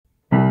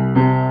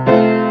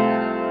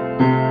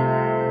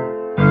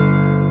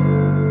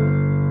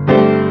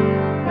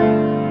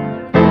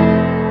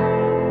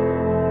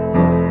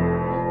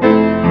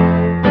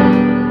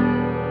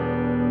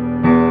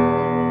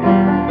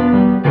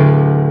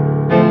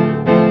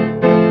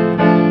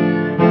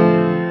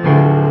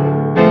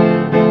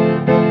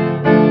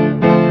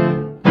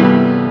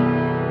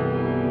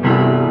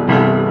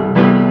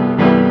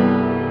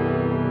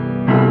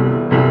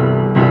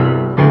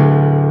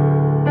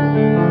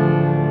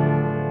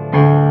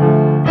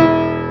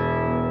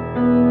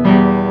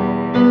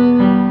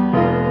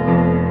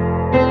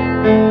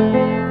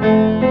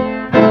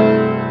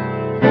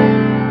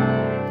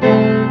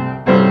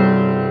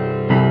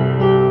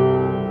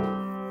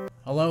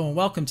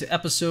welcome to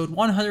episode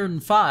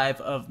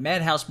 105 of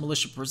Madhouse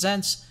Militia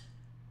Presents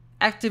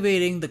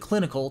Activating the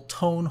Clinical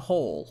Tone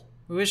Hole.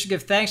 We wish to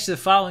give thanks to the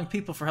following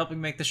people for helping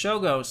make the show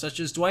go,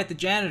 such as Dwight the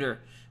Janitor,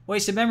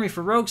 WastedMemory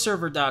for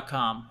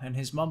RogueServer.com, and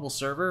his Mumble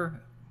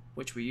server,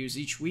 which we use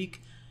each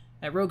week,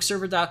 at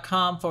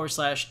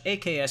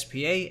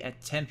RogueServer.com/AKSPA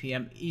at 10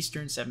 p.m.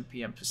 Eastern, 7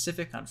 p.m.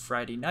 Pacific on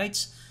Friday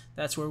nights.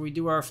 That's where we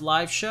do our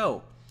live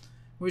show.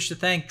 We wish to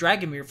thank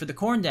Dragonmere for the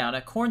CornDown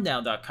at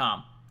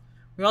CornDown.com.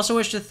 We also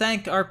wish to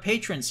thank our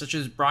patrons such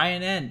as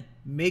Brian N.,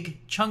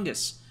 Mig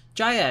Chungus,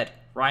 JIAD,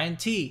 Ryan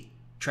T.,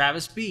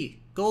 Travis B.,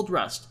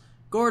 Goldrust,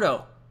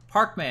 Gordo,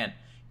 Parkman,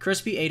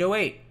 Chrispy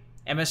 808,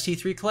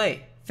 MST3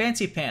 Clay,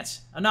 Fancy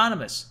Pants,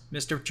 Anonymous,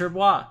 Mr.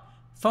 Turbois,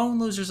 Phone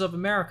Losers of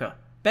America,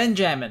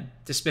 Benjamin,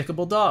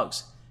 Despicable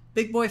Dogs,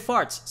 Big Boy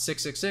Farts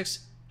 666,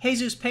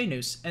 Jesus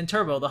Paynus, and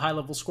Turbo the High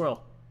Level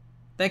Squirrel.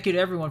 Thank you to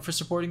everyone for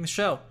supporting the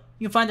show.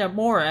 You can find out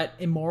more at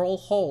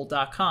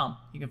immoralhole.com.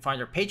 You can find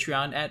our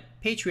Patreon at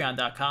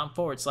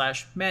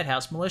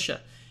patreon.com/Madhouse Militia.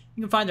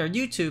 You can find our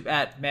YouTube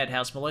at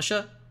Madhouse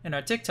Militia and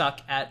our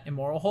TikTok at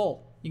Immoral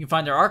Hole. You can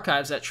find our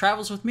archives at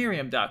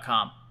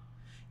travelswithmiriam.com.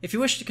 If you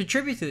wish to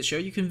contribute to the show,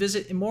 you can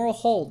visit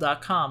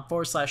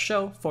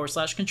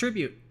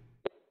immoralhole.com/show/contribute.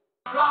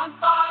 On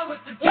fire with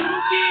the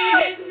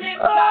dookie hitting it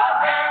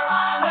like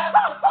airline at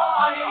the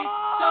party.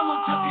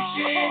 Someone took a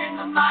shit in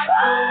the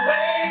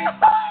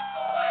microwave.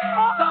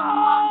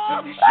 Someone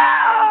took a shit in the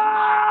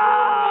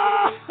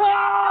microwave.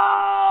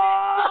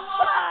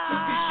 Someone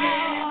took a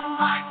shit in the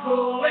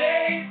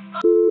microwave.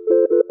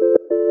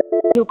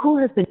 Your call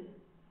has been.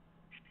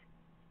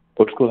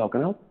 What's cool? How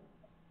can I help?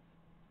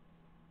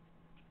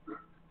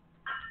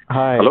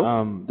 Hi.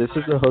 Hello? This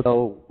is a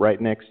hotel right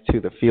next to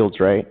the fields,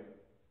 right?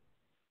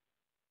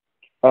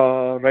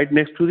 Right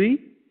next to the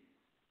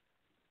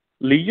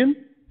Legion?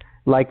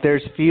 Like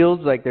there's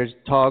fields, like there's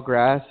tall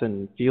grass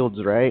and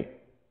fields, right?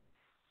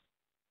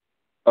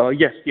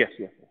 Yes.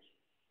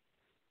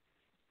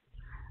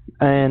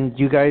 And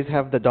you guys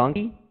have the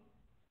donkey?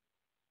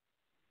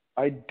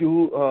 I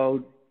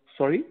do,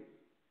 sorry?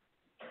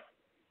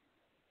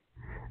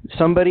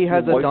 Somebody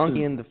has Your a voice donkey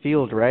is- in the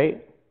field,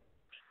 right?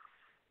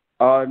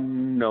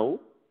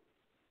 No.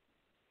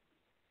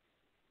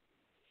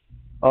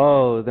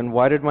 Oh, then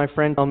why did my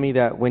friend tell me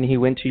that when he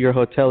went to your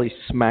hotel, he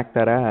smacked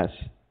that ass?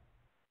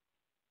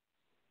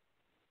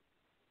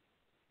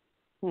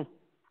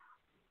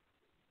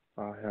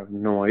 I have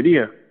no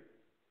idea.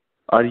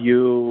 Are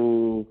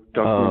you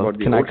talking about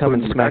the Can I come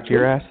and hotel smack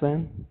your attachment? ass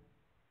then?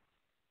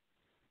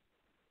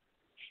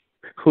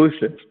 Who is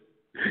this?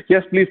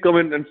 Yes, please come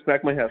in and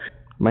smack my ass.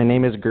 My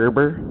name is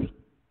Gerber.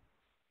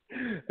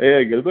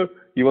 Hey, Gilbert,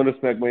 you want to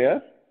smack my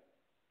ass?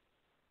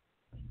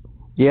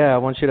 Yeah, I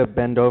want you to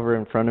bend over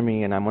in front of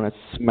me and I'm going to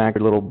smack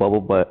your little bubble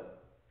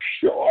butt.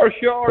 Sure,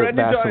 Put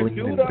anytime, Vaseline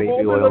dude. and I'm baby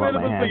always oil on my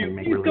available for hand you. and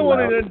make Please it come really on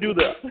in loud. and do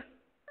that.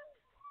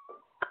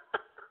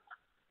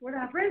 What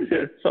happened?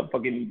 Some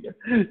fucking idiot.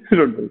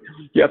 Don't worry.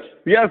 Yes,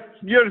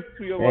 you're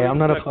Hey, I'm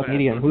not a fucking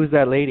idiot. Who's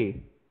that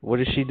lady?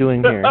 What is she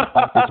doing here?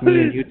 It's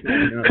me and you two.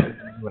 No,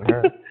 it's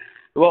her.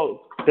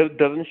 Well,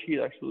 doesn't she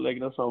actually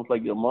sounds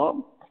like your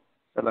mom?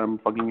 And I'm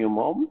fucking your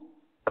mom?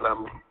 And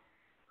I'm...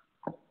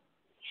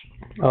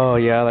 Oh,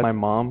 yeah, like my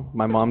mom.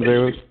 My mom's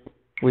there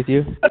with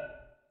you?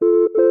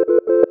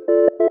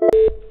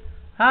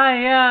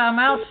 Hi, yeah, I'm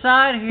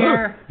outside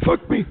here.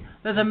 Fuck me.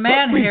 There's a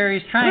man here.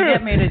 He's trying to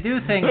get me to do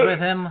things with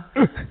him.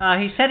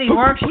 He said he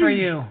works for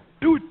you.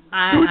 Dude,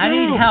 I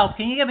need help.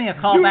 Can you give me a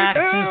call back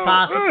as soon as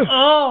possible?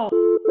 Oh!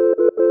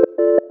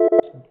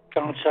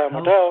 Come inside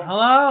my door.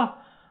 Hello?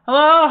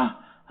 Hello?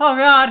 Oh,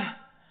 God.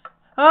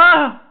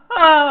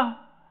 Oh!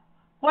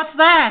 What's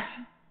that?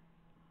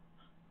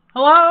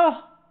 Hello?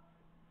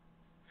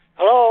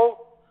 Hello?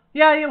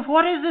 Yeah,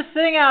 what is this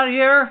thing out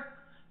here?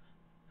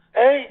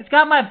 Hey? It's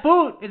got my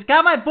boot.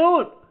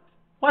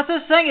 What's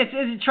this thing?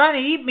 It's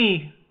trying to eat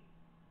me.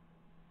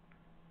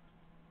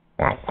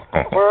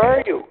 Where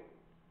are you?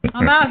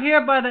 I'm out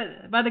here by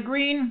the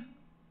green.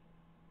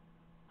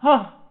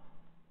 Oh.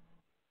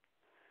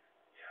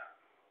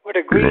 What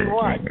a green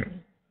what?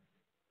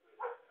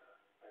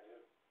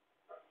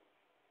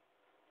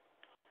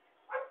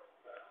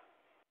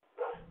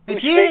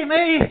 It's eating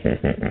me.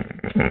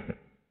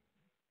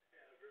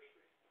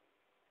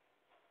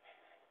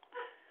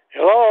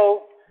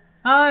 Hello?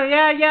 Oh,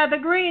 yeah, the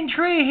green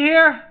tree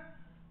here.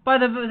 By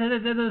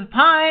the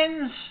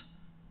pines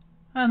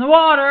and the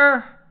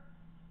water.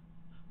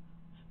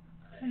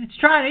 It's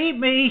trying to eat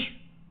me.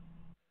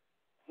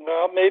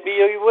 Well, maybe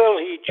he will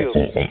eat you.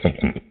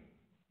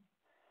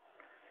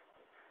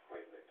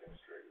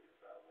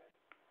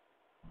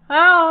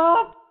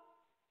 Help!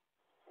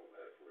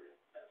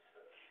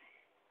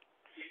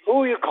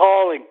 Who are you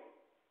calling?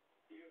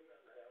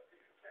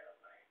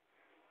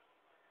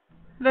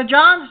 The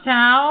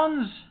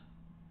Johnstowns.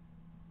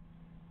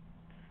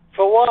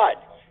 For what?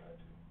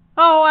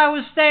 Oh, I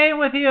was staying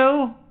with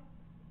you.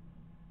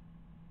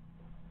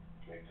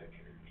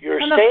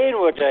 You're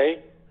staying with me?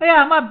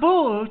 Yeah, my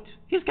boot.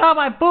 He's got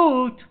my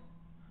boot.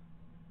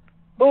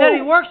 Who? Said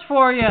he works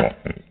for you.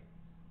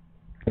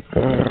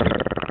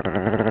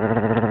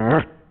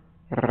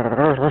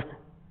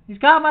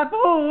 got my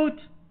boot.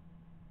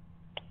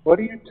 What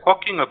are you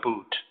talking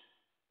about?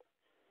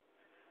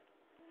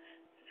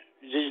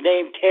 Is his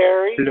name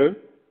Terry? Hello?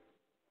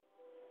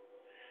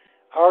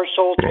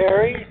 Arsehole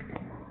Terry?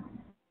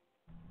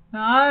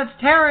 No, it's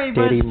Terry,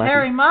 but it's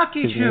Terry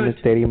Maki His name is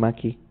Terry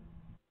Maki.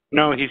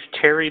 No, he's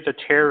Terry the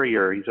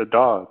Terrier. He's a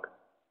dog.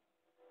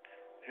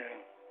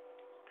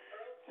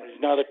 Yeah.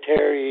 He's not a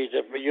Terry, he's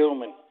a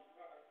human.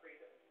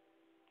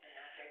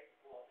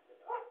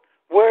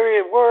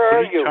 Where What are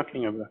are you? you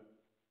talking about?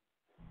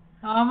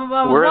 I'm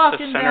We're at the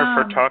walking Center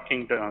down. for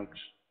Talking Dogs.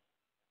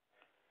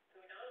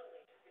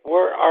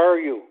 Where are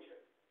you?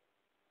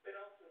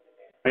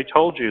 I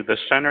told you, the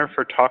Center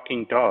for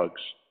Talking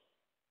Dogs.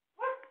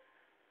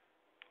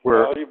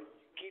 We're Oh,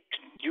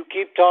 you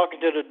keep talking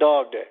to the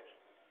dog there.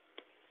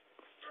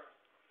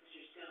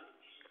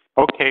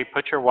 okay.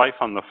 Put your wife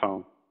on the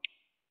phone.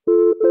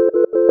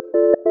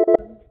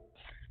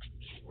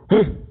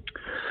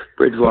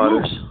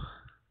 Bridgewaters.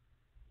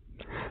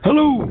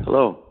 Hello.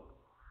 Hello.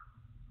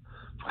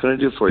 What can I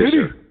do for you,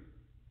 sir?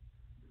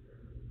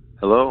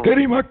 Hello.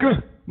 Terry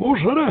Maka.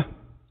 Mosara.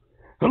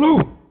 Hello.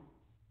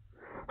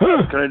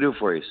 What can I do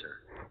for you, sir?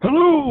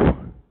 Hello.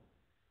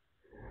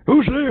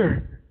 Who's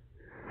there?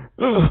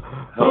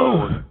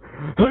 Hello.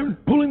 I'm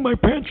pulling my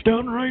pants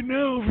down right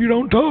now if you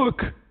don't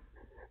talk.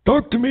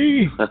 Talk to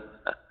me.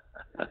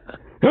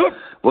 Yep.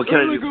 What can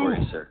I there do for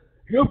you, sir?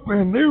 Yep,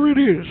 and there it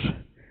is.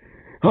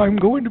 I'm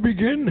going to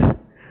begin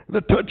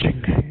the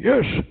touching.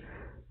 Yes.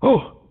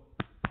 Oh.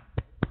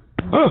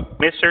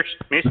 Mr.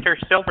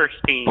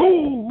 Silverstein.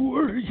 Oh,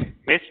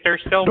 Mr.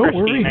 don't Silverstein,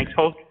 worry. I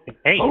told you.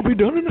 Hey, I'll be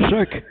done in a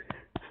sec.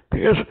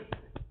 Yes.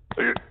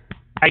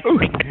 I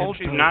told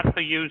you not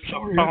to use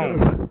the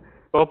phone.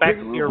 Go back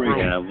to your room.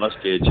 Yeah, it must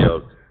be a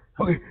joke.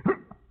 Okay.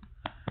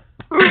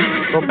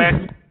 Go back.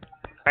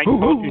 I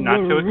told you not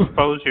to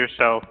expose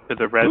yourself to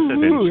the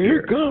residents Here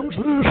here. comes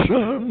the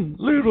sun,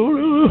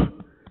 little.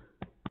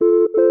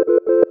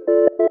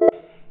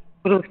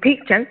 Little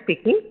speak, Jen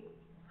speaking.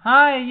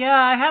 Hi, yeah,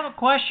 I have a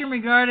question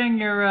regarding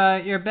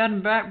your bed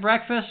and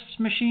breakfast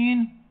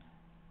machine.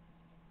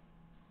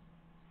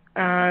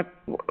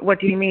 What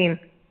do you mean?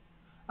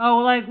 Oh,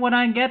 like when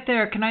I get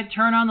there, can I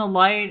turn on the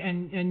light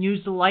and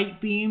use the light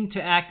beam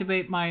to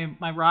activate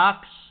my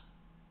rocks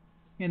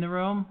in the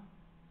room?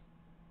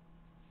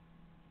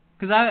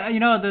 Because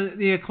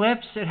the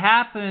eclipse, it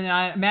happened, and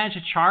I managed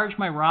to charge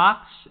my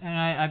rocks, and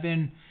I've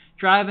been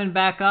driving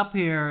back up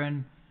here,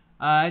 and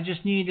I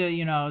just need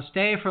to,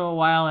 stay for a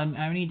while, and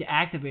I need to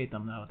activate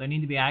them, though. They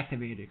need to be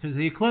activated, because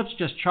the eclipse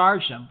just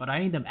charged them, but I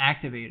need them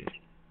activated.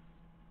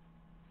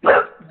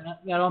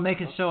 That'll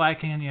make it so I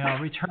can,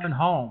 return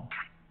home.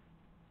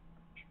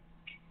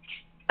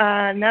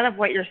 None of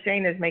what you're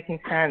saying is making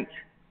sense.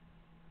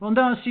 Well,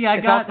 no, see, I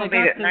It's got also the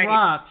late at night.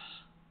 rocks.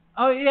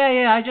 Oh,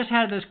 yeah, I just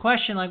had this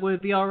question, like, would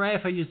it be alright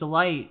if I used the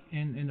light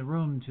in the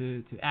room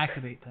to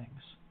activate things?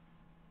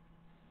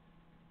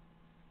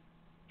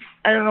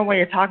 I don't know what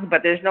you're talking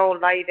about. There's no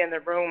light in the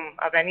room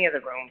of any of the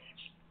rooms.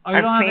 Oh, you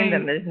I've don't have cleaned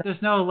any, them.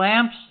 there's no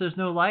lamps, there's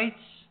no lights?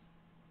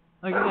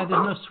 Like, there's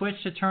no switch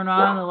to turn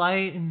on the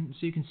light and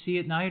so you can see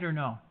at night, or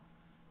no?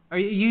 You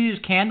use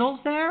candles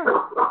there?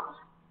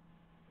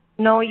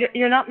 No,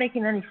 you're not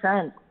making any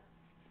sense.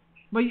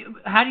 But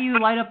how do you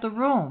light up the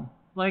room?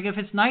 Like, if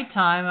it's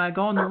nighttime, I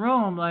go in the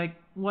room. Like,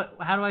 what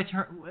do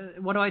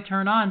I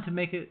turn on to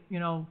make it,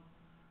 so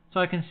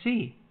I can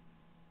see?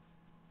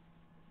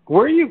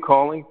 Where are you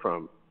calling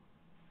from?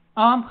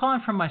 Oh, I'm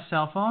calling from my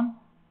cell phone.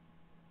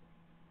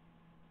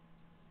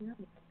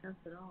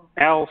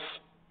 Alf.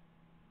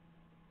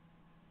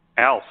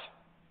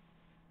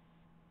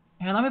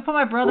 Here, let me put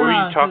my brother Who are you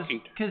on,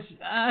 talking to? because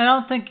I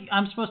don't think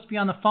I'm supposed to be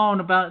on the phone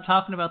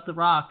talking about the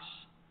rocks.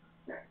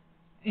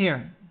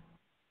 Here.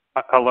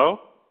 Hello?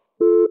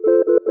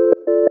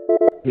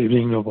 Good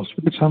evening, Noble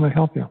Spirits. How may I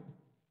help you?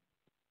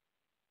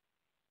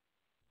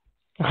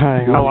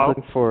 Hi, I Hello? was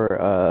looking for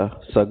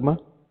Sugma.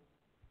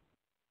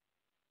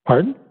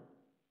 Pardon?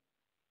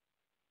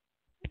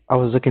 I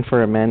was looking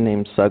for a man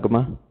named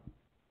Sugma.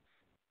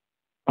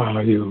 I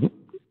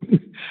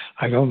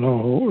don't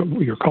know.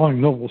 You're calling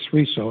Noble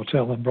Suites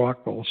Hotel in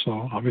Brockville,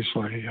 so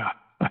obviously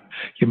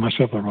you must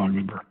have the wrong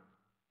number.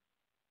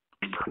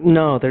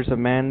 No, there's a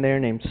man there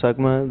named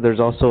Sugma.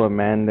 There's also a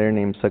man there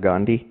named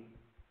Sagandi.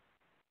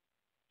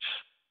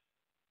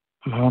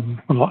 Well,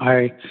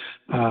 I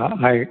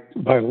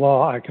by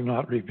law, I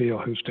cannot reveal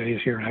who stays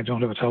here, and I don't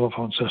have a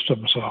telephone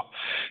system. So,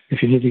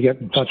 if you need to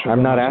get in touch with I'm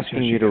them, not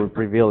asking you to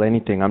reveal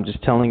anything. I'm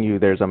just telling you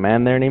there's a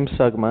man there named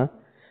Sugma,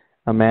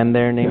 a man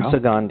there named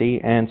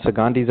Sagandi, and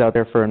Sagandi's out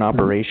there for an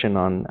operation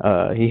on,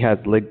 he has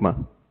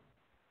ligma.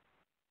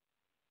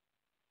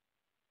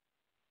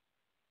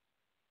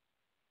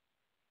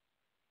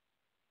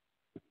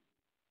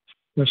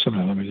 Listen,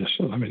 let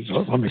me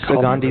call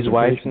Sagandi's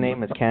wife's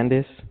name is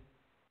Candice.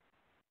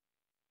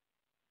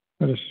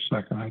 Just a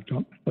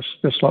second.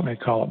 Just let me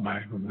call up my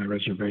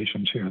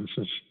reservations here. This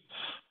is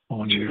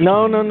all you.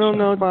 No,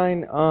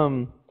 fine.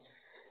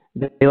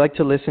 They like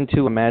to listen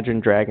to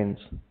Imagine Dragons.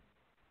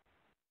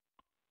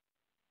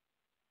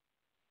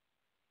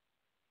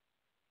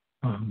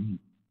 Just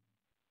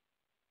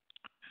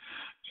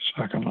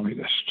a second, let me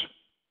just.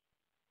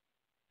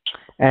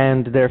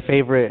 And their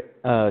favorite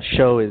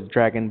show is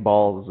Dragon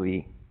Ball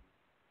Z.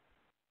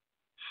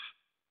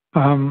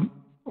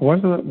 What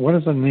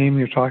is the name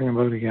you're talking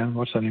about again?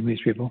 What's the name of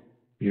these people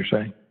you're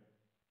saying?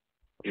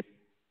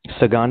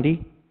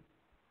 Sagandi?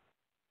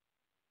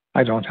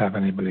 I don't have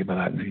anybody by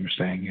that name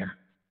staying here.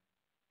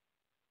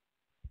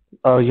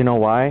 Oh, you know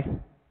why?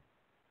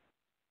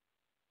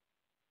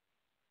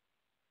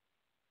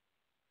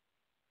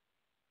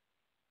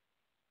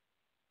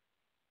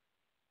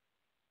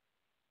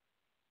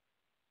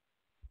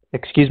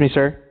 Excuse me,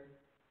 sir?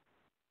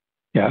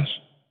 Yes.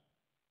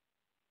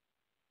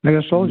 I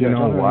just told you. You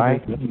know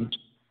why?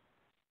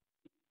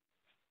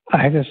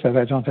 I just said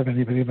I don't have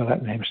anybody by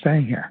that name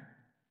staying here.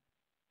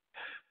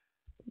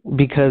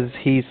 Because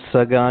he's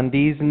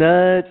Sagandi's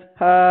nuts.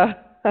 Ha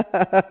ha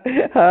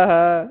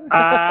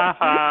ha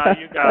ha.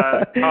 You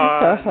got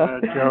caught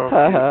in a joke,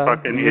 you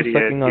fucking You're idiot.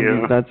 sucking on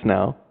these nuts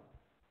now.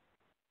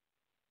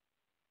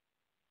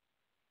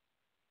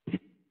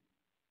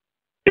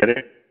 Get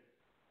it?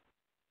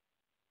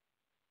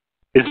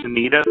 Is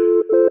Anita?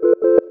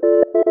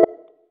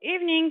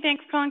 Evening.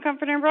 Thanks for calling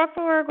Comfort and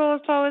Rockville. Our goal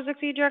is to always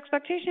exceed your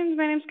expectations.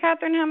 My name's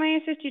Catherine. How may I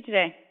assist you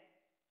today?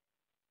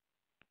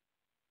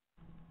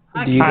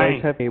 Do you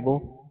guys have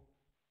cable?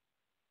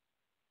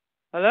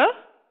 Hello?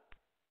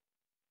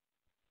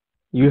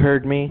 You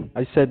heard me.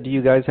 I said, do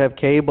you guys have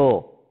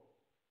cable?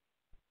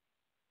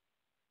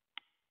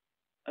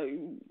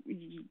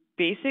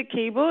 Basic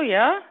cable,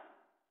 yeah?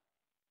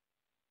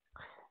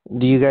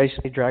 Do you guys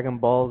see Dragon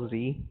Ball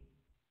Z?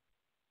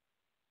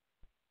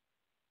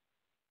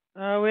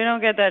 We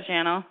don't get that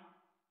channel.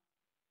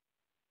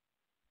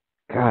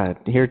 God,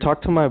 here,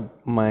 talk to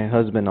my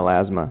husband,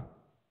 Elasma.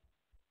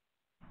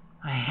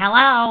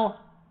 Hello?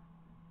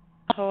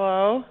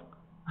 Hello?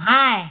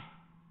 Hi.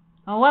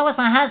 Well, what was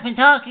my husband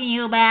talking to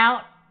you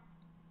about?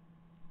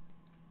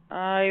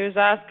 He was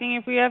asking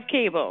if we have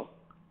cable.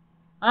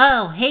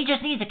 Oh, he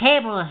just needs a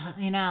cable,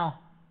 you know.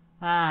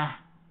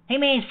 He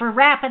means for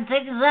wrapping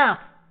things up.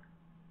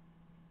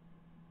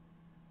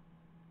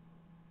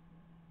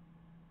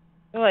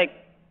 Like...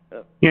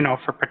 You know,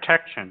 for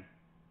protection.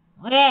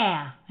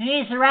 Yeah, he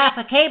needs to wrap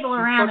a cable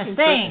around his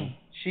thing.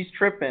 She's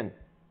tripping.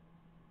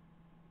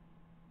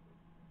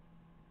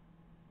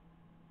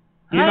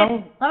 You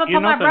know, let me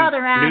put my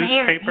brother on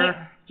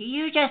newspaper? here.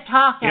 You just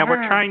talk to her. Yeah,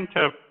 we're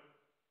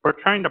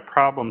trying to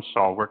problem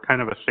solve. We're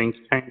kind of a think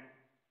tank.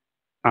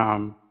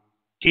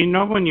 Do you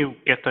know when you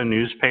get the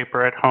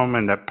newspaper at home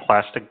and that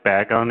plastic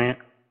bag on it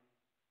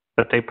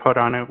that they put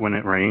on it when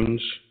it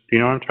rains? Do you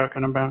know what I'm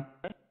talking about?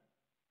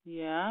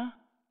 Yeah.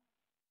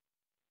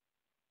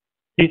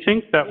 Do you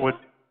think that would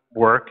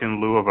work in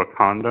lieu of a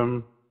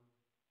condom?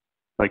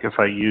 Like if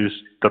I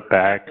used the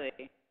bag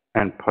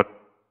and put...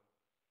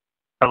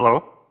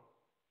 Hello?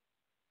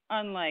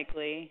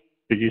 Unlikely.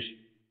 Did you...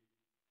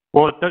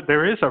 Well,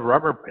 there is a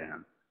rubber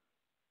band.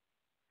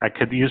 I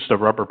could use the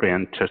rubber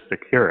band to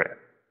secure it.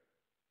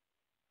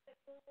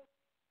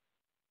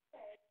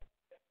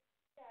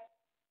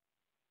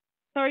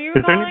 So are you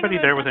Is there anybody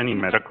there with any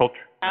medical...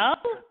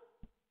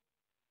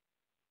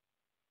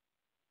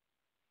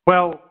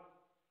 Well,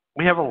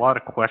 we have a lot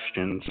of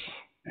questions,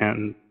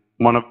 and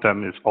one of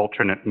them is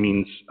alternate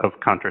means of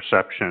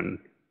contraception,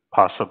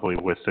 possibly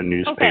with the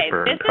newspaper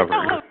covering. Okay, this is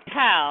a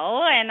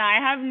hotel, and I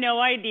have no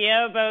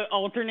idea about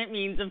alternate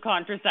means of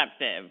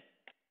contraceptive.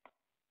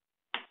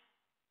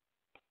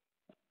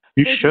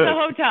 You This is should, a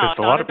hotel, because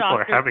a not lot a of people are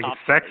doctor's having office.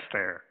 sex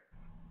there.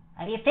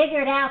 Have you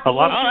figured out A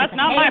lot of that's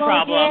not my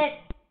problem.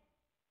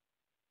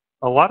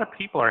 A lot of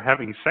people are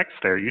having sex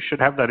there. You should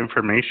have that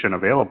information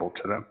available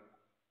to them.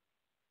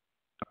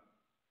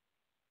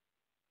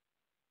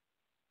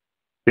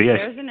 But yes,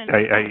 There's an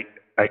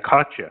I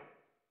caught you.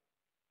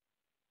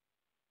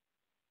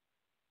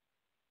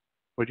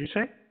 What'd you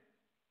say?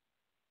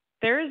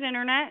 There is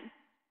internet.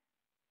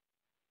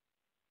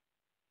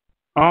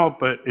 Oh,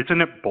 but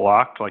isn't it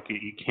blocked? Like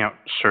you can't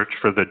search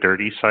for the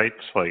dirty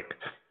sites? Like,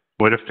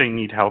 what if they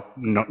need help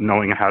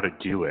knowing how to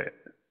do it?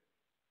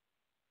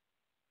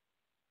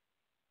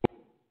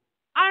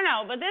 I don't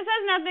know, but this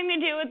has nothing to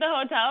do with the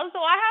hotel, so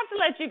I have to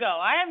let you go.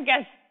 I have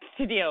guests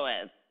to deal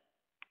with.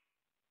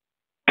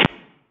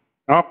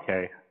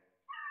 Okay.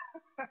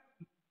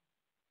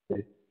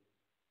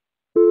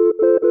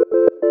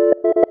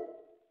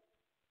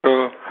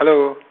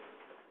 Hello.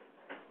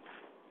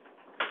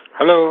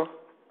 Hello.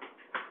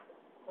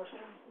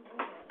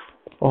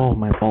 Oh,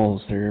 my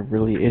balls, they're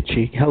really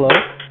itchy. Hello?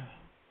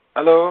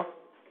 Hello.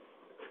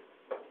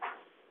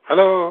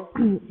 Hello.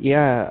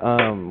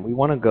 Yeah, we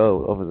want to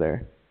go over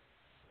there.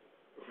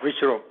 Which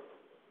room?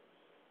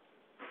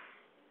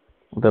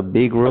 The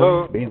big room.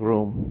 Hello? Big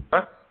room.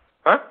 Huh?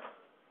 Huh?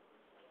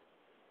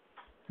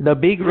 The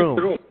big Which room.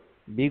 room?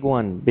 Big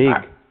one. Big.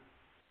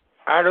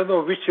 I don't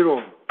know which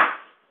room.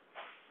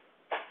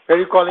 Where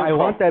are you calling I from?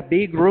 want that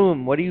big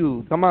room. What do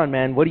you... Come on,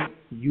 man. What do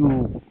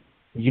you...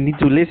 You need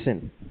to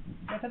listen.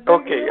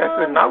 Okay,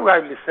 yes, now I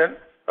listen.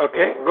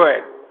 Okay, go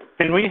ahead.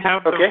 Can we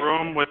have the Okay.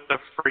 room with the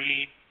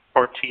free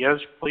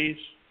tortillas, please?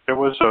 There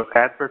was an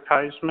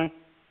advertisement.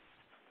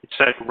 It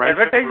said rent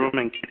a room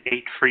and get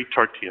 8 free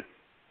tortillas.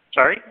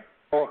 Sorry?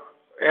 Oh,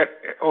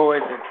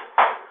 is it?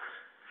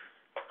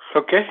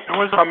 Okay. There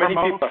was a How many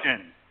promotion. people?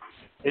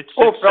 It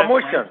Oh, said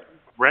promotion.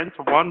 Rent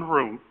 1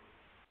 room.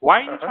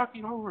 Why are you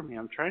talking over me?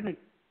 I'm trying to.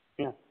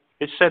 Yeah.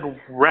 It said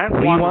rent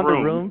We 1 want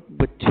room. a room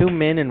with 2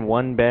 men and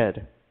 1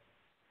 bed.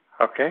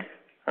 Okay.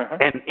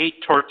 And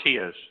 8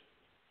 tortillas.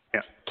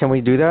 Yeah. Can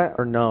we do that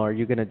or no? Are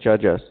you going to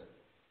judge us?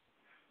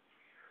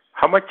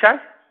 How much charge?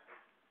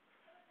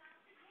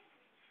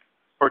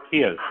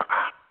 Tortillas.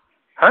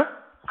 Huh?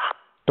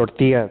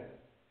 Tortillas.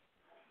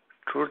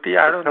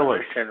 Tortilla, I don't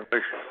understand.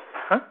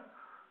 Huh?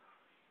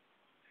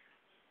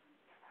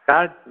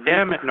 God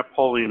damn it,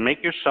 Napoleon.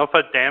 Make yourself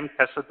a damn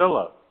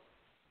quesadilla.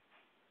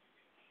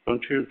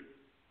 Don't you?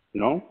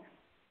 No?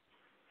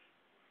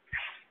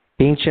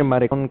 Pinche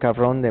maricón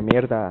cabrón de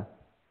mierda.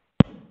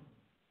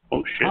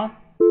 Oh, shit. Huh?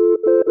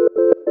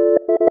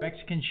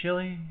 Mexican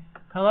chili.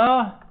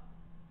 Hello?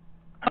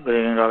 Good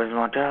evening, Robin's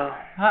Motel.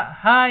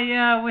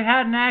 Hi, we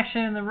had an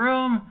accident in the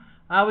room.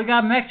 We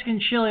got Mexican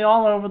chili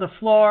all over the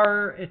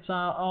floor. It's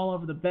all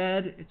over the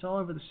bed. It's all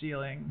over the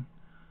ceiling.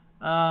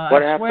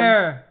 What happened?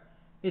 Swear,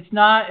 it's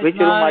not Which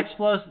room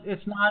explosive.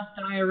 It's not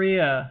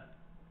diarrhea.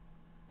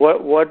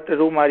 What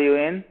room are you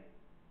in?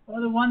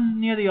 Well, the one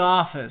near the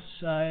office.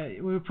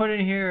 We were put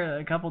in here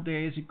a couple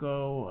days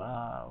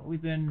ago.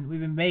 We've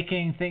been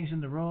making things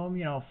in the room.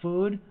 You know,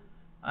 food.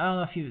 I don't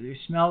know if you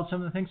smelled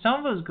some of the things.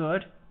 Some of it was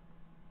good,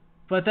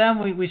 but then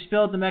we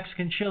spilled the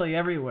Mexican chili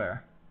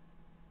everywhere.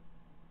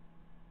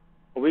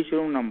 Which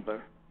room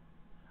number?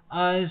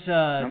 Is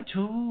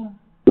 2.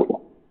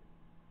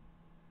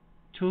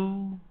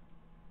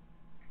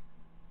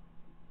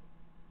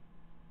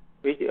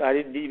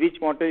 Which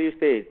motel you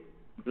stayed?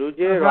 Blue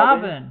Jay?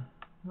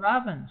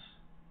 Robin's.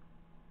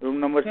 Room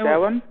number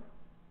 7?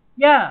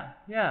 Yeah.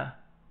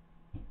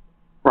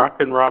 Rock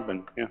and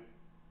Robin, yeah.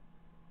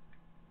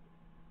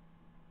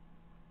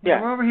 Yeah,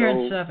 we're over here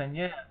in 7,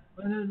 yeah.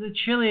 The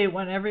chili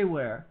went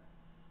everywhere.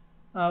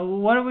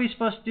 What are we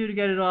supposed to do to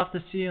get it off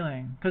the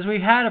ceiling? Because we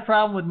had a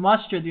problem with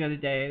mustard the other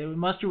day. The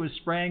mustard was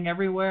spraying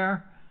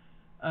everywhere.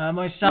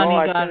 My son, he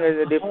got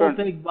a whole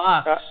big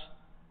box.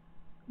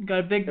 He got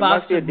a big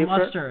box of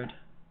mustard.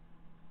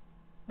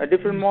 A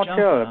different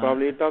motel,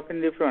 probably. You're talking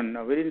different.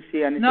 No, we didn't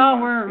see anything. No,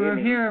 we're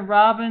here at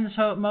Robin's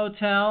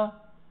Motel.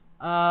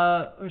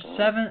 We're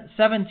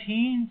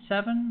 17?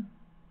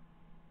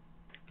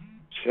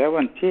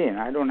 17?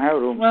 I don't have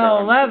room.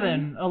 Well,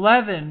 17.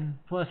 11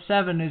 plus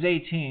 7 is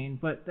 18,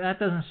 but that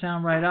doesn't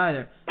sound right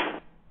either.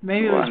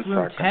 Maybe it was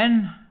room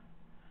 10?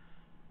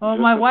 Well,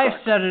 my wife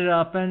set it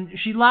up, and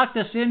she locked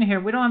us in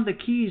here. We don't have the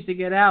keys to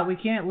get out. We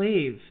can't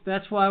leave.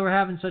 That's why we're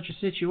having such a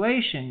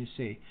situation, you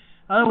see.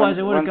 Otherwise,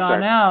 I would have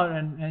gone out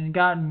and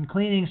gotten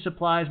cleaning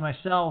supplies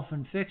myself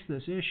and fixed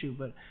this issue,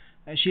 but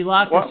she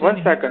locked us in One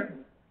here.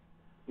 second.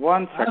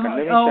 Let me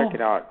check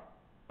it out.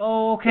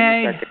 Oh,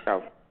 okay. Let me check it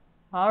out.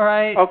 All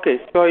right. Okay,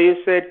 so you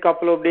said a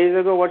couple of days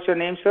ago. What's your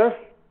name, sir?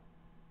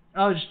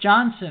 Oh, it's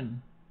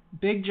Johnson.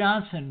 Big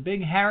Johnson.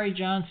 Big Harry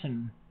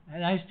Johnson.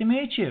 Nice to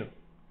meet you.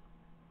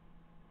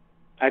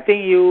 I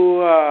think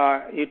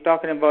you're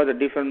talking about a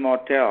different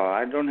motel.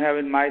 I don't have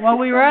in my Well,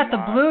 we were at the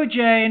Blue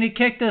Jay, and he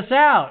kicked us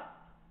out.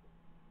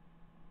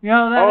 You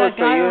know that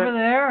guy over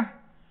there?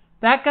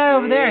 That guy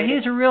over there,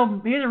 he's a real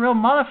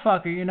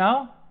motherfucker, you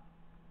know?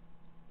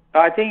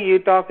 I think you're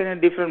talking a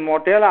different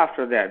motel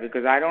after that,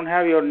 because I don't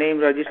have your name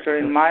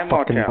registered in my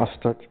motel.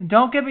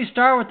 Don't get me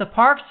started with the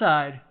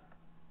Parkside.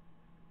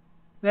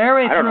 There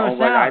he threw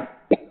us out.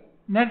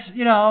 Next,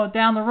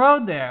 down the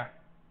road there.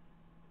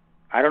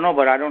 I don't know,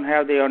 but I don't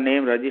have your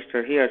name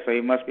registered here, so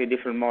it must be a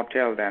different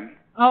motel then.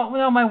 Oh,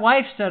 well, my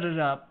wife set it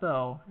up,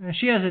 though. And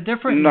she has a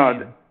different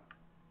name.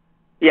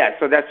 Yeah,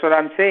 so that's what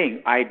I'm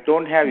saying. I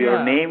don't have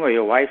your name or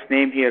your wife's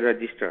name here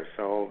registered,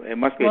 so it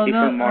must be a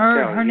different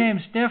motel. Her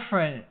name's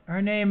different.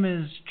 Her name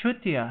is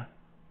Chutia.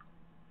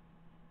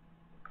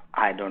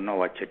 I don't know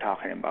what you're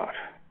talking about.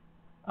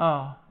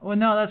 Oh, well,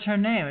 no, that's her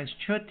name. It's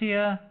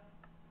Chutia.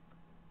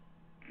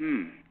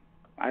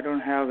 I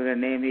don't have the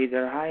name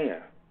either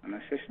higher on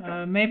the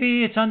system.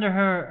 Maybe it's under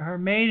her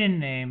maiden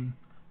name,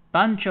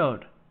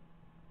 Banchod.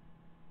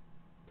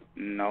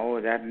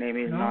 No, that name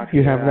is not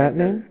You here have that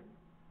either. name?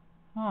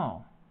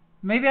 Oh,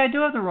 maybe I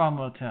do have the wrong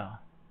motel.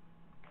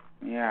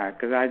 Yeah,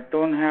 because I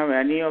don't have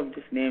any of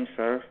this name,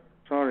 sir.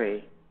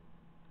 Sorry.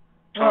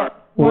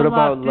 What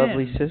about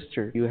lovely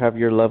sister? You have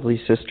your lovely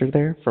sister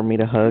there for me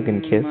to hug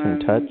and kiss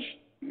and touch?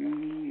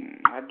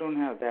 I don't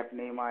have that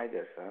name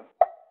either, sir.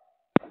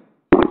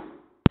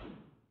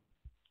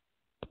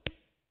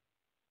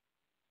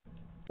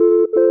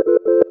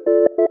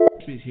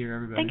 Here,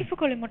 everybody. Thank you for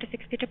calling Motor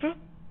 6 Peterborough.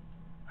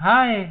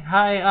 Hi.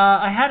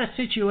 I had a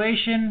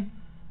situation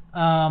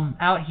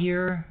out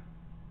here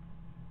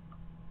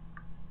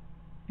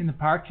in the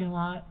parking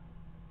lot.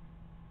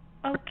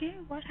 Okay,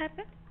 what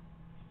happened?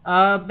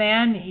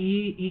 Man,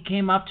 he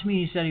came up to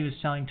me. He said he was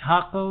selling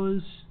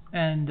tacos,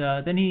 and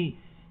then he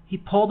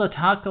pulled a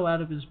taco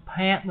out of his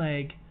pant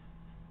leg,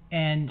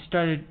 and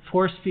started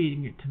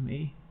force-feeding it to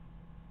me.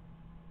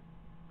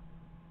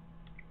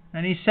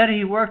 And he said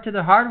he worked at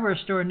the hardware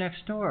store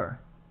next door.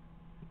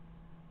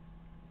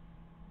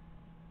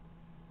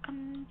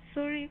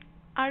 Sorry,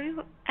 are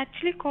you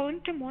actually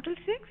calling to Motel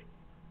 6?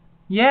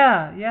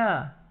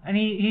 Yeah. And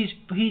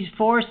he's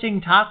forcing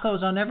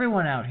tacos on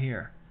everyone out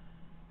here.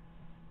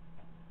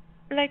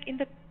 Like in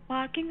the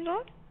parking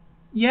lot?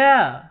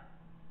 Yeah.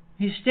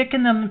 He's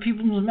sticking them in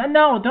people's mouth.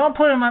 No, don't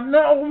put them in my...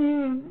 No.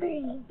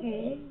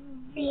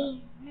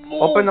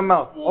 Open the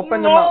mouth.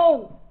 Open the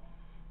mouth.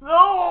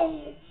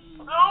 No.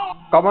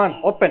 Come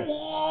on, open.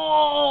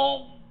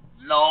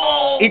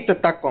 No. Eat the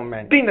taco,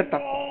 man. Eat the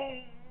taco.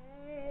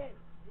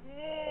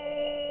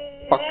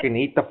 Fucking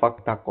eat the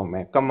fuck taco,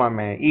 man. Come on,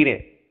 man. Eat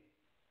it.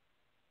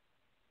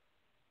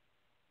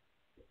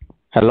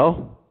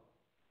 Hello?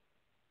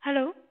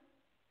 Hello?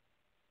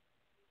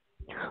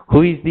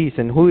 Who is this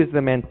and who is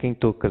the man talking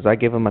to? Because I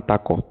gave him a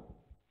taco.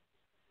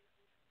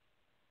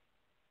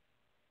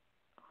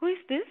 Who is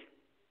this?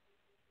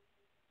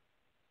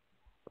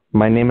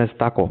 My name is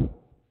Taco.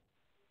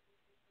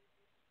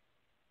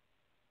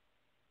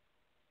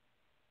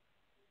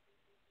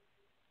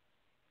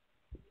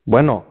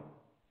 Bueno.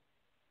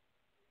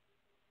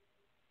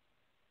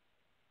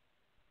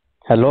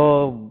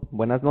 Hello.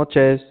 Buenas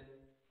noches.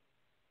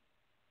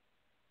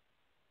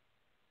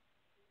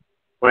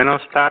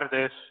 Buenos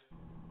tardes.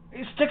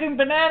 He's sticking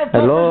banana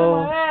peppers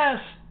Hello? in my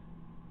ass.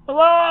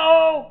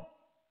 Hello?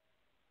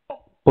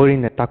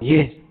 Putting the taco.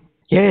 Yes.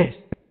 Yes.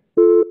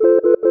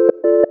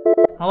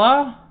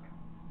 Hello?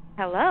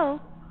 Hello?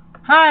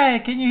 Hi,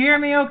 can you hear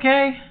me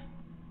okay?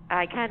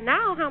 I can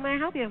now. How may I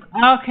help you?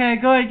 Okay,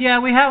 good. Yeah,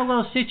 we have a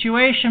little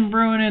situation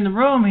brewing in the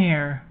room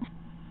here.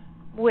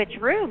 Which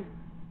room?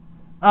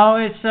 Oh,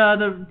 it's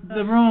the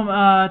room,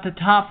 the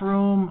top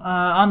room,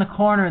 on the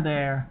corner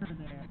there.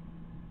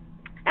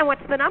 And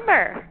what's the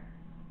number?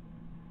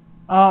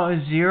 Oh,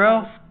 is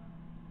 0?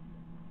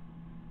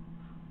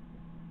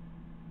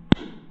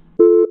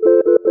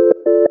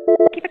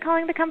 Keep it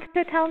calling the Comfort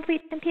Hotel and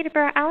Suites in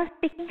Peterborough. Alice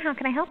speaking. How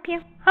can I help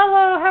you?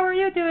 Hello, how are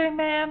you doing,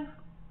 ma'am?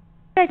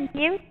 Good, and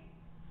you?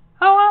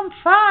 Oh, I'm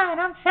fine.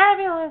 I'm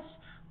fabulous.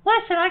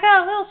 Listen, I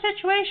got a little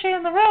situation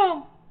in the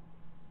room.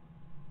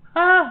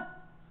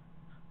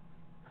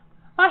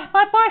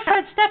 My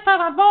boyfriend stepped on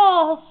my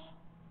balls.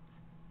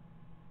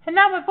 And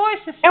now my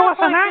voice is stuck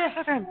like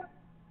accident.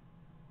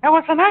 It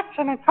was an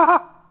accident.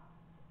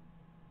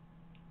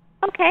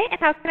 Okay, and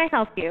how can I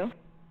help you?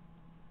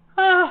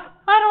 I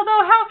don't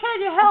know. How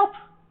can you help?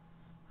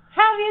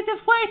 How do you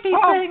deflate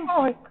these things?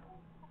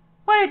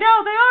 Wait,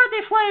 no, they are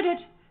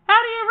deflated. How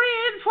do you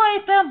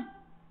re-inflate them?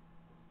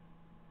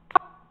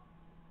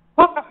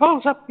 Put the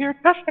hose up your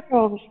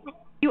testicles.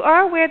 You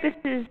are aware this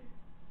is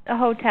a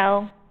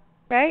hotel,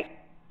 right?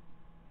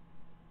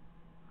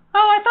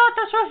 Oh, I thought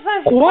this was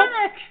a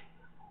clinic.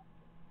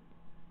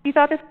 You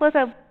thought this was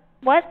a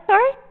what,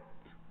 sorry?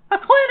 A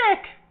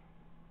clinic.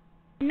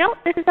 No,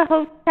 this is a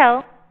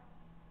hotel.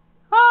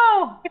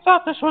 Oh. We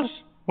thought this was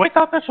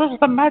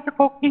the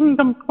Magical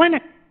Kingdom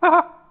Clinic.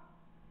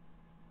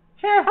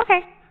 Here.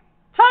 Okay.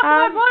 Talk to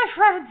my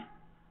boyfriend.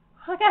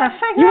 I gotta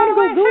figure out a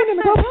way to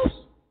fix this.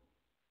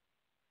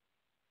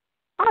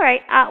 All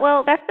right.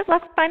 Well, best of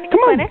luck finding a Come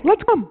on, clinic.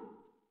 let's come.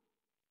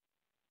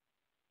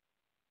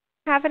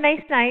 Have a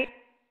nice night.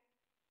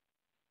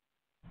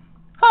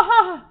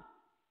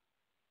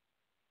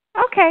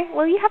 Okay.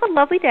 Well, you have a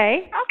lovely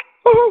day.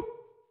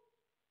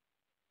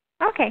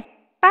 Okay.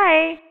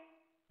 Bye.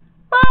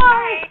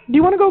 Bye. Do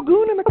you want to go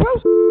goon in the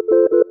close?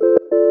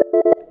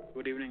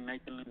 Good evening,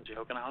 Night and Lindsay.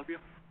 How can I help you?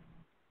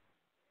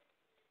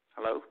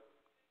 Hello?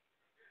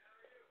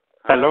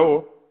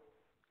 Hello.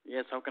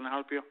 Yes, how can I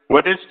help you?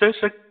 What is this?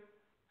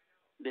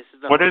 This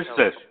is the What hotel. is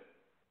this?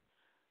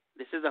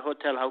 This is the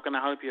hotel. How can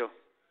I help you?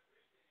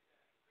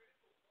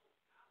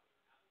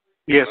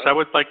 Yes, I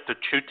would like the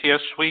Chutia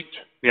suite.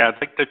 Yeah, I'd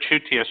like the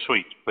Chutia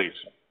suite, please.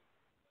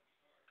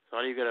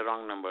 Sorry, you got a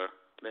wrong number.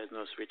 There's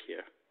no suite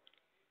here.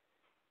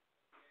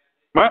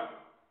 What?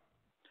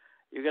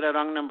 You got a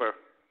wrong number.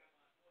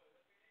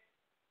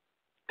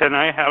 Can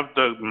I have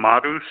the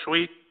Maru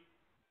suite?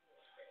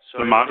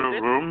 Sorry, the what Maru is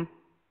it? room?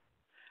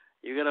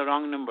 You got a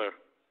wrong number.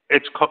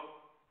 It's called...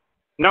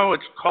 No,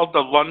 it's called the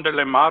London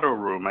Maru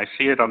room. I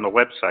see it on the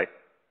website.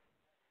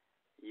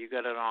 You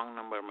got a wrong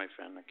number, my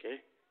friend,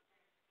 okay?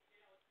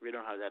 We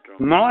don't have that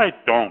room. No, I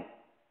don't.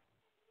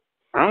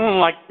 I don't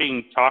like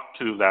being talked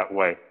to that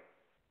way.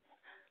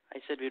 I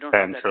said we don't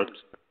have that room. Banshot.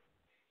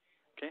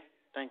 Okay?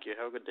 Thank you.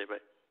 Have a good day. Bye.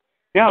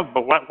 Yeah,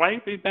 but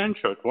why be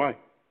Banshot? Why?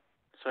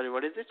 Sorry,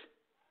 what is it?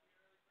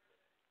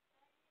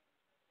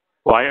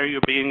 Why are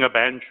you being a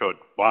Banshot?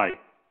 Why?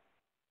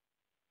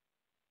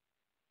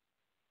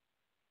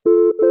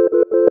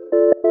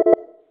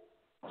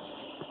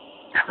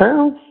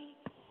 Hello.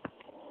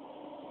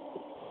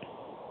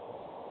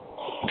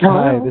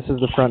 Hi, this is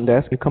the front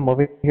desk. You come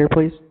over here,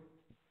 please.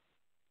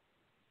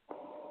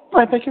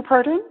 I beg your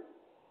pardon?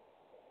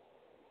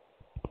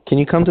 Can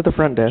you come to the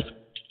front desk?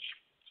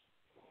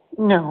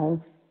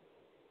 No.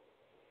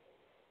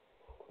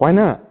 Why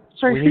not?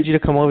 Sorry, We need you to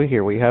come over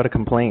here. We had a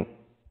complaint.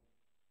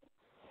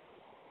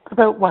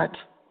 About what?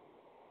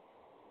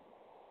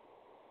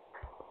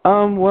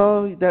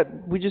 Well,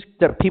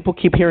 that people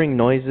keep hearing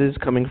noises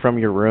coming from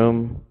your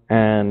room,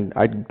 and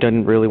I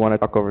didn't really want to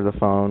talk over the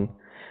phone.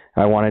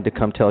 I wanted to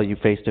come tell you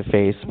face to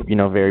face,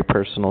 very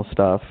personal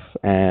stuff,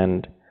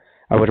 and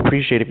I would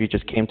appreciate if you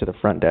just came to the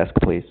front desk,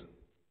 please.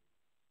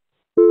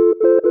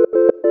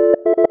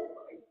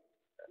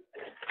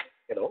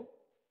 Hello.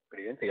 Good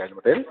evening, JIAD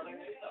Motel.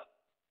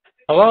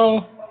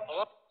 Hello.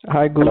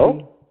 Hi,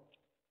 Google.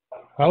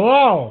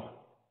 Hello.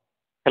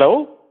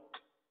 Hello?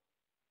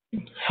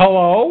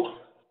 Hello.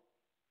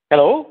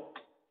 Hello?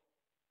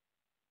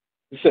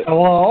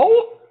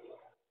 Hello.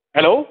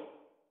 Hello?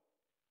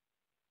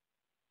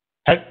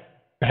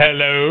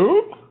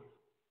 Hello.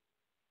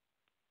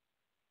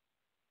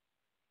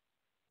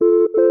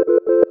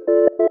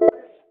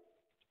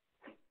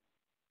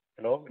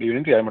 Hello. Good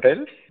evening, JIAD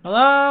Motel.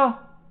 Hello?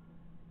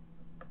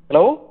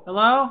 Hello.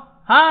 Hello?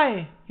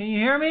 Hi, can you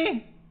hear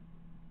me?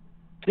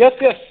 Yes,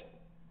 yes.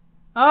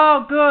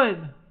 Oh,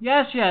 good.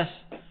 Yes, yes.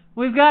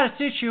 We've got a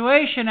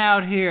situation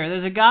out here.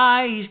 There's a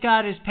guy, he's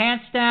got his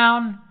pants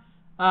down.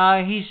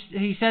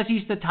 He says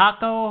he's the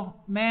taco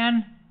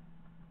man,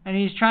 and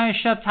he's trying to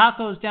shove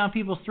tacos down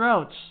people's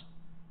throats.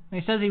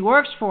 And he says he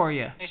works for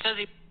you.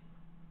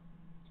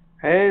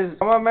 Hey,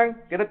 come on, man.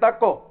 Get a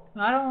taco.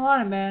 I don't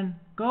want it, man.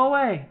 Go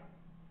away.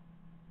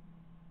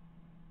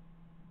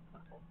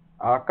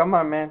 Come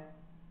on, man.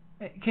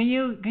 Can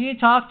you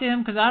talk to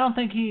him? Because I don't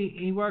think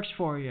he works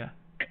for you.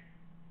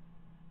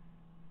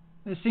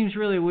 It seems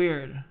really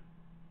weird.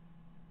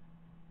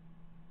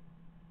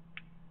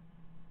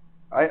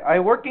 I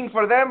working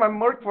for them. I'm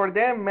work for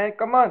them, man.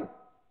 Come on.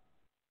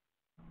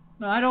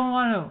 No, I don't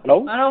want to.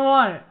 Hello? I don't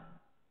want it.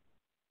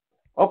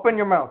 Open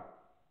your mouth.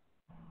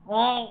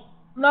 Oh,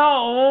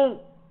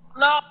 no.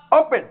 No.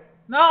 Open.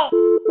 No.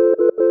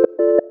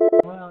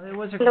 Well, it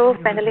was a... Hello,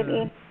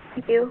 finally.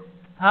 Thank you.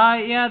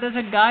 Hi, yeah, there's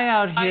a guy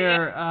out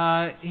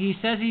here. He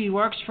says he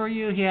works for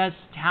you. He has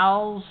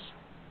towels.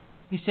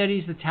 He said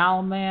he's the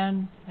towel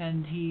man,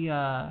 and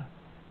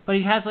but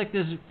he has like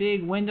this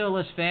big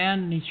windowless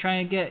van, and he's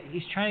trying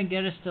to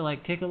get us to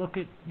like take a look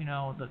at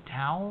the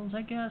towels,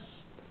 I guess.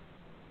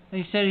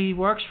 And he said he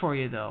works for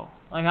you though.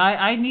 Like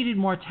I needed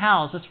more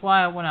towels. That's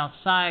why I went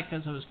outside,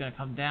 because I was gonna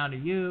come down to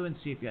you and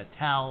see if you had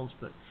towels.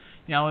 But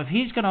if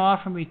he's gonna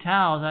offer me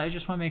towels, I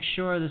just want to make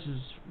sure this is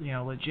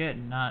legit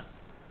and not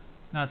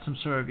some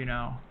sort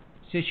of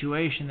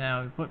situation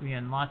that would put me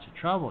in lots of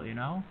trouble. Do you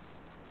know?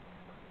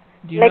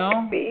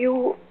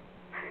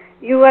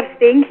 You are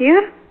staying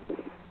here?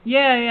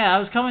 Yeah. I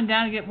was coming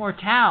down to get more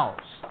towels.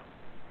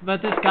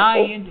 But this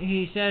guy,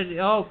 he said,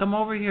 "Oh, come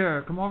over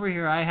here.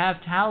 I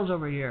have towels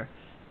over here."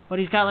 But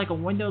he's got like a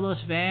windowless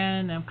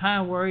van, and I'm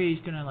kind of worried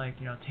he's gonna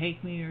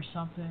take me or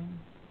something.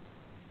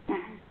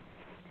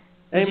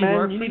 Hey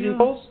man, you need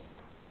towels?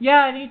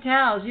 Yeah, I need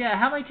towels. Yeah,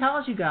 how many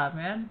towels you got,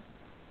 man?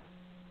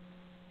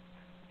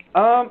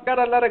 Got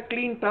a lot of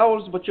clean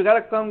towels, but you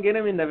gotta come get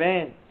them in the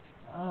van.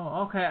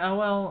 Oh, okay.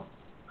 Hold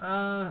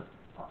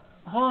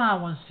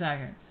on one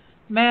second.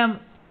 Ma'am.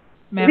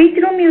 Which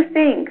room you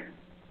staying?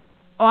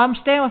 Oh, I'm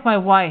staying with my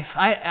wife.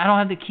 I don't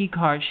have the key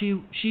card.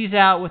 She's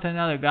out with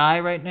another guy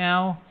right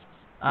now.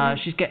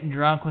 She's getting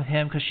drunk with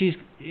him because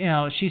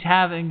she's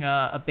having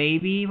a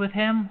baby with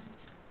him.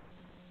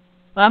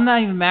 But I'm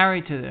not even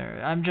married to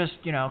her. I'm just,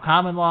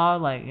 common law,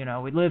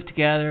 we live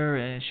together,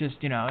 and it's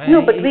just,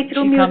 No, but which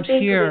room you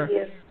staying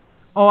here?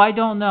 Oh, I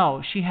don't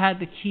know. She had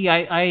the key.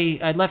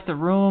 I left the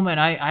room, and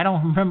I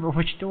don't remember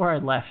which door I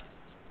left.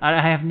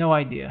 I have no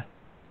idea.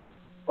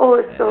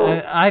 Oh, so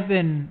I've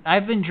been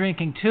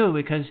drinking too,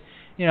 because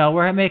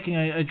we're making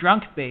a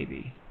drunk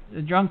baby,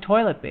 a drunk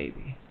toilet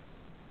baby.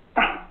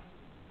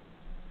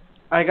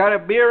 I got a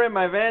beer in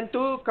my van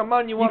too. Come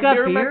on, you want got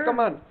beer, beer? man? Come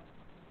on.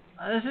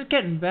 This is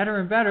getting better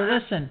and better.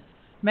 Listen,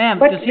 ma'am.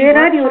 But does he where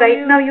work are you for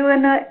right now? You are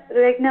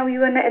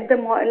at the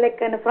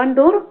in the front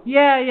door?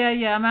 Yeah.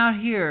 I'm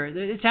out here.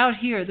 It's out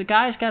here. The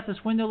guy's got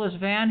this windowless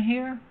van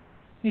here.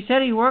 He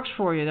said he works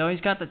for you though. He's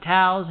got the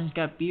towels and he's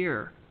got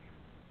beer.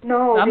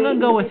 No. I'm gonna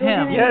go with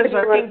him. Yes,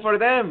 working for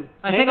them.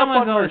 I think I'm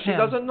gonna go with She him.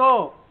 doesn't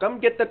know.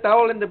 Come get the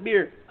towel and the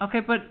beer.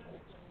 Okay, but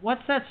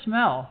what's that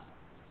smell?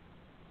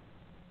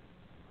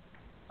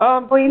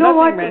 Well, you know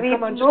what? Man.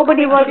 Come on,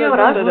 Nobody was for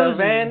us. To the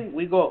van,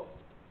 we go.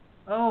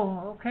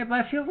 Oh, okay, but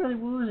I feel really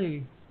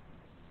woozy.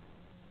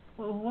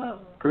 Well,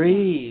 what?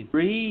 Breathe.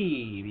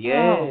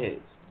 Yes.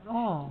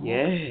 Oh.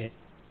 Yes.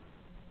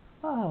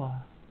 Oh.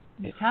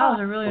 The towels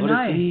are really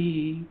nice.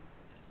 Sleep.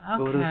 Okay.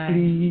 Go to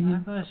sleep.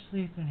 I'm gonna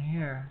sleep in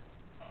here.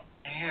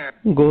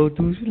 Go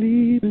to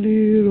sleep,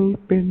 little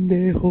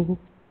pendejo.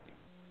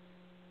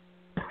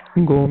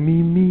 Go,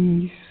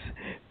 mimis,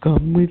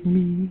 come with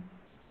me,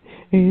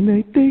 and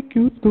I take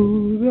you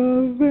to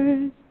the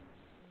van.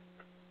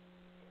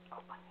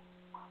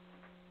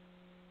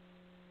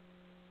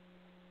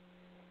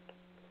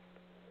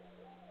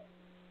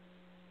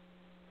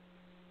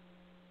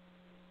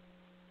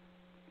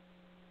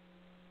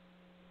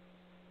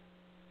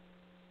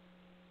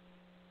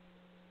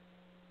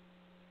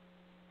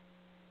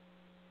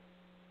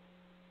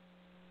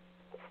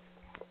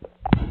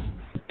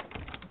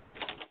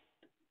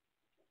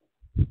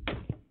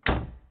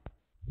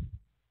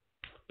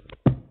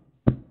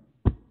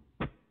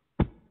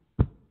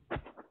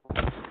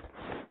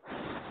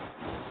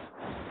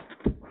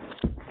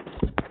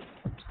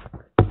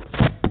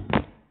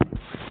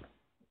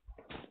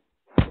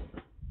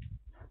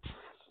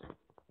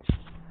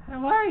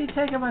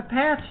 keep taking my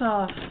pants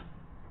off.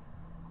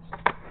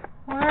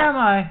 Where am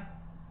I?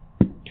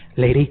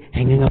 Lady,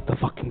 hanging up the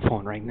fucking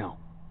phone right now.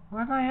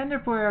 Where'd my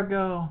underwear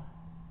go?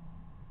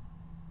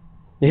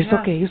 It's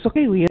okay.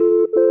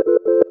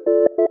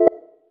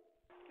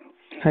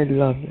 I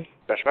love it.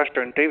 Best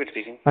Western, David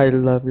speaking. I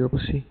love your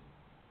pussy.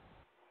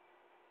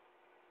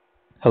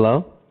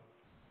 Hello?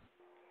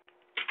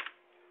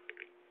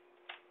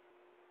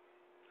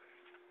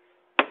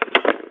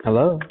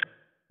 Hello?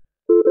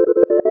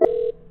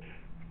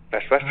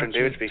 Best Western,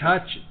 David speaking.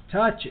 Touch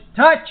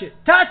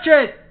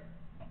it!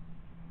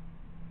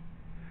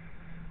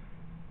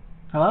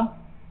 Hello?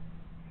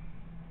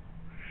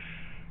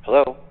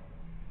 Hello?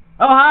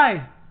 Oh,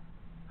 hi!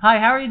 Hi,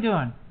 how are you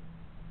doing?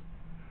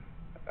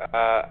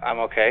 I'm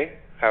okay.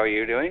 How are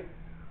you doing?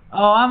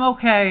 Oh, I'm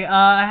okay.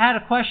 I had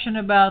a question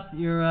about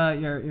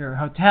your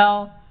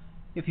hotel.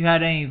 If you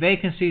had any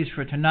vacancies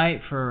for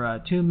tonight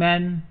for 2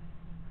 men.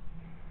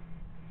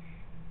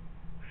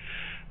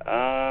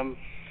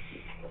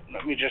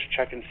 Let me just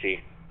check and see.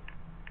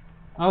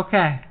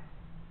 Okay.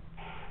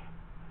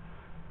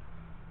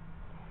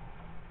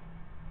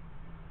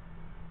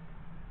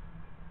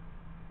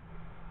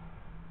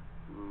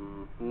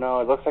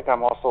 No, it looks like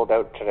I'm all sold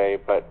out today,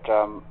 but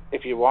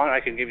if you want, I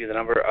can give you the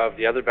number of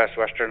the other Best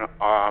Western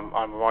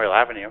on Memorial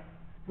Avenue.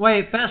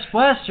 Wait, Best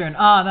Western?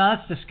 Oh, no,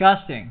 that's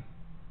disgusting.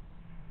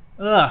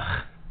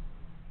 Ugh.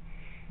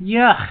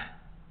 Yuck.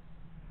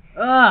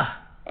 Ugh.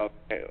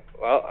 Okay,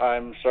 well,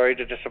 I'm sorry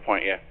to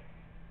disappoint you.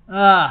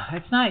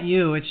 It's not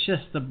you, it's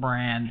just the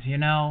brand, you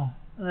know?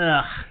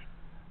 Ugh.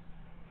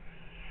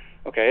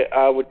 Okay,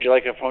 would you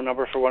like a phone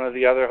number for one of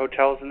the other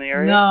hotels in the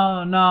area?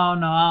 No.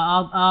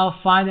 I'll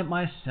find it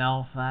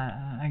myself.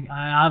 I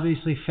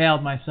obviously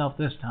failed myself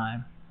this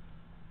time.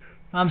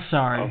 I'm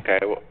sorry.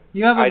 Okay, well,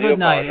 you have a good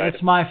night. Apologize.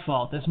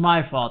 It's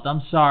my fault.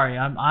 I'm sorry.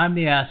 I'm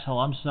the asshole.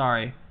 I'm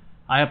sorry.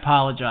 I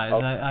apologize.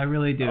 Okay. I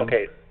really do.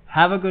 Okay.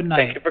 Have a good night.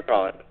 Thank you for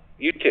calling.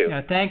 You too.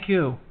 Yeah, thank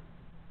you.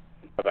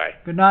 Bye-bye.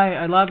 Good night.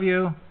 I love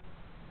you.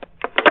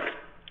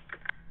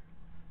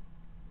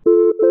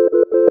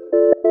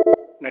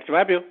 Nice to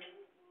have you.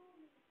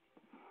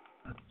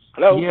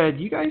 Hello? Yeah,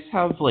 do you guys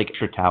have, like,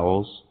 extra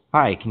towels?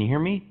 Hi, can you hear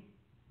me?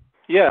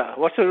 Yeah.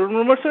 What's the room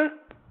number, sir?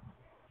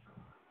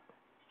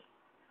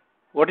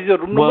 What is your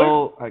room number?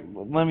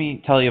 Well, let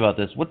me tell you about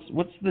this.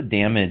 What's the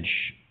damage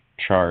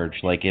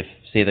charge? Like, if,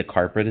 say, the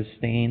carpet is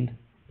stained?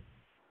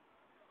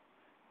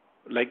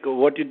 Like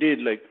what you did,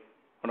 like,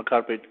 on a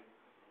carpet?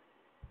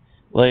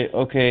 Like,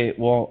 okay,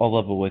 well, I'll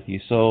level with you.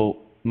 So,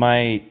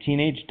 my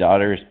teenage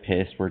daughter is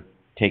pissed. We're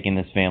taking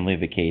this family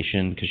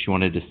vacation because she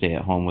wanted to stay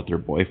at home with her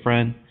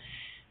boyfriend.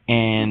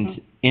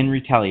 And in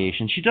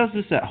retaliation, she does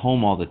this at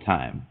home all the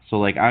time. So,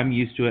 like, I'm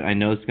used to it. I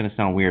know it's going to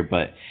sound weird,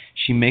 but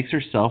she makes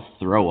herself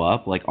throw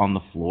up, like, on the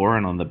floor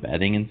and on the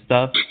bedding and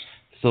stuff.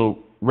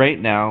 So, right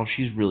now,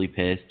 she's really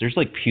pissed. There's,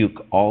 like,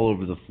 puke all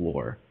over the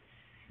floor.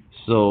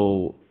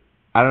 So,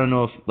 I don't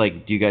know if,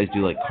 like, do you guys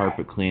do, like,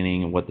 carpet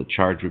cleaning and what the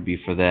charge would be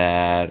for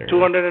that? Or...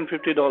 $250.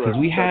 Because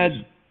we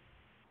had...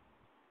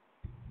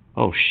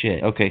 Oh,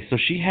 shit. Okay, so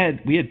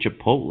we had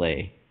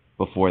Chipotle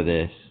before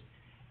this.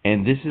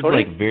 And this is,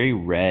 like, very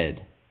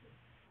red.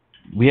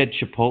 We had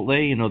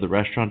Chipotle, you know, the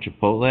restaurant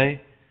Chipotle.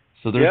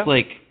 So there's,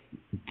 like,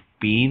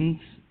 beans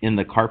in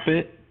the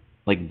carpet,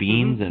 like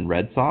beans and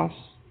red sauce,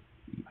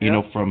 you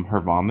know, from her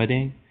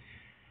vomiting.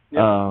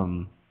 Yeah.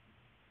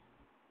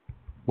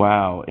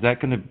 Wow.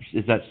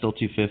 Is that still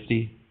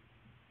 $250?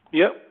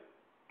 Yep.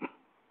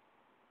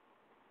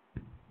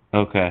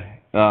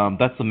 Okay.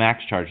 That's the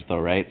max charge, though,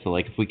 right? So,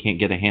 like, if we can't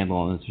get a handle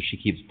on this, if she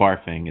keeps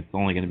barfing, it's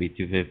only going to be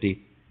 $250.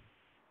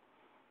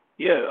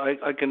 Yeah,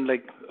 I can,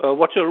 like,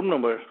 what's your room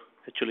number,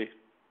 actually?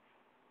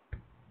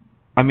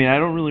 I mean, I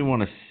don't really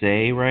want to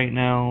say right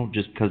now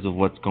just because of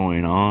what's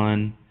going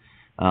on.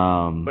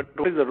 But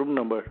what is the room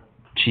number?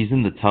 She's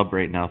in the tub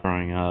right now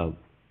throwing up.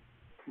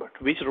 But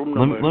which room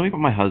number? Let me put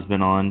my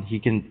husband on.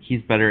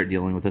 He's better at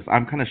dealing with this.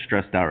 I'm kind of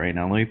stressed out right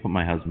now. Let me put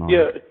my husband on.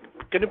 Yeah,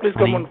 can you please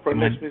Honey, come on front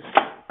desk, please?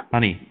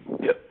 Honey.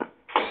 Yeah.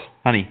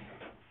 Honey,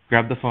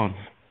 grab the phone.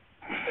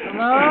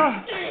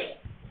 Hello?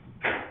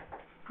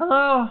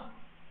 Hello?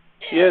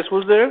 Yes,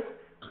 who's there?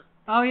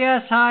 Oh,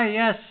 yes, hi,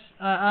 yes.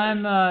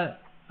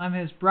 I'm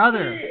his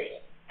brother.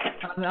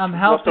 I'm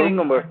helping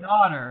my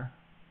daughter.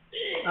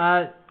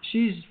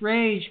 She's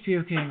rage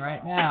puking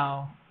right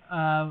now.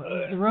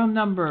 The room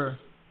number.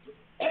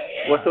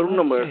 What's the room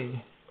number?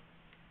 See.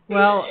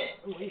 Well,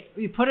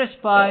 we put us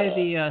by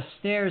the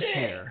stairs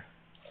here.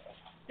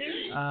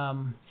 I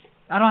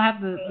don't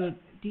have the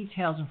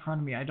details in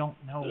front of me. I don't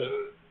know,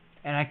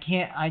 and I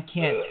can't.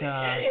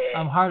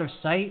 I'm hard of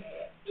sight,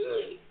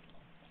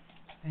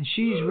 and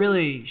she's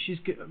really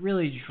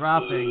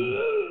dropping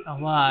a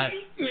lot.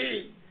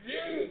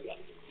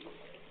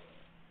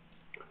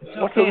 It's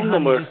What's okay, the room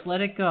honey, number? just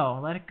let it go.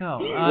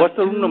 What's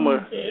the room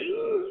number?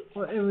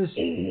 Well,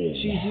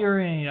 she's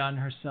urinating on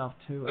herself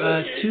too.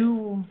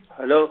 2.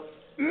 Hello?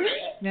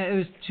 Yeah, it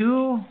was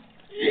 2.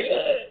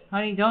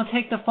 Honey, don't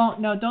take the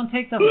phone. No, don't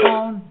take the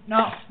phone.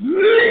 No.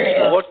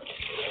 What's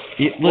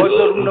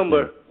the room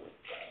number?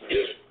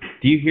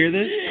 Do you hear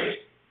this?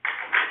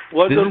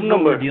 What's This the is room what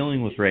number? we're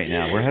dealing with right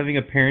now. We're having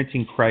a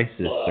parenting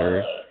crisis,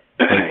 sir.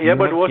 Like, Yeah, you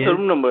but have what's the kids?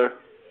 room number?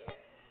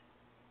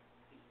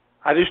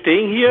 Are you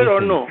staying here or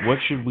Listen, no? what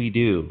should we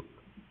do?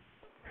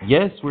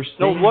 Yes, we're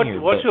No, staying what's here,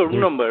 your but room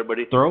there's number,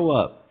 buddy? throw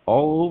up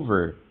all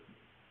over.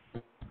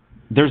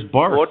 There's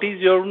barf. What is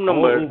your room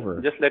number? All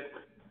over. Just like.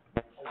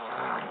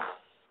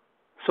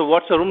 So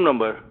what's the room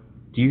number?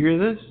 Do you hear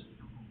this?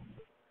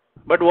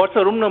 But what's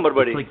the room number,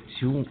 buddy? It's like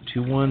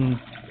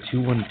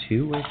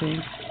 212, I think.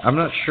 I'm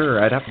not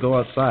sure. I'd have to go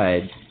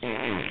outside.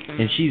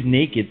 And she's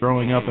naked,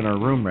 throwing up in her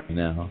room right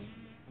now.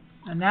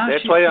 And now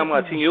That's she's why I'm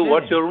sitting asking you, and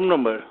what's sitting. your room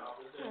number?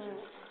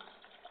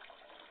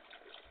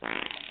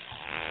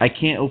 I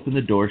can't open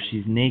the door.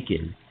 She's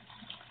naked.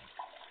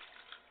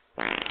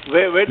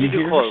 Where did you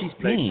hear call? her?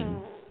 She's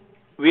peeing.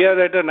 We are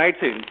at a night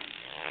scene.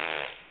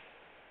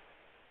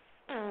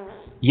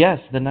 Yes,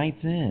 the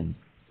night's in.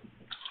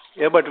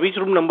 Yeah, but which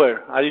room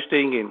number are you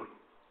staying in?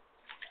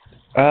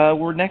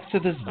 We're next to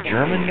this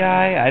German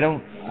guy. I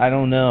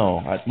don't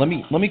know. Let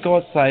me go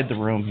outside the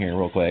room here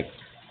real quick.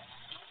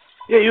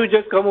 Yeah, you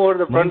just come over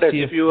the front desk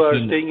see if if you are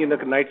he- staying in the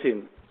night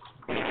scene.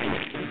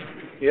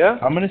 Yeah?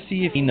 I'm gonna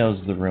see if he knows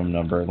the room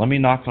number. Let me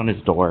knock on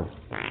his door.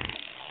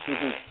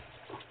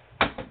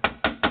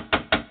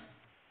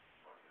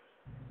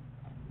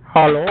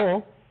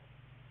 Hello?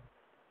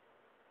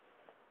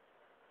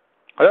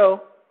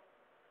 Hello?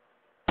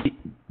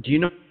 Do you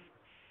know?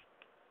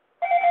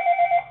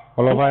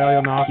 Hello, why are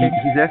you knocking?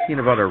 He's asking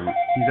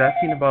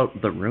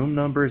about the room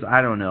numbers.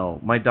 I don't know.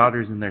 My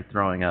daughter's in there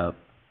throwing up.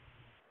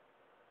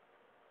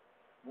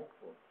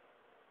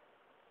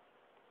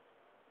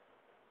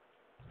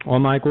 Oh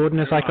my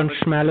goodness, I can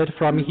smell it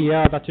from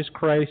here. That is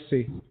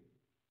crazy.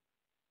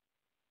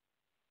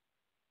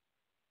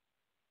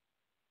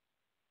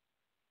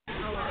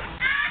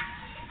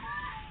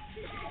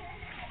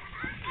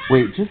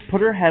 Wait, just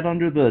put her head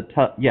under the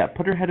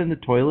put her head in the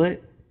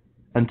toilet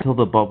until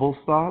the bubbles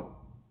stop.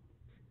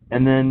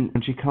 And then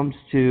when she comes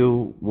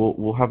to,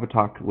 we'll have a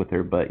talk with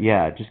her. But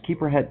yeah, just keep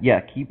her head. Yeah,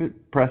 keep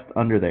it pressed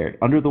under there,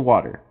 under the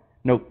water.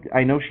 No,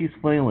 I know she's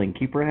flailing.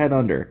 Keep her head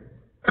under.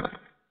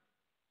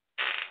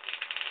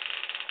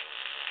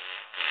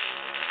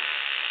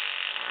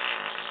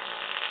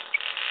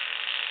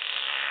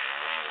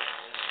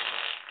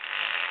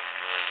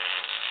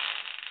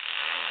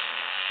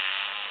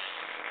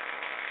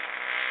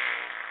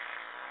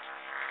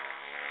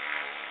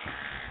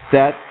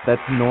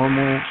 That's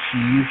normal. She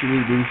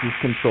usually loses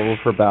control of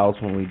her bowels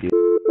when we do.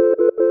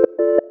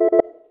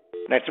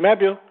 Nice to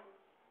meet you.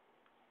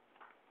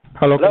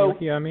 Hello, Hello?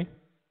 can you hear me?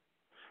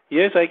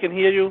 Yes, I can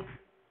hear you.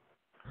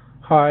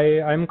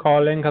 Hi, I'm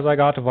calling because I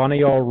got one of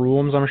your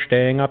rooms. I'm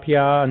staying up here,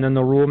 and in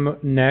the room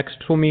next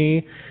to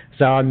me,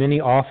 there are many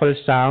awful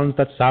sounds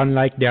that sound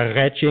like they're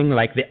retching,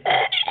 like the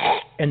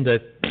and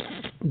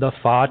the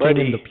farting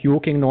Buddy, and the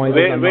puking noises.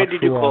 Where I'm not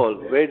did you sure. call?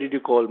 Where did you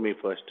call me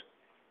first?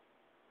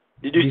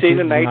 Did you This stay in is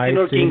the night scene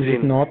or King's is it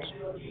Inn? not?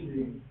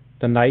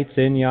 The night's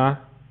in, yeah.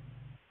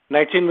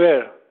 Night scene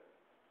where?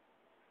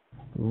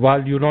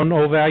 Well, you don't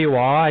know where you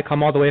are. I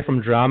come all the way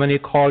from Germany,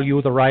 call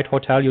you the right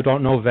hotel. You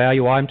don't know where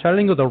you are. I'm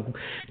telling you, the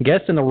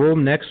guests in the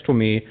room next to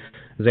me,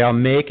 they are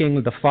making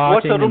the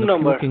What's the farting room and the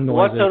number? puking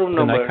What's noises, the room and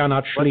number? I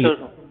cannot What's sleep.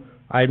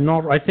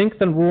 the- I think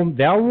their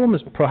room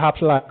is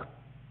perhaps like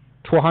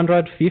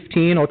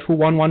 215 or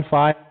 2115.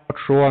 I'm not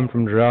sure. I'm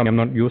from Germany. I'm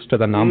not used to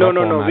the number.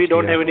 No. We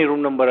don't here. have any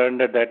room number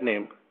under that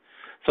name.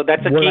 So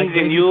that's a Well, I King's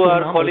gave Inn. you You two are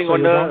numbers, calling so on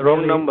you the don't wrong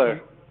really-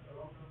 number.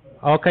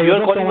 Okay, You're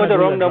just calling don't on wanna the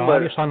do wrong your job.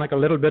 number. You sound like a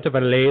little bit of a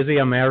lazy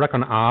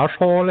American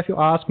arsehole, if you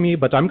ask me.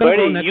 But I'm gonna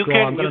go Buddy, next you door.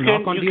 can I'm you gonna can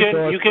knock on you these can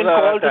doors. you can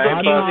call to the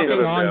I'm knocking King's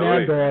Inn. on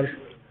their doors,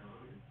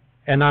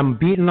 and I'm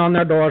beating on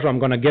their doors. I'm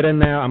gonna get in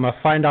there. I'm gonna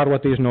find out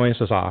what these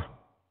noises are.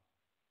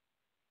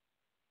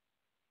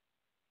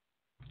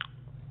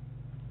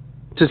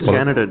 Just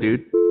Canada,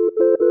 dude.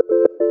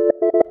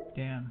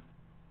 Damn.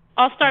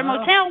 All Star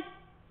Motel.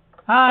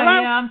 Hi,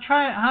 Hello? yeah, I'm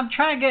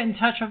trying to get in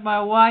touch with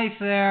my wife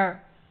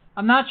there.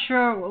 I'm not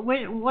sure.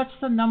 Wait, what's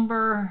the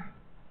number?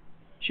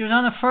 She was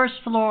on the first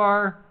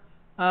floor,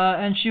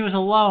 and she was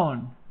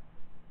alone.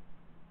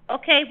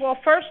 Okay, well,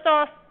 first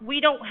off, we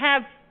don't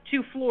have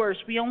 2 floors.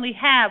 We only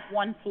have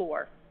 1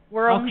 floor.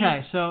 We're only...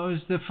 Okay, so it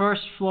was the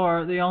first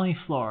floor, the only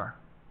floor.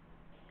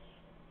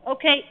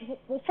 Okay,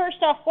 well, first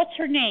off, what's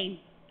her name?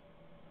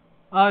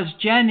 It's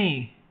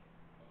Jenny.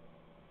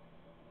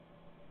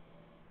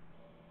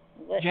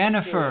 Let's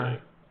Jennifer.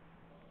 see.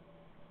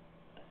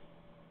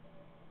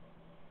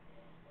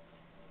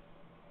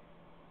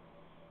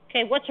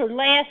 Okay, what's her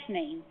last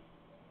name?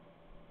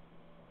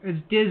 It's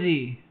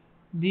Dizzy.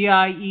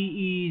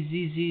 Dieezzzy.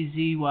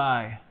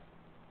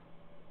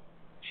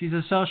 She's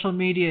a social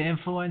media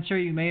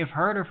influencer. You may have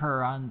heard of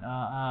her on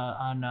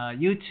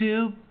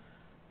YouTube,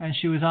 and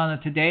she was on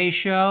the Today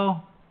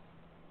Show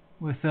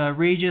with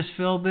Regis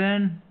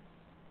Philbin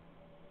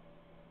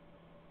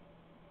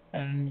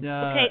and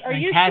are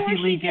you Kathy sure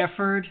Lee she's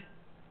Gifford.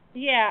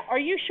 Yeah, are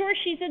you sure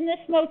she's in this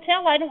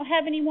motel? I don't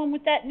have anyone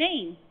with that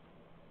name.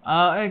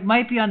 It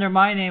might be under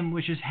my name,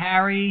 which is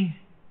Harry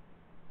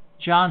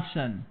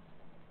Johnson.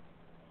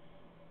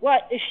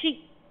 What is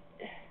she?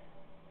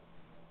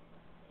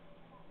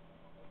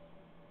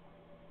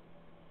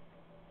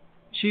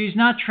 She's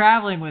not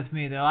traveling with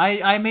me, though.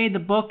 I made the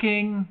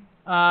booking.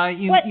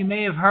 You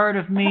may have heard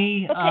of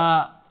me. Okay.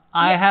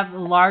 I have the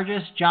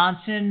largest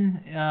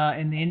Johnson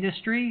in the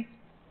industry.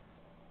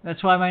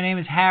 That's why my name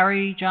is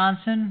Harry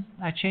Johnson.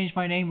 I changed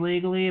my name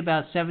legally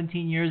about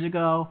 17 years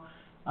ago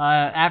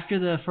after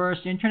the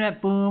first internet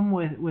boom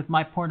with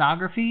my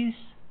pornographies.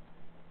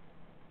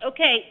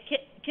 Okay,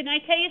 can I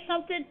tell you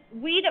something?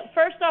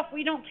 First off,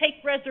 we don't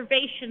take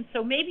reservations,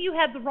 so maybe you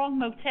have the wrong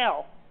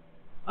motel.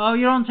 Oh,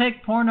 you don't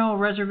take porno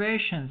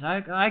reservations.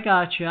 I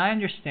got you. I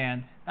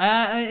understand.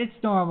 It's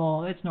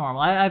normal. It's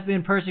normal. I've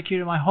been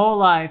persecuted my whole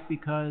life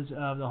because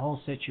of the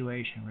whole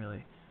situation,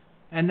 really.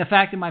 And the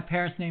fact that my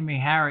parents named me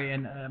Harry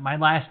and my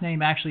last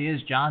name actually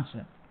is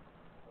Johnson.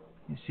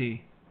 You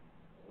see.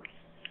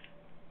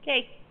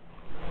 Okay.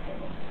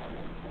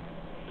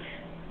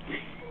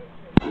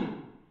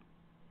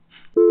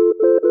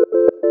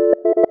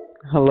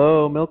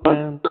 Hello,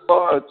 Milkman.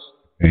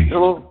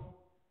 Hello.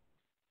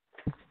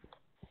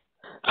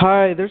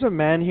 Hi, there's a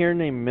man here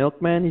named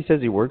Milkman. He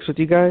says he works with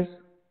you guys.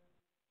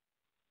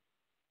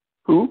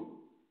 Who?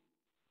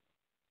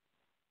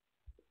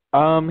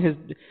 His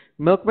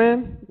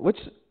Milkman?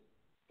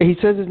 He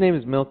says his name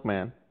is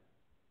Milkman.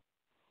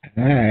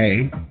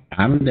 Hi,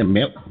 I'm the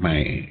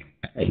Milkman.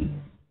 Hey.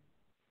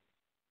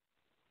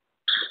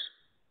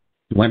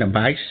 You want to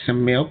buy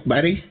some milk,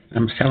 buddy?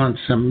 I'm selling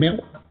some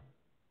milk.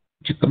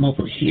 You come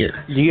over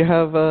here. Do you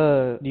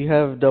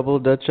have double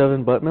Dutch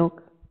oven butt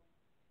milk?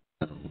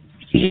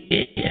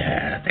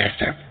 Yeah, that's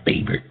our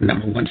favorite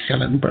 #1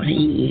 selling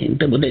brand.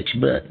 Double Dutch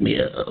butt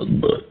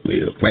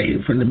milk,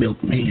 right from the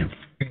Milkman.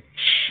 Fresh.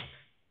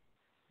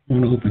 Come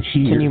on over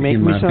here. Can you make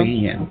in me my some?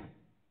 van.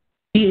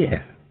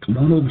 Yeah, come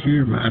on over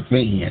here in my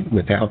van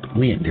without the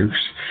windows.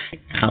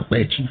 I'll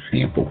let you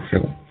sample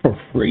for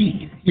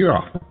free. You're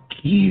all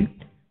cute.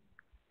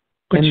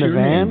 What's In the your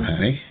van? name,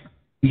 honey?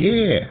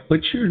 Yeah,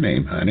 what's your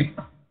name, honey?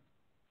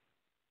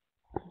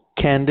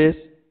 Candace.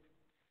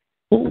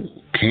 Oh,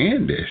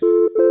 Candace.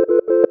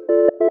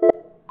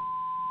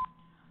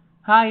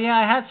 Hi, yeah,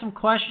 I had some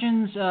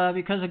questions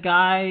because a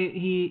guy,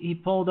 he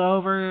pulled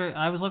over.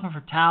 I was looking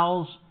for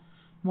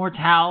more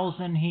towels,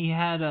 and he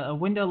had a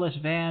windowless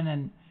van,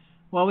 and,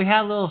 well, we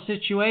had a little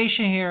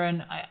situation here,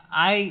 and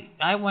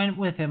I went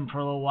with him for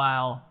a little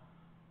while,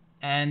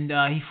 and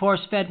he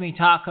force-fed me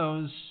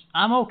tacos.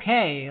 I'm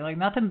okay, like,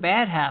 nothing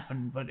bad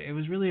happened, but it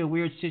was really a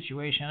weird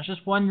situation. I was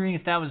just wondering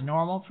if that was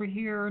normal for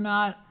here or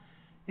not.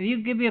 If you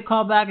could give me a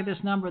call back at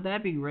this number,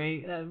 that'd be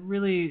great. That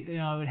really,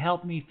 it would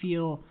help me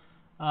feel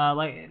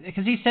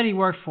because he said he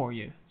worked for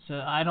you, so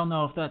I don't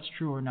know if that's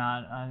true or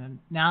not.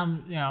 Now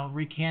I'm,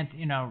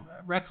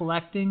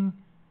 recollecting,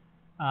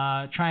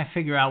 trying to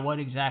figure out what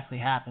exactly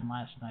happened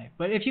last night.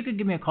 But if you could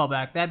give me a call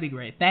back, that'd be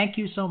great. Thank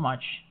you so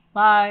much.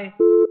 Bye.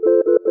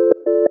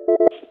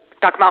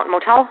 Duck Mountain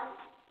Motel?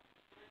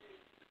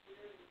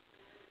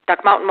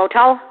 Duck Mountain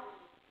Motel?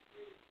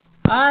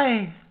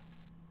 Hi.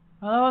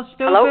 Hello,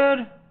 stupid.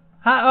 Hello?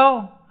 Hi.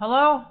 Oh,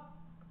 hello?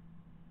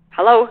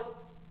 Hello?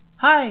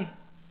 Hi.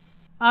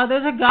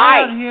 There's a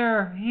guy out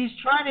here. He's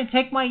trying to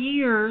take my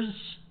ears.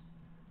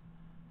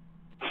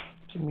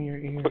 Give me your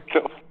ears. What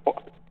the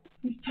fuck?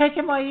 He's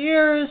taking my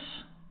ears.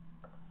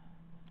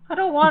 I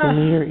don't want to. Give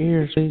me your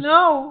ears, please.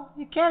 No,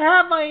 you can't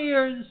have my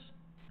ears.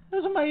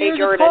 Those are my ears of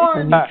Jordan.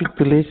 corn. I need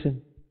you to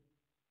listen.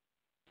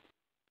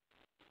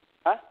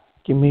 Huh?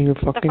 Give me your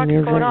fuck fucking is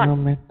ears going right on? now,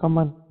 man. Come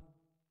on.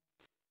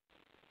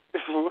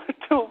 What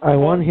the I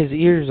want his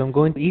ears. I'm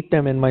going to eat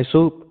them in my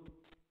soup.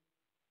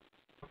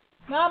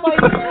 Not my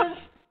ears.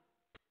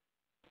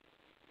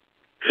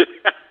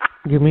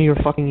 Give me your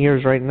fucking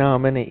ears right now.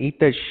 I'm gonna eat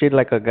that shit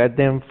like a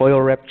goddamn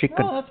foil wrapped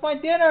chicken. No, that's my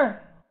dinner.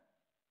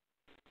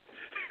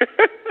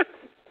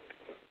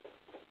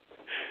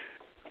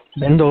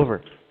 Bend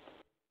over.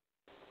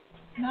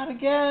 Not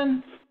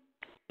again.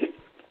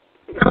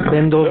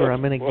 Bend over.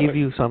 I'm gonna give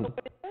you some.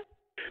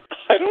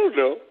 I don't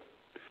know.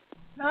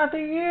 Not the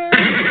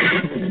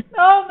ears.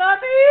 No, not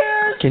the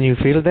ears. Can you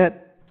feel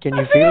that? Can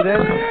you feel that?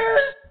 Ears.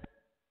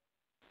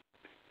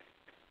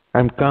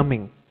 I'm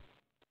coming.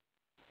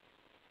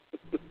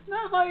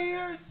 Not my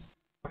ears.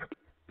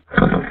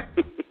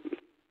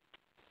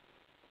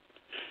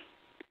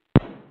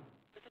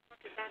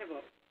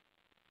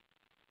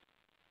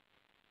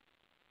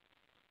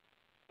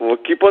 Well,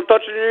 keep on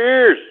touching your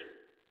ears.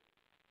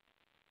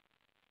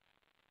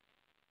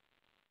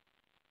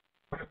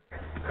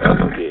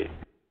 Okay.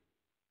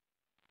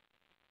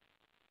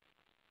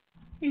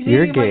 He's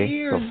You're eating my gay.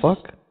 ears. The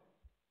fuck?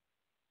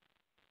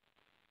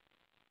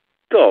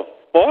 The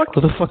fuck?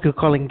 Who the fuck you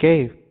calling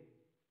gay?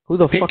 Who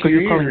the fuck are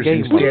you calling gay,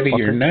 instead of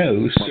your motherfucker?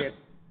 nose.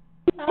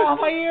 I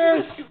want my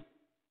ears.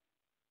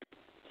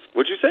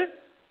 What'd you say?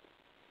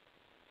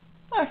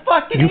 My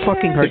fucking You ears.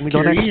 fucking heard me.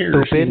 Don't Your act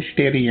ears stupid.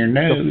 instead of your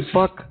nose. The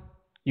fuck?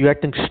 You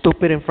acting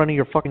stupid in front of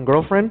your fucking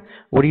girlfriend?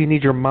 What do you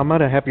need your mama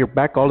to have your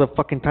back all the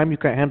fucking time? You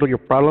can't handle your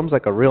problems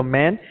like a real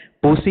man?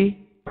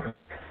 Pussy? The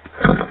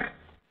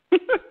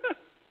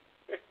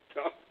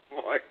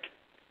fuck?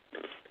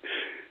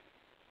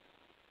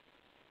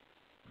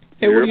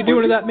 Hey, what are you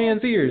doing to that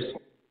man's ears?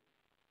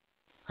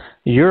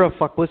 You're a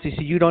fuck pussy,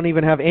 so you don't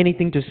even have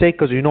anything to say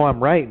because you know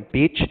I'm right,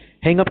 bitch.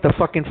 Hang up the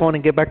fucking phone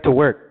and get back to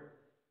work,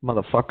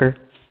 motherfucker.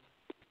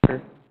 I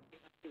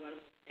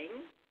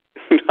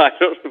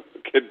don't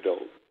fucking know.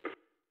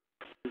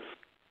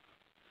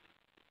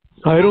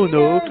 I don't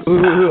know.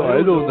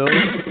 I don't know.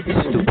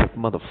 Stupid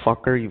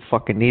motherfucker, you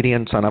fucking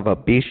idiot son of a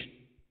bitch.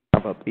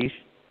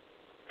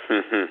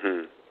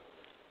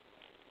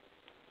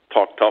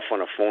 Talk tough on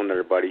the phone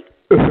there, buddy.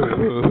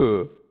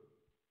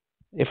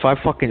 If I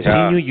fucking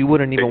seen you, you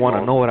wouldn't even want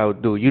to know what I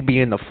would do. You'd be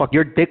in the fuck.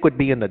 Your dick would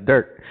be in the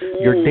dirt.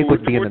 Your dick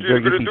would be in the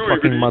dirt. You'd be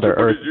fucking Mother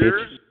Earth,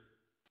 bitch.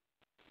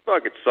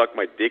 Fucking suck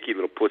my dick, you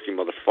little pussy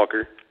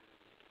motherfucker.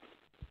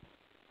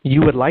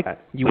 You would like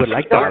that. You would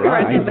like that a lot. Don't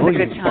I him know with a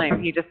you. good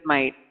time. He just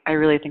might. I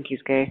really think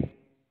he's gay. Is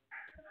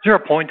there a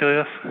point to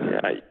this?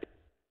 Yeah.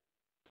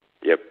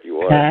 Yep, you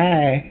are.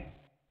 Hi.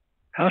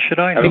 How should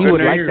I know? He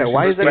would like that.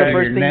 Why is that the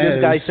first thing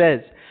this guy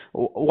says?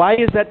 Why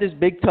is that this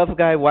big tough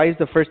guy? Why is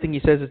the first thing he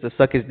says is to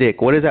suck his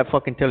dick? What does that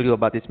fucking tell you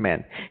about this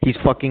man? He's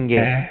fucking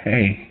gay.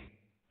 Hey.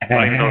 I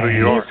don't even know who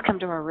you are. Please come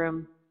to our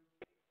room.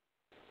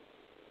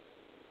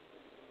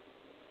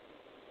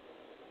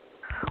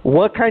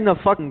 What kind of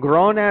fucking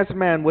grown-ass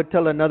man would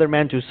tell another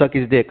man to suck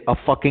his dick? A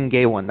fucking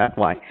gay one, that's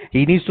why.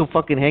 He needs to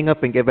fucking hang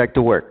up and get back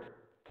to work.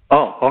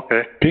 Oh,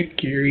 okay.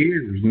 Pick your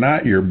ears,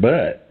 not your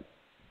butt.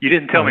 You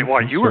didn't tell me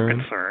why you were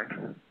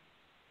concerned.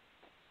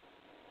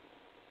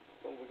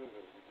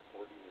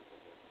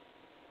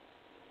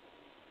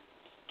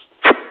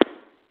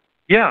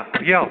 Yeah,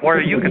 why are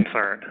you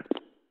concerned?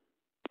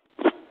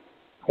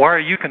 Why are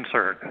you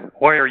concerned?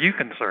 Why are you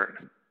concerned?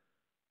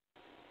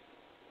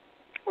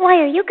 Why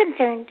are you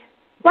concerned?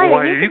 Why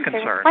are you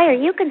concerned? Why are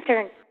you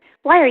concerned?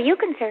 Why are you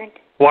concerned?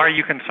 Why are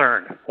you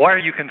concerned? Why are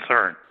you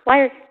concerned?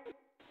 Why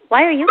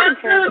are you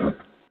concerned?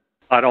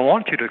 I don't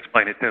want you to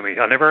explain it to me.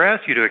 I never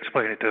asked you to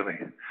explain it to me.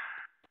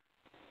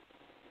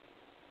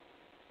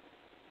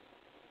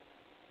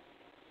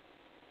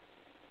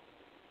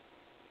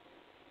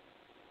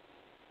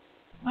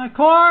 My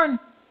corn!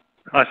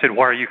 I said,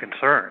 why are you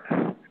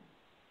concerned?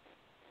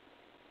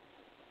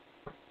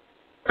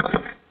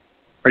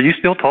 Are you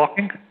still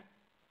talking?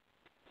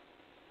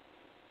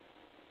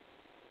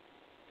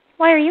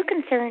 Why are you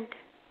concerned?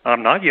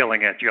 I'm not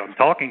yelling at you. I'm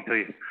talking to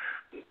you.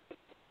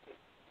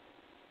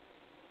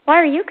 Why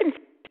are you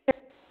concerned?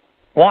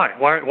 Why?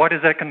 Why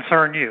does that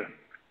concern you?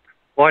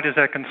 Why does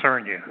that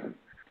concern you?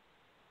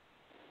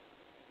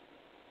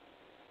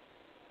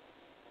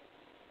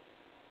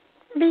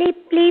 Bleep,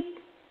 bleep.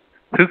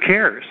 Who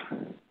cares?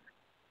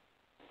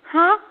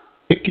 Huh?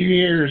 Pick your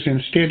ears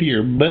instead of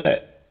your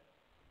butt.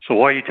 So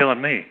why are you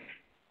telling me?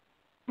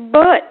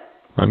 But.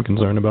 I'm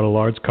concerned about a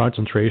large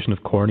concentration of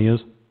corneas.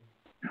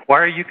 Why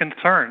are you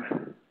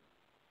concerned?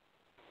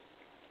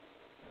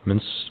 I'm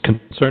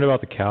concerned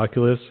about the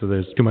calculus, so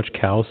there's too much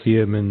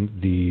calcium in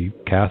the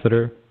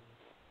catheter.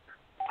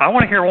 I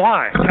want to hear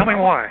why. Tell me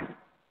why.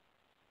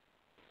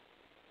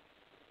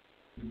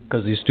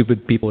 Because these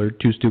stupid people are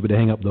too stupid to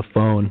hang up the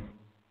phone.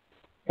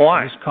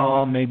 Why? This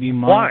call may be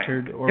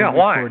monitored or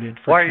recorded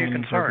for why are you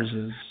training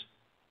concerned?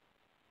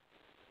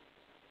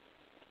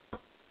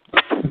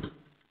 purposes.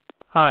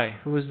 Hi,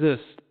 who is this?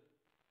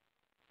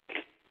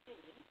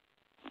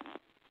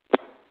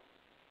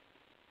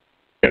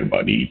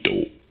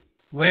 Hermanito.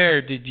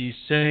 Where did you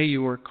say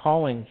you were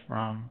calling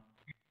from?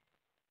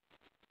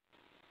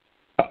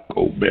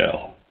 Taco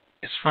Bell.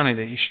 It's funny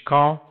that you should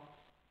call,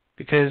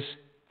 because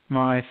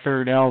my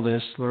third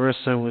eldest,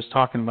 Larissa, was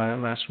talking about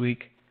it last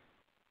week.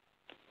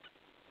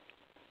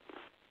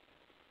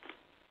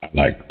 I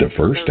like the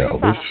first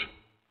eldest.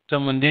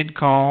 Someone did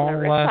call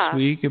last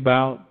week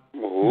about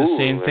the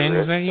same thing.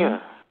 Was that you?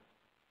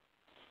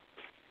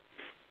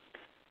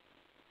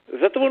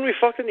 Is that the one we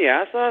fucked in the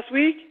ass last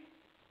week?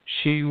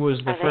 She was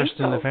the first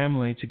in the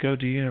family to go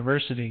to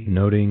university.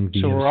 Noting the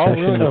So we're all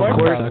obsession really of worried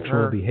about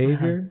homosexual her.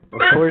 behavior. Of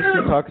course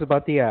he talks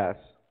about the ass.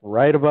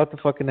 Right about the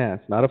fucking ass.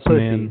 Not a pussy.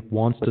 Man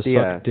wants to but the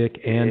suck ass. dick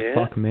and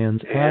fuck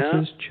man's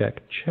asses.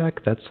 Check, check.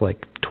 That's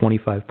like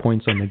 25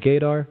 points on the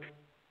gaydar.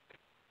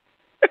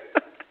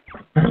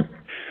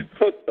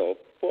 What the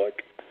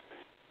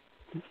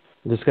fuck?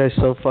 This guy's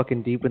so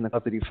fucking deep in the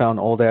cup that he found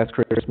old ass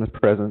Christmas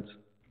presents.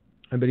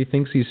 I bet he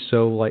thinks he's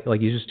so like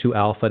he's just too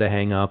alpha to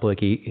hang up. Like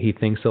he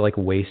thinks that like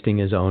wasting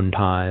his own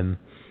time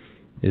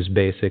is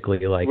basically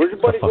like Where's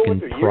your buddy a going fucking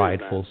with their ears,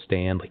 prideful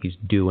stand. Like he's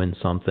doing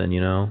something,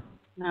 you know.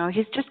 No,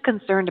 he's just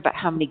concerned about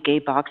how many gay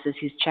boxes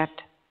he's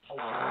checked.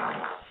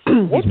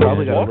 He's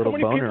probably got a little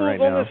boner right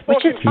now.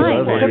 Which is fine.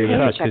 It's okay to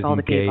touches check all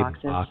the gay and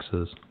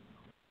boxes.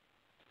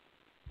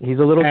 He's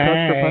a little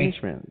touched for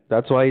punishment.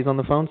 That's why he's on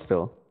the phone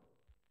still.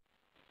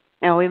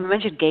 No, we've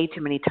mentioned gay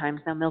too many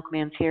times now.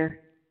 Milkman's here.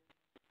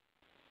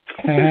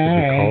 Does he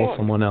call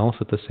someone else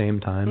at the same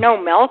time? No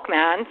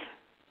Milkmans.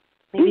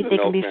 Maybe they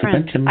can be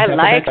friends. I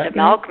like the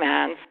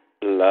Milkmans.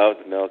 Love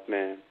the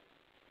Milkman.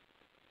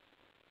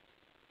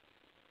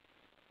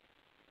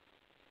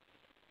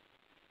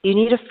 You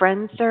need a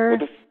friend, sir?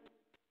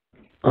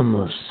 I'm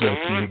gonna suck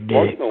your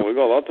dick. No, we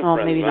got lots of Well,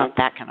 friends, maybe man. not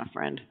that kind of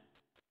friend.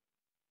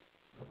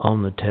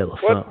 On the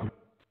telephone.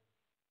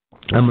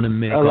 I'm going to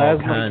make all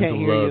kinds of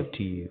love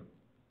to you.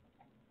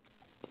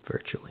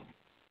 Virtually.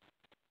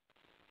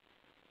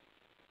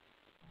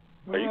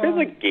 Are you guys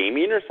like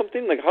gaming or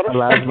something? Like how the fuck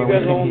Elasma, are you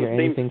guys we all on can't the hear same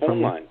anything phone from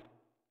you. line?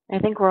 I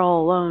think we're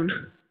all alone.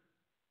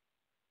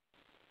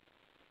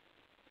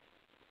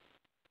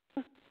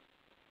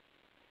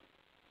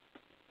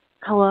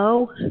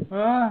 Hello?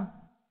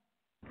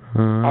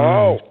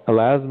 Hello?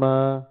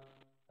 Elasma.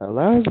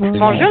 Elasma.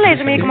 Bonjour les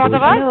amis, comment ça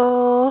va?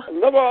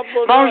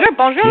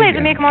 Bonjour les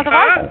amis, comment ça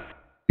va?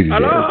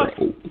 Hello?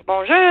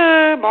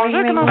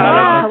 Bonjour, comment ça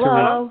va?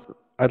 Hello?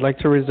 I'd like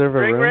to reserve a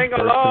room for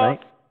tonight.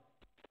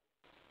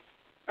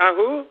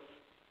 Who?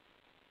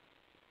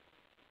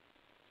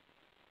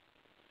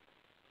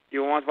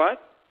 You want what?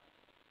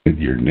 Did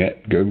your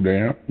net go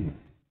down?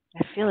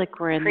 I feel like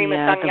we're in Cream the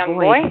young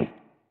void.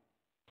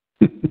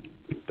 boy.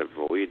 The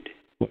void.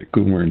 Like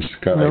when we're in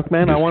Skype.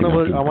 Milkman, I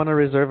want to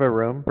reserve a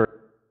room for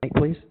tonight,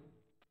 please.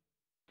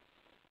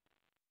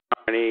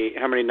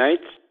 How many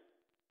nights?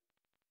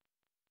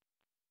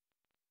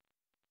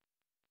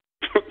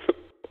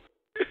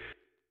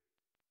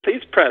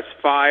 Please press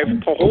 5 to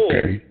hold.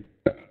 Okay.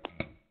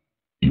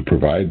 You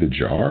provide the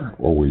jar,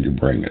 or will you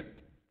bring it?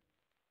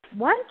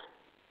 What?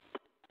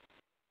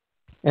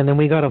 And then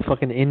we got a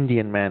fucking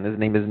Indian man. His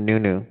name is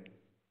Nunu.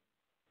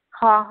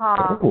 Ha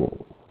ha.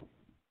 Oh,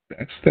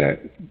 that's that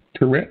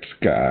Tourette's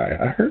guy.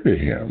 I heard of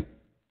him.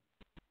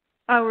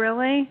 Oh,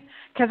 really?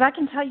 Because I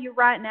can tell you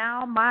right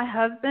now, my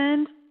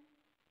husband...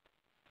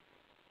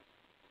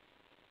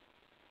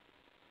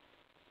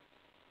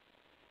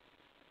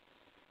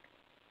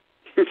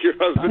 Your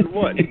husband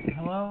what?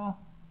 Hello?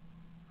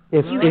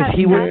 If he was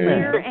here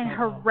mad, and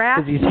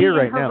harassed he's me here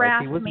right and now. If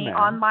harassed he was me mad,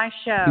 on my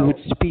show. he would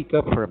speak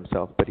up for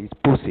himself, but he's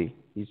pussy.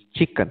 He's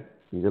chicken.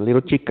 He's a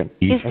little chicken.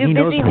 He's and he too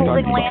knows busy what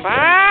holding he's talking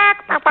lanterns.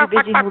 He's too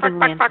busy holding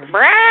lanterns.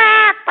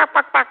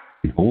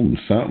 You're holding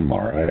something, all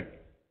right.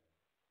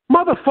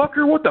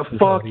 Motherfucker, what the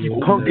fuck,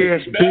 you punk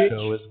ass bitch?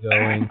 Show is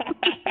going.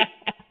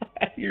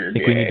 I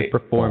think we need to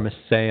perform a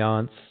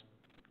seance.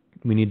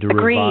 We need to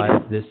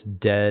revive this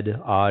dead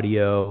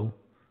audio.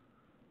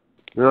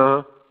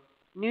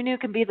 Nunu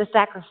can be the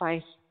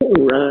sacrifice. All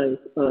right.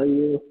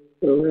 You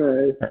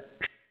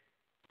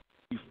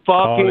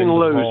fucking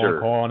loser.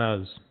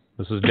 Corners.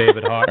 This is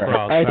David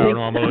Hartcross,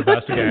 paranormal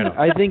investigator.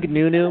 I think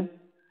Nunu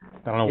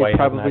I don't know why is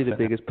probably the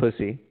biggest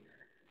pussy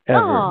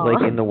ever,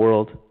 like in the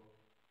world.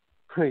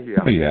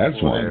 Yeah,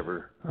 that's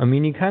one. I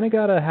mean, you kind of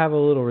gotta have a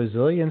little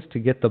resilience to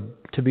get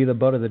to be the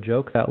butt of the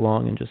joke that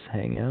long and just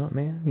hang out,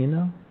 man. You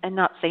know, And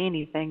not say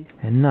anything.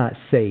 and not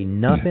say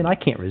nothing. I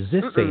can't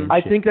resist saying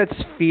I shit. think that's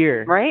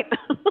fear. Right?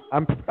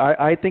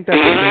 I think that's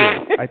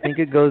fear. I think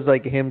it goes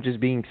like him just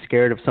being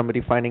scared of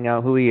somebody finding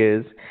out who he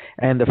is,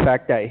 and the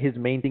fact that his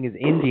main thing is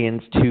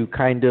Indians to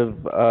kind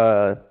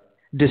of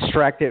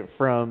distract it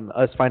from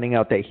us finding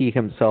out that he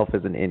himself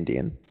is an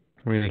Indian.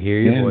 We're gonna hear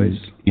you, boys.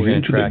 We're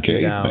gonna track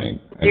you down.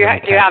 Do you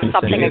have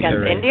something against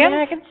Indians? Yeah,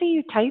 I can see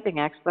you typing,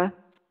 Akspa.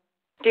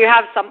 Do you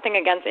have something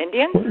against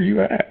Indians? Where are you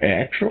at,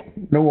 Axel?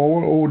 No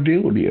old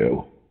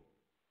dealio.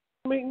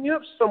 Meeting you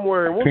up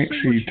somewhere. We'll Can't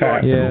see see what you you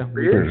typing. Yeah,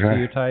 we can see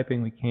you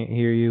typing. We can't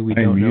hear you. We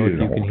don't know if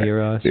you can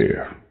hear us.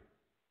 Yeah.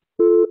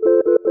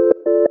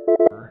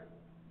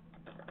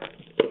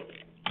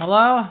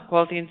 Hello?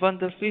 Quality in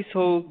front of please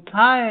hold.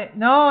 Hi.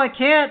 No, I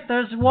can't.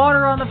 There's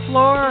water on the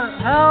floor.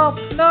 Help.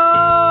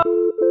 No.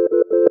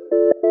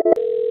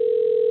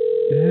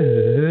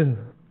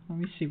 Let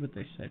me see what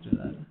they said to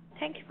that.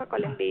 Thank you for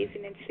calling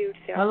Basin and Suits.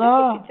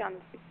 Hello? Help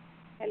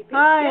you.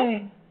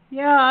 Hi.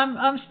 Yeah,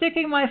 I'm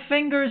sticking my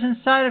fingers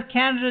inside of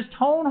Canada's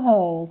tone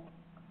hole.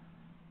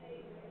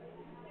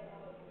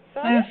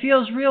 Sorry? And it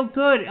feels real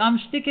good. I'm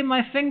sticking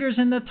my fingers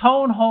in the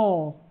tone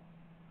hole.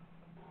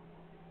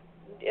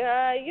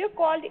 You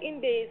called in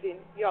Basin,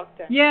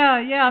 Yorkton.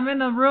 Yeah, I'm in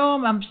the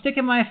room. I'm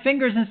sticking my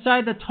fingers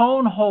inside the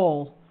tone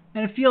hole.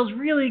 And it feels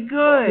really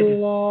good.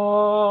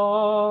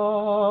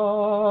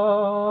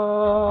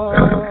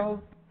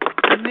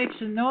 It makes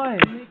a noise.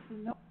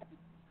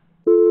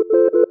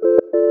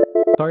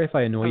 Sorry if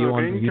I annoy you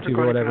on YouTube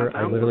or whatever.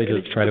 I literally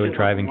just try to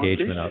drive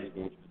engagement up.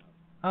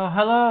 Oh,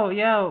 hello.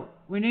 Yeah,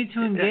 we need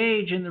to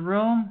engage in the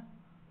room.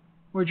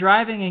 We're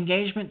driving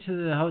engagement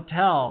to the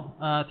hotel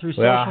through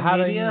social Well, how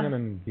do you media. an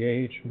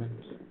engagement?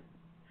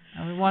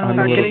 And we want I'm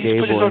to a little engage. gay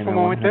boy and I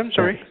want to have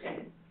sorry. sex.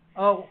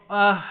 Oh,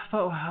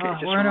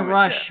 we're in a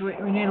rush.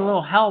 We need a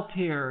little help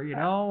here, you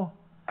know?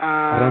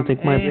 I don't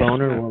think my Hey.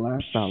 boner will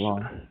last that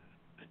long.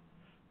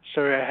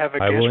 Sorry, I have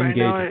a I guest will right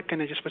now. engage.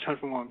 Can I just put on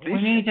for one, please?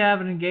 We need to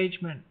have an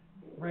engagement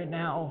right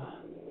now.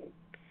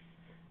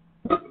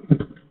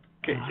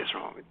 Okay, just a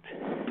moment.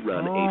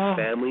 Run Oh. a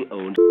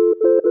family-owned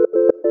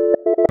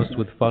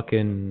with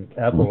fucking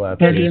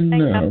epilepsy. I didn't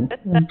know.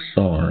 I'm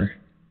sorry.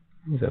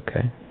 He's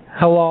okay.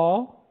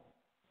 Hello?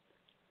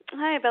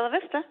 Hi, Bella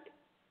Vista.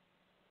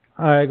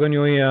 Hi, can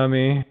you hear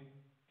me?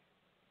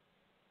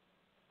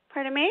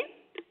 Pardon me?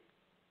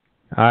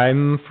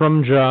 I'm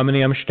from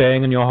Germany. I'm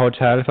staying in your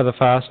hotel for the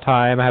first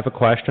time. I have a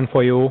question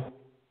for you.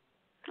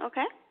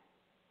 Okay.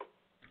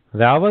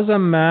 There was a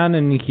man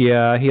in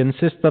here. He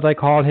insists that I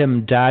call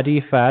him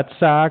Daddy Fat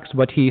Sacks,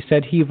 but he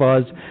said he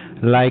was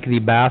like the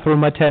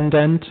bathroom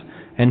attendant,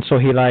 and so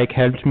he like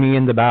helped me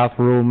in the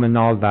bathroom and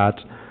all that,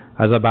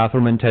 as a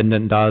bathroom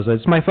attendant does.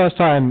 It's my first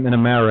time in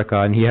America,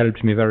 and he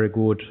helped me very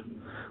good.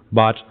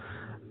 But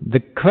the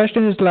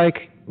question is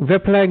like, we're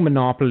playing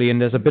Monopoly, and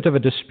there's a bit of a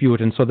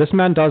dispute, and so this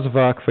man does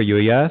work for you,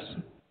 yes?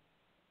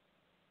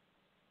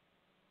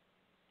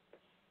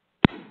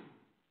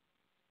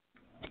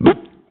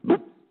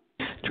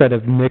 Try to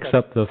mix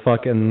up the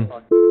fucking...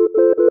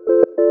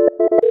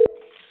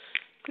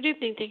 Good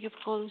evening. Thank you for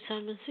calling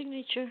Simon's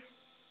Signature.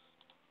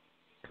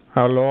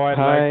 Hello,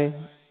 Hi.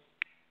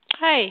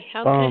 Hi,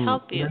 how can I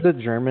help you? There's a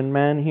German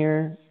man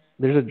here.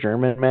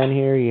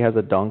 He has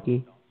a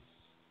donkey.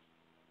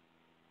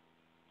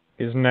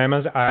 His name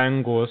is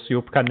Angus.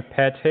 You can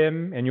pet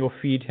him and you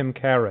feed him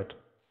carrot.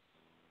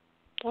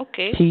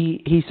 Okay.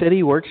 He said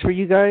he works for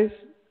you guys.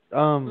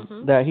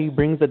 That he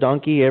brings the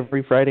donkey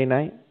every Friday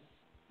night.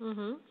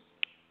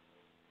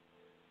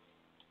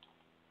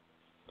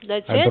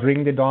 That's I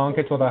bring the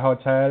donkey to the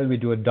hotel. We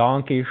do a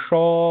donkey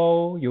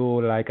show.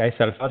 I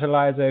sell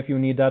fertilizer if you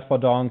need that for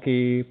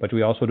donkey, but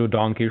we also do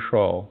donkey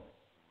show.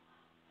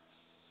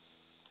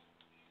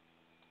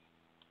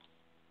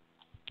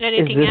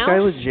 Anything Is this else? guy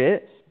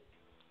legit?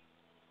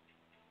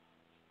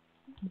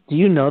 Do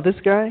you know this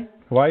guy?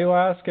 Why you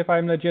ask if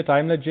I'm legit?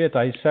 I'm legit.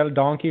 I sell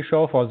donkey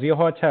show for the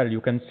hotel.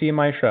 You can see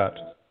my shirt.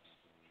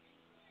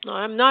 No,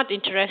 I'm not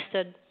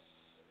interested.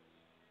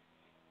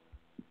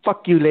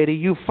 Fuck you, lady.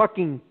 You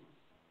fucking...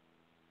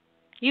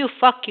 You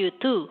fuck you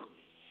too.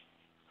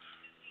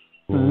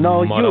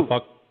 No, you.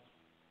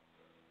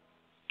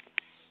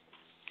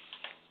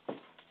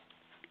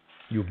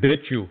 You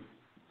bitch, you.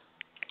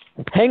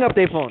 Hang up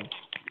the phone.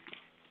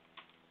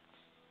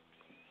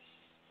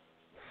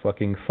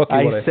 Fucking fuck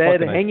you. I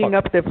said hanging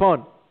up the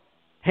phone.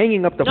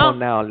 Hanging up the phone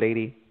now,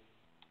 lady.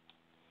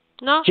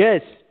 No.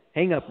 Just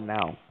hang up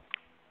now.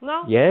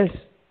 No. Yes.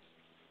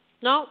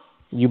 No.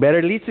 You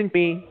better listen to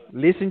me.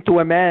 Listen to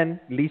a man.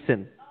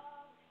 Listen.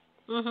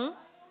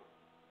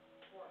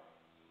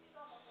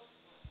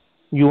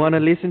 You want to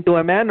listen to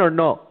a man or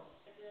no?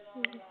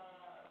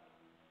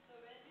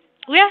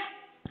 Yeah.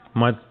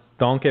 My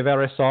donkey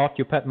very soft.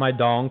 You pet my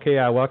donkey.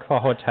 I work for a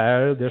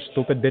hotel. There's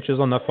stupid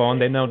bitches on the phone.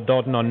 They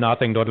don't know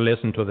nothing. Don't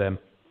listen to them.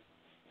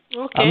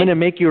 Okay. I'm going to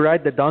make you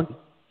ride the donkey.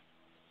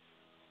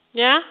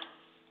 Yeah?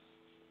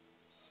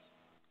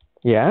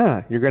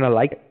 Yeah, you're going to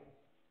like it.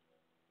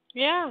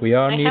 Yeah. We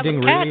are I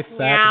needing have a cat. really fat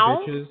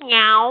Meow, bitches.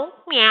 meow,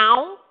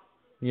 meow.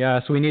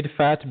 Yes, we need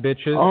fat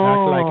bitches.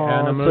 Act like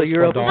animals. So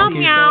you're a donkey.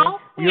 Meow,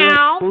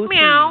 meow,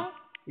 meow.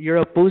 You're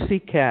a pussy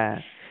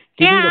cat.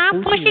 Give me Yeah,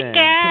 the pussy then.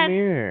 pussycat. Come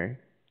here.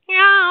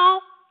 Meow.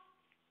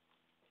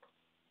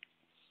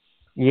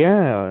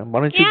 Yeah, why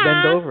don't you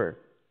bend over?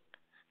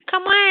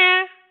 Come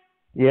here.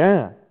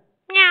 Yeah.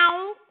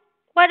 Meow.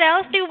 What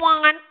else do you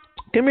want?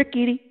 Come here,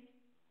 kitty.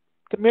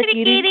 Come here,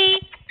 kitty.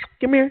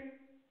 Come here.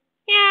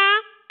 Yeah.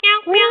 Meow,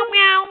 meow,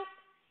 meow.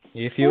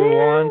 If you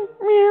want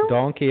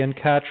donkey and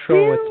cat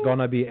show, it's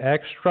gonna be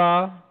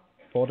extra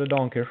for the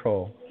donkey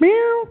show.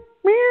 Meow,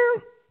 meow.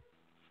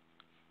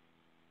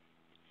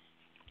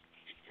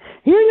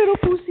 Here, little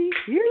pussy.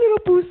 Here, little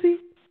pussy.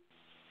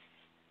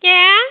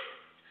 Yeah?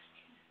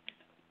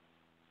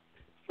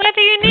 What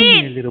do you Come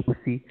need? here, little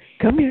pussy.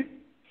 Come here.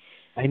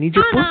 I need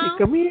your pussy. No.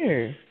 Come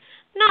here.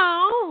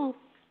 No.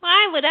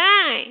 Why would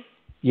I?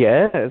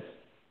 Yes.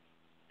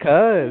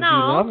 'Cause No.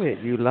 you love it.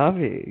 You love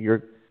it.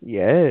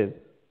 Yes.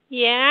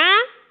 Yeah?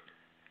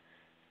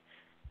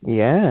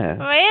 Yeah.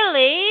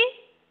 Really?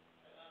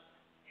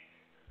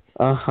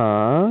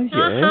 Uh-huh.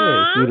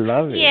 Yes. You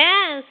love it.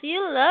 Yes,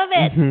 you love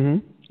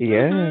it.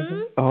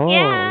 Yeah. Oh.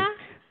 Yeah.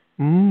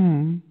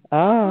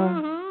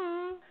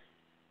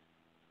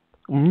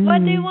 What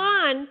do you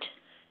want?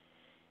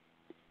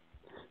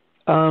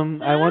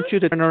 I want you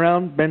to turn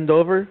around, bend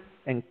over,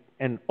 and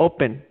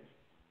open.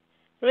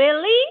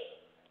 Really?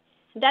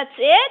 That's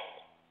it?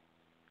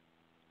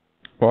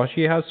 Well,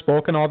 she has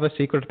spoken all the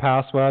secret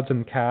passwords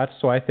in cat,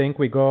 so I think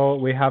we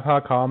have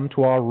her come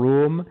to our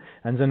room,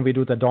 and then we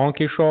do the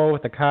donkey show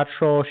with the cat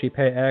show. She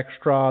pay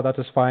extra. That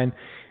is fine.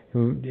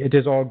 It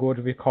is all good.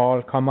 We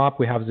come up.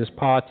 We have this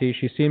party.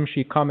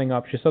 She coming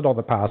up. She said all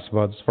the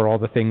passwords for all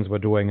the things we're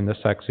doing in the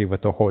sexy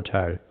with the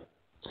hotel.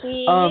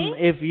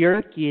 If you're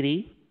a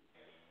kitty,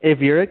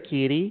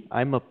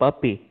 I'm a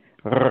puppy.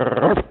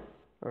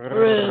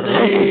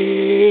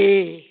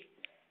 Really?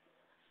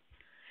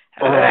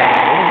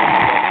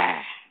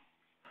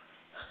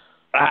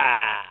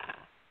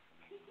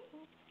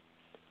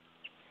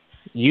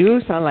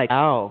 You sound like a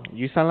cow.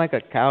 You sound like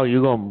a cow.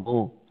 You gonna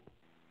moo.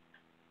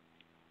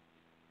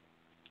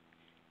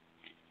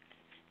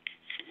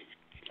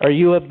 Are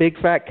you a big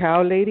fat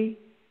cow lady?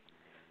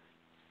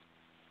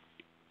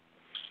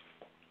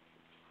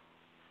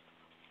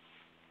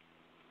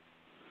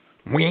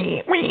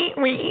 Wee, wee,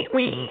 wee,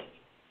 wee.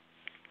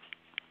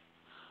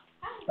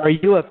 Are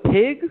you a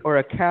pig or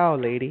a cow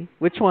lady?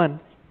 Which one?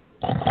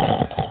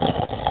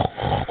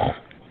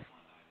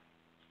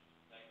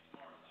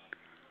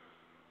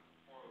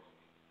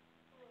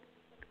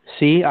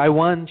 See, I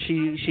won.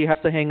 She has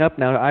to hang up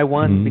now. I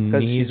won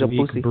because Knees she's a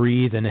weak, pussy.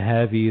 breathing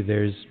heavy.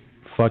 There's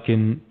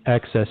fucking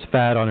excess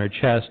fat on her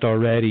chest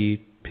already.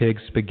 Pig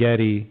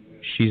spaghetti.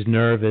 She's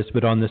nervous,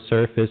 but on the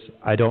surface,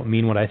 I don't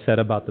mean what I said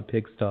about the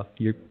pig stuff.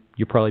 You're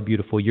probably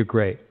beautiful. You're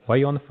great. Why are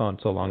you on the phone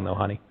so long, though,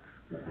 honey?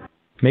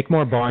 Make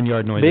more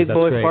barnyard noises. Big That's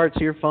boy great. farts.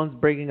 Your phone's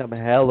breaking up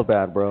hella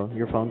bad, bro.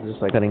 Your phone's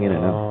just like cutting in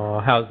and out.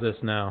 Oh, how's this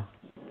now?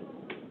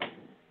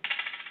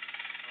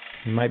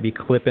 You might be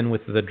clipping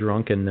with the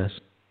drunkenness.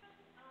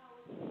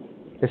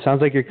 It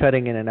sounds like you're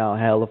cutting in and out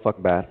hella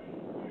fuck bad.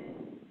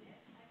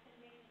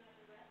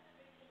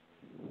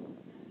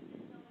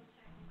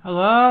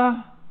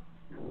 Hello?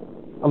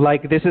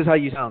 Like, this is how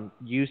you sound.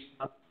 You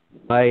sound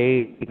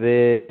like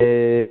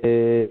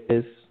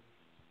this.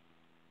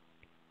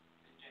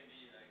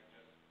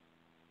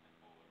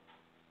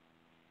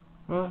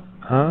 We'll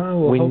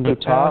when hope you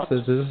it talk,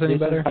 passes. Is this any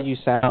better? Is how you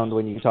sound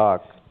when you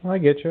talk. I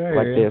get you. I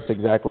like hear you. this,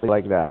 exactly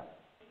like that.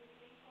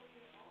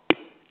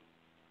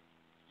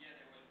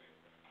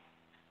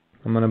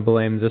 I'm going to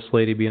blame this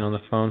lady being on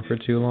the phone for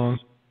too long.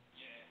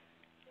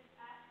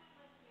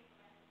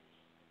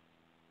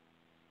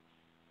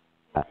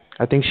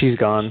 I think she's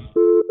gone.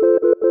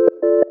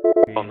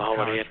 On the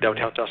holiday at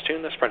downtown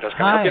Saskatoon, this front desk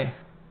can I help you?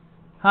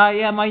 Hi,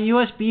 yeah, my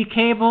USB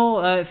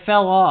cable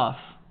fell off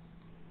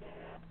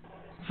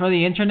for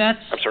the internet.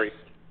 I'm sorry.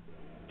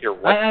 Your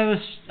what? I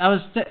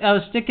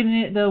was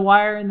sticking the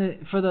wire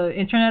in for the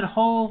internet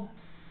hole.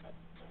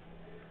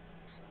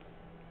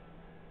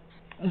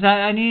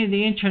 I needed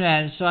the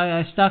internet, so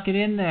I stuck it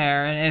in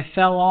there, and it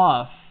fell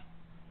off.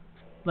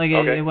 Like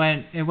it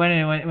went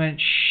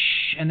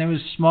shh, and there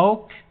was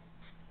smoke,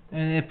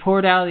 and it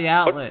poured out of the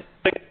outlet,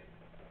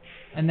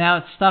 and now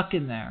it's stuck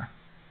in there.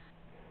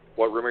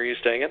 What room are you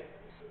staying in?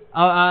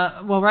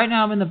 Well, right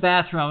now I'm in the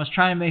bathroom. I was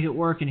trying to make it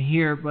work in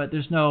here, but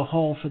there's no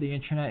hole for the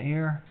internet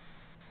here.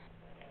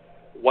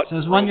 What so I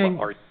was room wondering,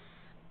 are you?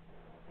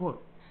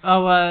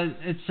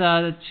 It's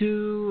the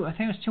 2. I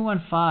think it was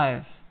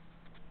 215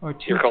 or 2.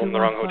 You're calling the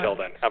wrong hotel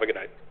then. Have a good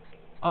night.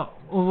 Oh,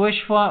 well,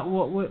 which one?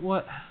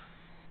 What?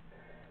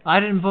 I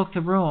didn't book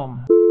the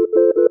room.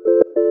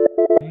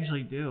 I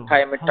usually do.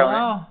 Hi, I'm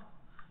Hello?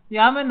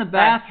 Yeah, I'm in the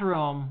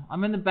bathroom.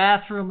 I'm in the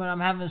bathroom and I'm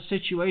having a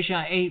situation.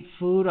 I ate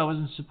food I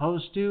wasn't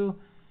supposed to,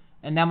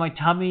 and now my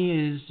tummy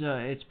is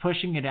it's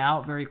pushing it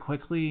out very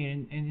quickly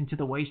into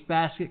the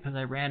wastebasket because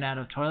I ran out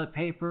of toilet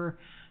paper,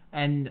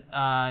 and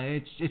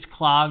it's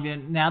clogged,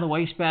 and now the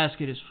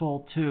wastebasket is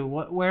full too.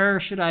 Where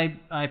should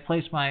I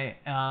place my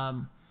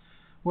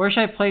where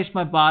should I place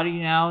my body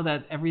now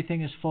that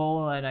everything is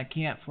full and I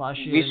can't flush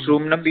it? Which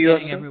room number you are?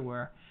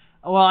 Everywhere.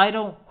 Well, I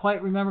don't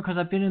quite remember because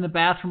I've been in the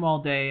bathroom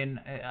all day, and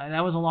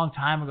that was a long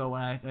time ago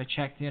when I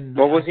checked in.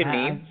 What was your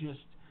name?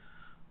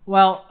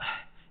 Well,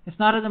 it's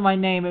not under my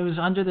name. It was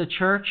under the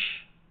church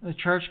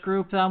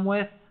group that I'm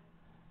with.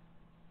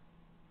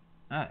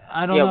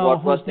 I don't know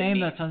whose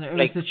name that's under. It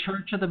was the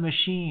Church of the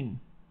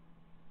Machine.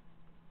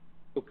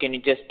 So can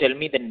you just tell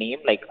me the name,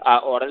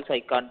 or else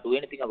I can't do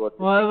anything about it?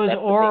 Well, it was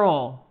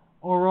Oral.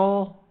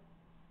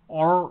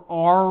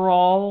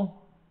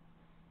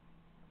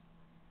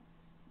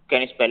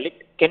 Can you spell it?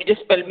 Can you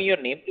just spell me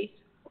your name, please?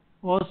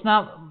 Well,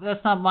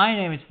 that's not my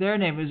name. It's their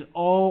name. It's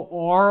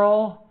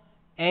Oral,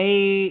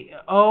 AOAREL,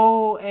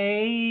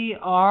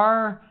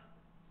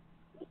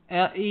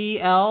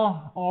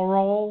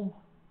 Oral.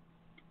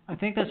 I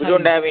think that's. We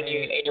don't have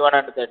anyone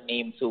under that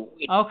name, so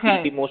it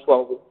will be most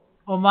probable.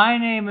 Well, my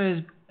name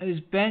is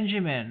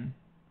Benjamin.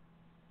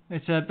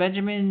 It's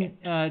Benjamin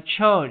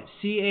Chode,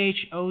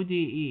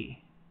 CHODE,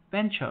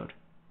 Ben Chode.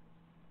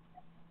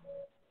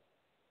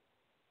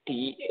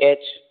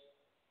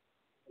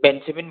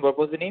 Benjamin, what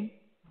was the name?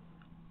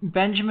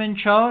 Benjamin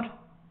Chode,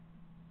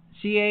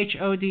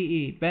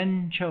 CHODE,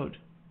 Ben Chode.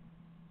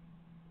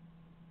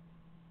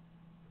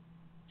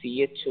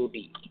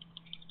 CHODE.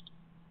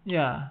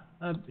 Yeah,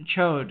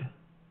 Chode,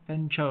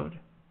 Ben Chode.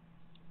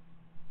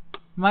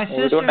 My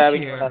sister's don't have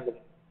here.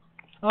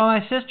 Oh,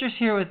 my sister's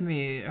here with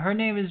me. Her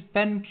name is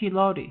Ben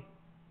Kilodi.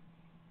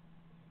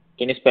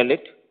 Can you spell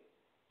it?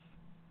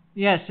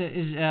 Yes, it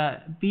is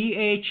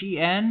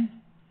BHENKE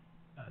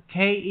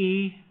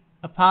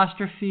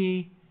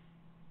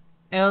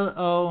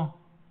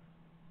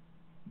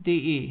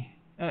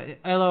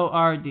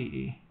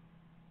LORDE.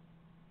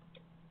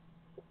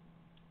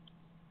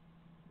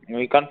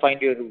 We can't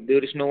find you.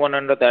 There is no one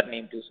under that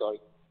name too,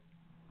 sorry.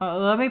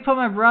 Let me put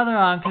my brother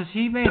on because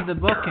he made the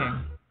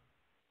booking.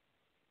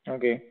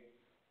 Okay.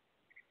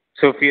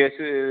 So if your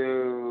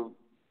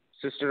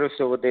sister is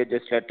over there,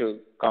 just had to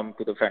come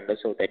to the front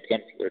desk so that you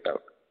can figure it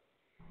out.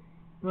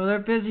 Well, they're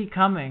busy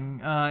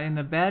coming. In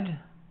the bed?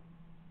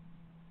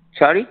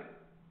 Sorry?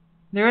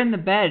 They're in the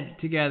bed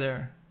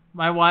together.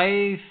 My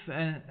wife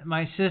and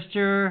my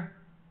sister.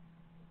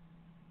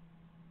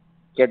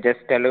 Yeah,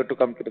 just tell her to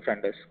come to the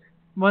front desk.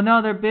 Well,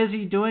 no, they're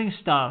busy doing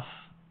stuff.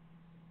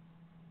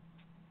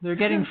 They're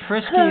getting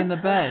frisky in the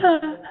bed.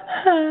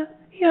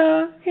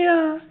 Yeah.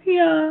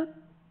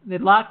 They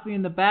locked me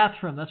in the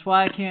bathroom. That's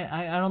why I can't.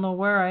 I don't know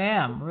where I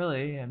am,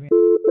 really. I mean.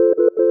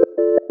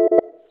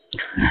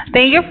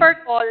 Thank you for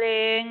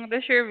calling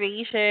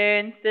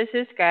reservations. This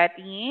is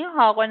Kathy.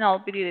 How can I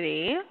help you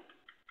today?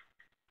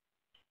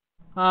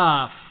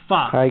 Ah,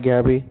 fuck. Hi,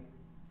 Gabby.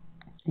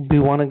 We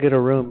want to get a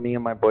room, me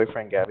and my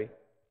boyfriend, Gabby.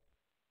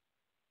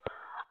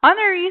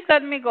 Honorees,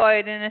 let me go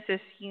ahead and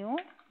assist you.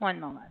 One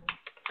moment.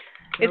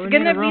 Yeah, It's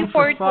gonna be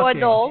for two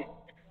adults.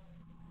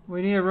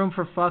 We need a room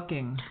for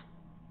fucking.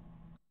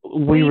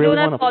 We really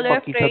want to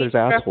fuck each other's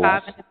assholes.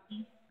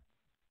 Profanity.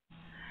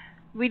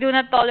 We do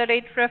not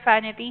tolerate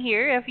profanity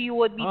here. If you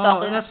would be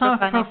talking that's not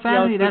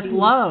profanity. That's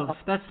love.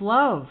 That's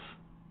love.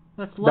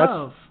 That's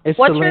love. It's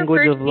What's the your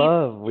language first of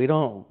love.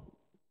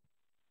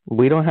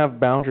 We don't have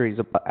boundaries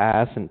about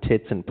ass and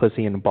tits and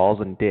pussy and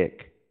balls and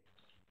dick.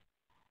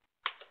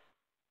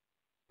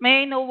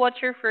 May I know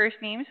what's your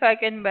first name so I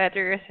can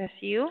better assess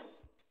you?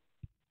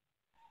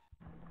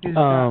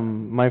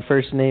 My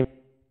first name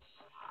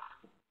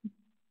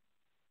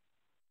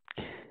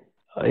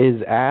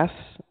is Ass,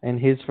 and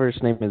his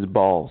first name is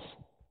Balls.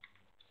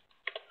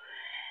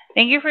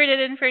 Thank you for that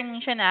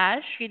information,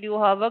 Ash. You do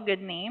have a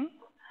good name.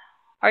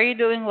 Are you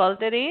doing well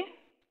today?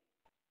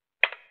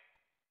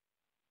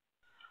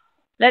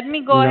 Let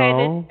me go ahead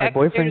and my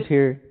boyfriend's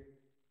here.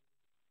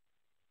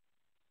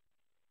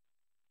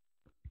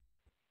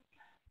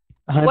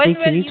 Honey,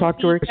 can you talk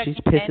to her? 'Cause she's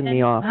pissing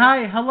me off.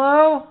 Hi,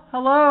 hello?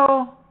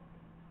 Hello,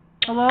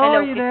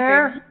 are you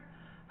there?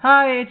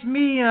 Hi, it's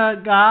me,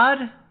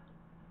 God.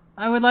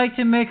 I would like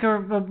to make a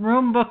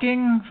room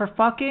booking for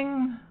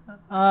fucking,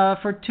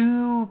 for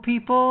 2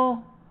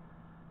 people.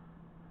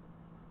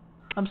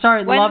 I'm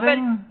sorry,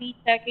 loving.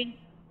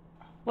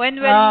 When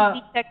will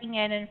you be checking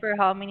in and for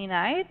how many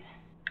nights?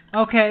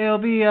 Okay, it'll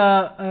be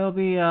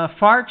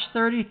March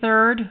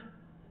 33rd,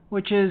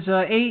 which is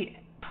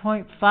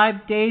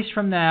 8.5 days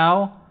from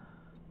now.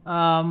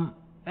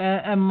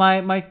 And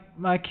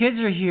my kids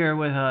are here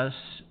with us.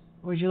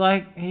 Would you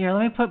like here?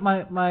 Let me put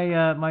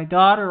my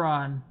daughter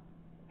on.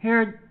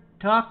 Here,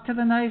 talk to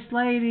the nice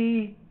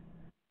lady.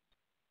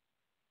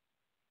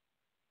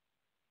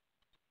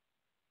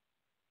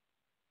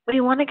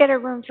 We want to get a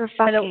room for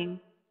fucking.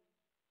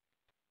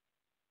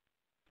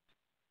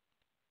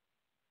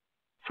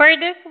 For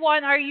this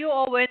one, are you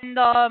a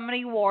Wyndham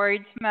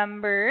Rewards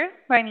member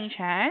by any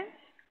chance?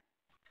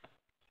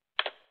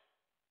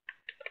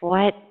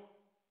 What?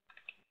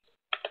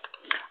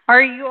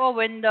 Are you a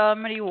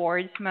Wyndham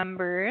Rewards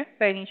member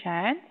by any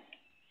chance?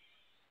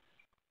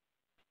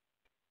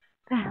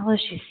 What the hell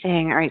is she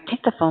saying? All right,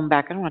 take the phone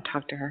back. I don't want to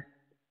talk to her.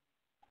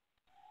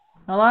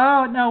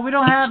 Hello? No, we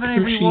don't have any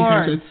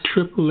rewards. She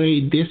has a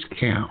AAA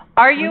discount.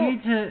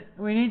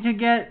 We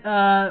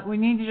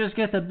need to just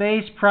get the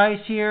base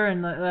price here,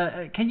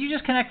 and can you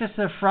just connect us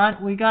to the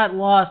front? We got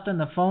lost in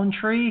the phone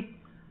tree.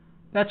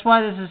 That's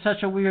why this is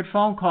such a weird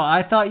phone call.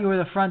 I thought you were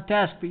the front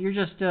desk, but you're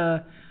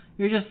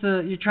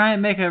trying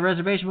to make a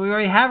reservation. But we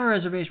already have a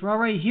reservation. We're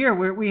already here.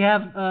 We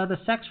have the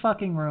sex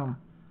fucking room.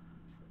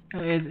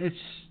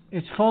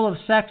 It's full of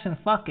sex and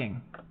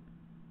fucking.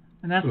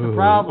 And that's the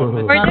problem.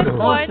 It's for not this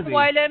supposed one, to be.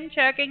 while I'm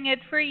checking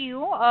it for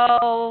you,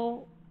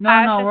 No,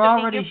 we're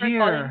already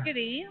here.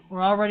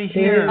 We're already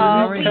here. We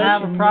already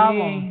have a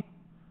problem.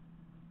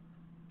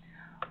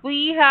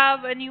 We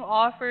have a new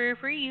offer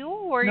for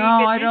you.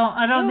 I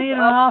don't need an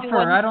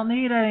offer. I don't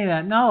need any of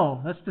that.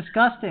 No, that's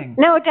disgusting.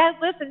 No, Dad,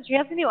 listen. She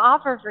has a new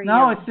offer for you.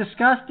 No, it's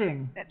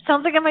disgusting. It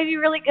sounds like it might be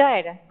really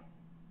good.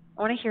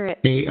 I want to hear it.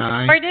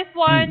 For this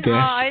one,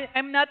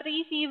 I'm not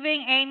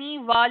receiving any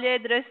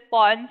valid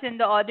response in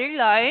the other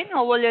line.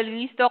 I will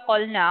release the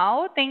call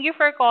now. Thank you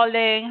for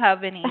calling.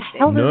 Have a nice day.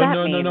 No,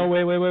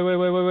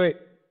 wait.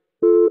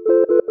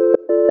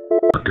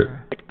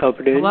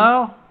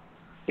 Hello?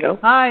 Yep.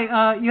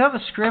 Hi, you have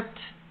a script.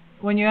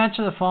 When you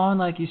answer the phone,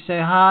 like you say,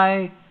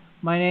 hi,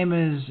 my name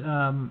is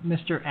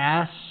Mr.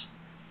 Ass,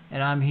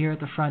 and I'm here at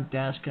the front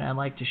desk, and I'd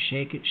like to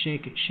shake it.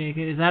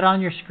 Is that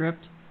on your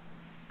script?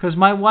 Because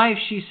my wife,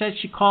 she said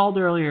she called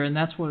earlier, and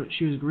that's what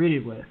she was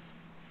greeted with.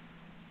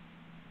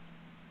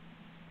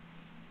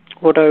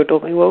 What are you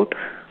talking about?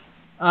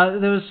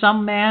 There was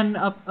some man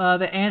up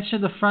that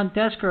answered the front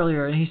desk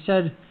earlier, and he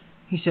said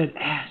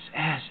ass,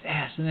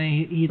 and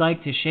then he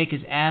liked to shake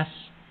his ass.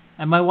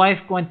 And my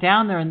wife went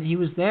down there, and he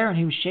was there, and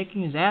he was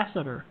shaking his ass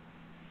at her.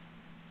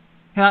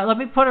 Here, let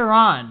me put her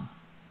on.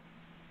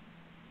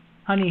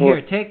 Honey,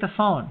 here, take the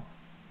phone.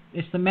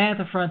 It's the man at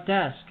the front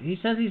desk. He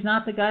says he's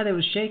not the guy that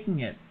was shaking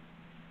it.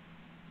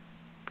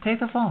 Take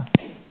the phone.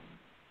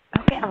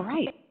 Okay, all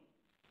right.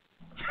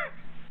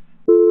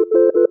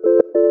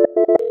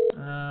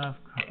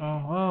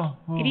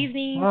 Good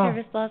evening,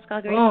 Service Boss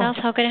Calgary South.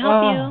 How can I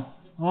help you?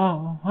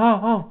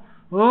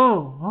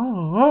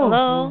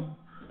 Hello?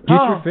 Get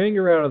your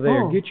finger out of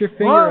there. Get your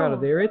finger out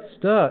of there. It's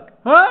stuck.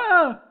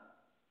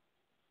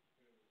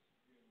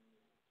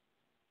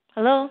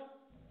 Hello?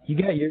 You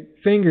got your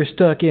finger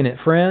stuck in it,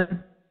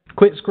 friend.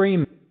 Quit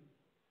screaming.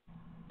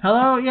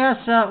 Hello, yes,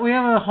 we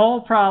have a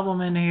hole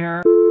problem in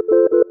here.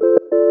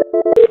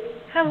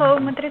 Hello,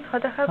 Madrid.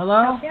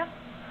 Hello?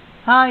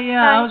 Hi,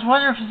 yeah, I was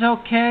wondering if it's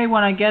okay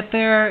when I get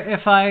there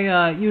if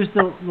I use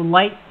the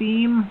light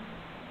beam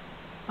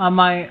on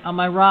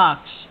my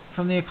rocks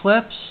from the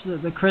eclipse,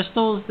 the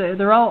crystals,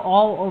 they're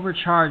all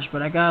overcharged,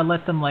 but I gotta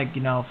let them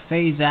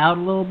phase out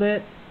a little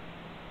bit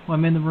when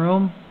I'm in the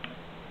room.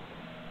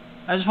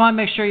 I just want to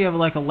make sure you have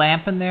a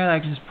lamp in there that I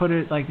can just put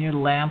it near the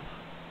lamp,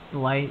 the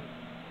light.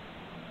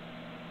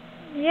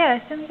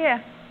 Yes, I'm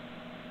here.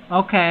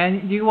 Okay,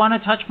 and do you want to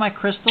touch my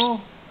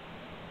crystal?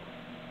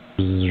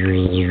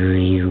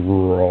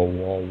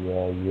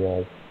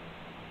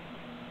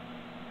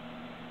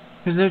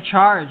 Because they're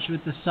charged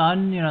with the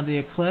sun, the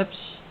eclipse.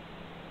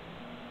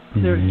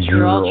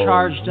 They're all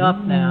charged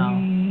up now.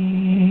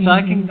 So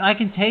I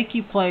can take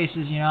you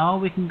places,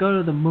 we can go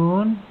to the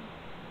moon.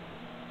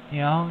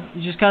 You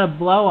just gotta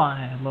blow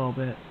on it a little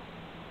bit.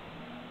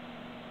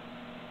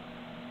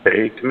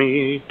 Take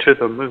me to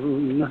the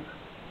moon.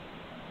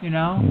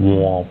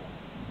 Womp,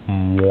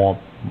 womp,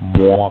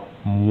 womp,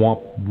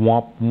 womp,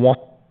 womp,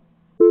 womp.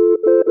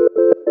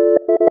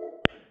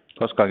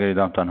 Calgary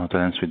Downtown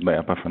Hotel and Suite by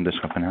Upper Front Desk.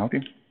 How can I help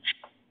you?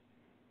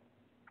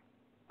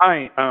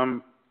 Hi,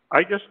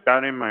 I just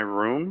got in my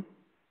room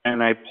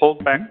and I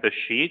pulled back the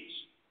sheets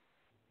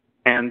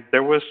and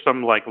there was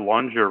some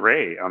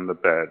lingerie on the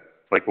bed,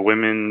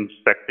 women's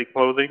sexy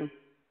clothing.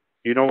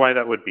 Do you know why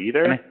that would be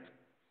there?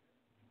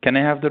 Can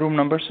I have the room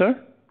number, sir?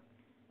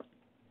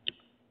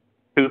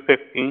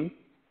 215.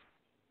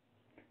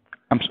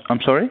 I'm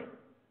sorry?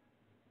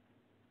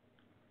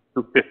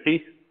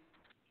 250.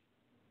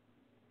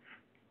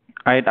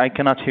 I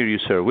cannot hear you,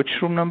 sir. Which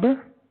room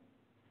number?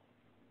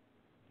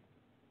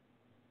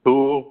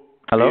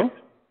 Hello?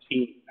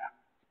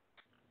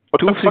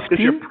 What the fuck is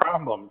your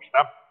problem?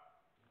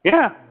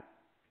 Yeah.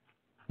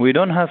 We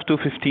don't have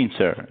 215,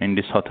 sir, in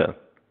this hotel.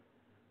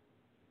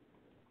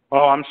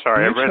 Oh, I'm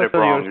sorry. I read it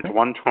wrong. It's yours?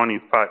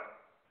 125.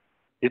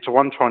 It's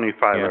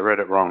 125. Yeah. I read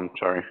it wrong.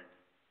 Sorry.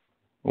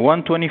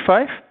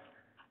 125?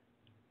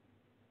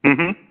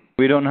 Mm-hmm.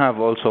 We don't have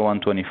also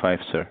 125,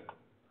 sir.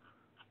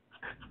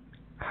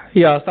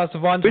 Yes, that's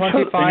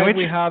 125. Which-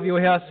 We have you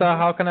here, sir.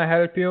 How can I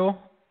help you?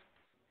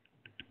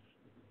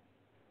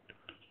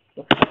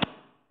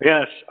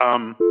 Yes.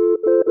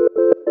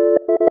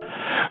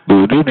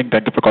 Good evening.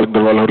 Thank you for calling the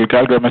Royal Hotel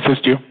Calgary. May I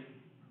assist you?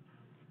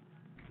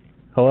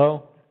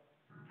 Hello?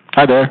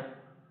 Hi there.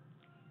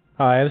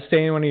 Hi, I'm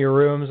staying in one of your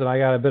rooms and I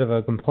got a bit of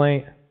a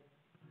complaint.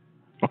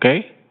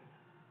 Okay.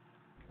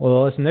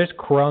 Well, listen, there's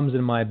crumbs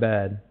in my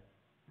bed.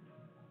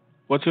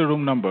 What's your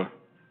room number?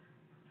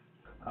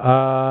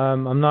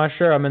 I'm not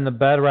sure. I'm in the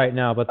bed right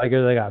now, but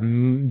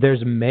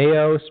there's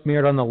mayo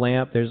smeared on the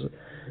lamp. There's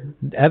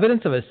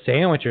evidence of a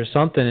sandwich or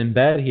something in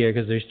bed here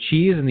because there's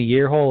cheese in the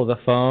ear hole of the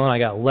phone. I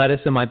got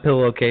lettuce in my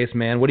pillowcase,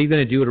 man. What are you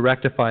going to do to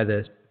rectify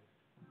this?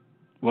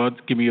 Well,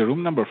 give me your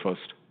room number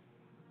first.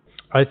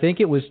 I think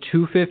it was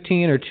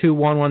 215 or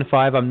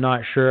 2115. I'm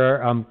not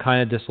sure. I'm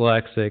kind of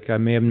dyslexic. I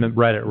may have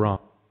read it wrong.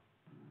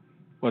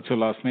 What's your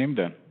last name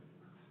then?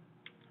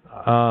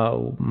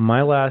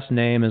 My last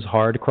name is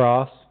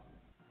Hardcross.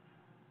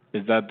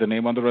 Is that the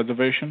name on the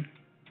reservation?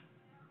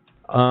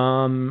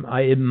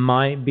 It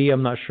might be.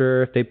 I'm not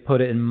sure if they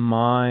put it in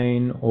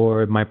mine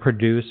or my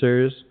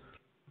producer's.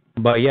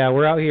 But yeah,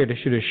 we're out here to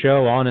shoot a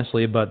show,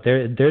 honestly. But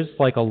there's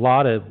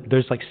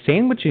there's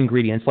sandwich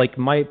ingredients.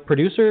 My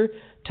producer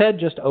Ted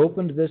just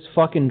opened this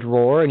fucking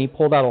drawer and he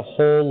pulled out a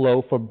whole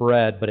loaf of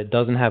bread, but it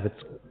doesn't have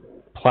its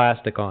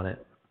plastic on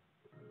it.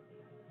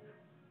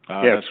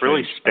 Yeah, it's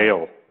really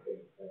stale.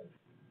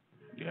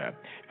 Yeah.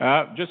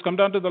 Just come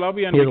down to the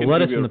lobby and Yeah, we the can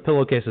lettuce give you in the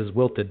pillowcase is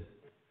wilted.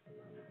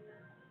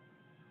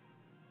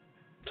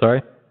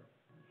 Sorry?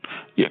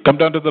 Yeah, come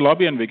down to the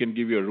lobby and we can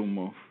give you a room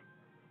move.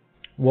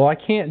 Well, I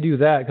can't do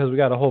that because we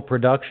got a whole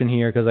production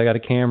here because I got a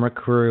camera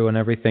crew and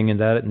everything and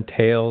that it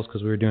entails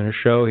because we were doing a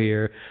show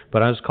here.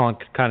 But I was calling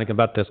kind of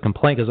about this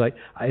complaint because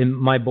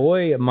my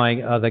boy,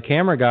 the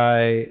camera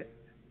guy,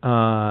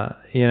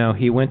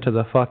 he went to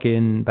the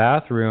fucking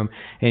bathroom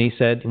and he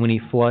said when he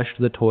flushed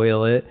the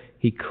toilet,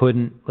 he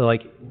couldn't,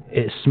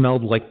 it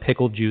smelled like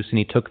pickle juice and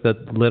he took the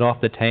lid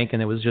off the tank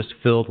and it was just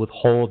filled with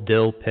whole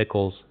dill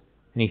pickles.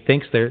 And he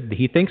thinks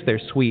they're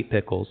sweet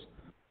pickles.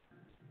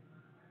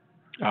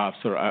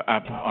 Sir,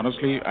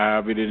 honestly,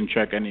 we didn't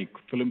check any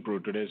film crew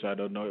today, so I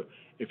don't know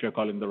if you're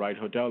calling the right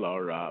hotel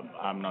or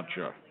I'm not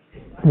sure.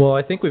 Well,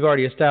 I think we've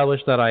already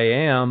established that I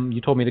am. You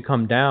told me to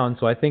come down,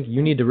 so I think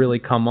you need to really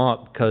come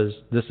up because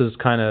this is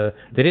kind of...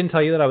 They didn't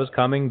tell you that I was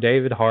coming,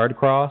 David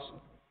Hardcross?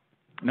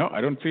 No, I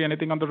don't see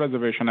anything on the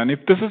reservation. And if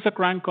this is a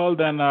crank call,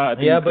 then I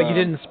think... Yeah, but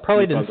you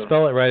probably didn't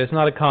spell it right. It's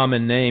not a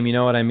common name, you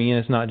know what I mean?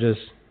 It's not just...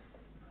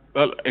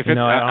 Well, if it's,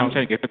 I'm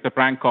saying if it's a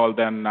prank call,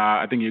 then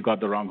I think you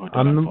got the wrong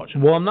hotel,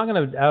 unfortunately. Well, I'm not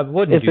going to... I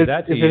wouldn't do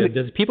that to you.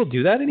 Does people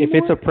do that anymore?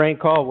 If it's a prank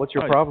call, what's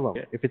your problem?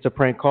 Yeah. If it's a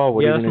prank call,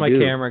 what are you going to do? Yeah, that's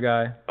my camera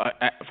guy.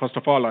 First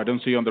of all, I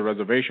don't see you on the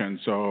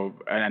reservation, so...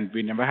 And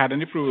we never had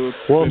any proof.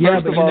 Well, yeah,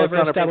 but you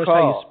never established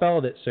how you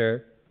spelled it,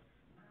 sir.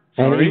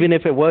 And even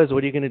if it was,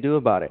 what are you going to do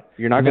about it?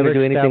 You're not going to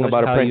do anything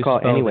about a prank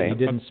call anyway. You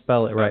didn't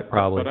spell it right,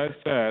 probably.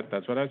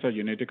 That's what I said.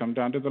 You need to come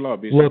down to the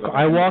lobby. Look,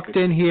 I walked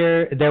in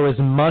here. There was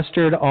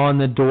mustard on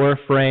the door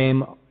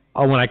frame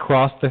when I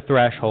crossed the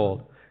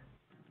threshold.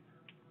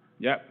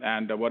 Yeah,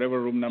 and whatever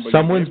room number.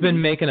 Someone's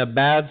been making a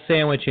bad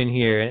sandwich in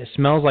here, and it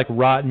smells like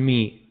rotten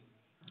meat.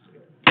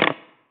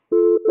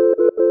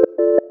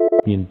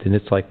 And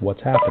it's like,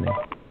 what's happening?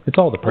 It's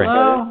all the prank.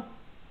 Hello?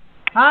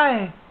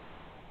 Hi.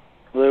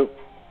 Hello.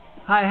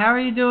 Hi, how are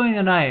you doing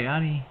tonight,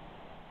 honey?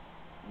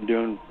 I'm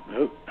doing.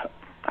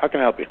 How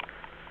can I help you?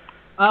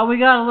 We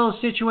got a little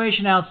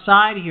situation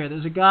outside here.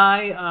 There's a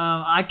guy.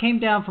 I came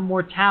down for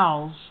more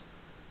towels,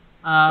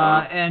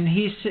 and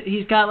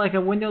he's got like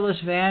a windowless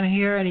van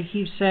here, and he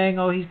keeps saying,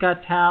 "Oh, he's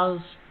got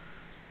towels."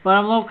 But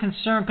I'm a little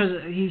concerned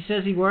because he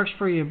says he works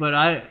for you, but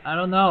I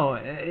don't know.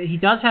 He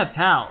does have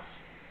towels.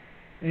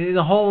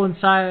 The whole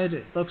inside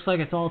looks like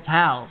it's all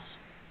towels.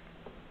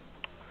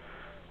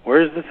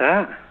 Where is this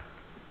at?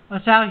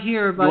 It's out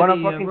here by You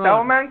want the a fucking road.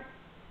 towel, man?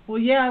 Well,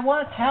 yeah, I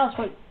want towels,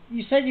 but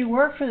you said you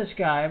work for this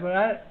guy,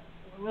 but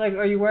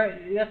are you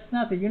wearing? That's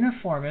not the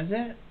uniform, is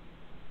it?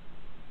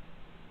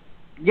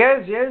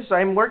 Yes,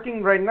 I'm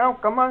working right now.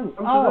 Come on,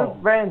 come to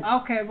the van.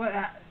 Okay, but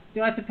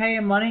do I have to pay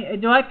him money?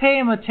 Do I pay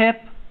him a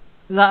tip?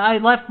 'Cause I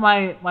left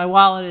my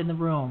wallet in the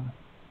room.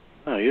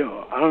 No,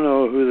 I don't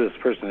know who this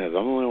person is. I'm the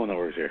only one that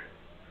works here.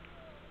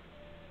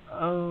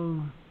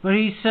 Oh, but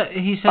he said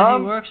he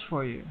works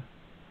for you.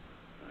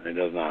 He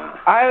does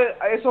not.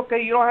 It's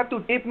okay. You don't have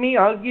to tip me.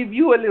 I'll give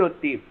you a little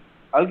tip.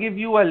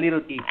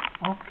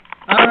 Okay.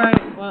 All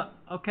right. Well,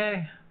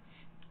 okay.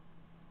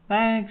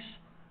 Thanks.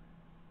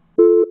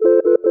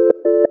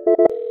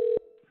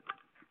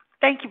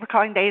 Thank you for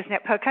calling Days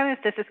Net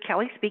Pocahontas. This is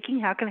Kelly speaking.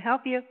 How can I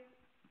help you?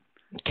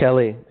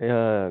 Kelly,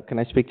 can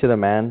I speak to the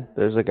man?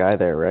 There's a guy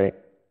there, right?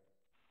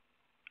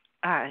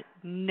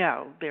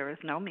 No, there is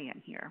no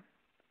man here.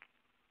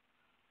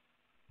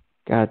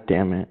 God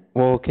damn it.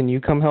 Well, can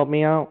you come help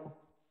me out?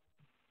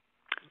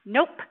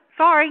 Nope.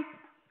 Sorry.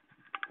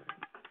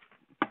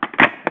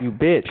 You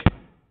bitch.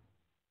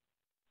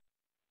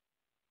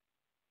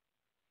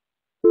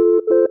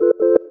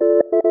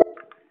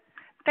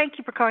 Thank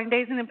you for calling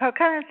Days Net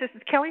Pocahontas. This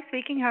is Kelly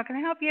speaking. How can I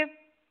help you?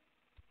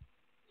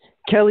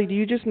 Kelly, do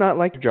you just not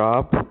like your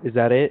job? Is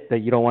that it? That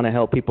you don't want to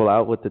help people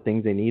out with the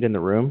things they need in the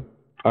room?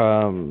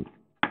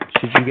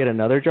 Should you get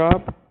another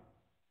job?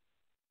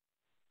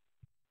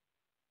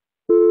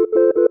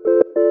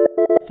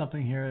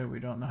 Something here that we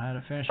don't know how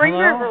to finish. Spring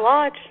Hello? River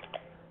Lodge.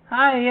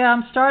 Hi, yeah,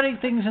 I'm starting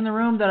things in the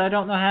room that I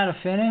don't know how to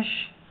finish.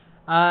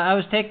 I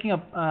was taking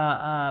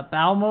a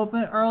bowel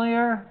movement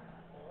earlier.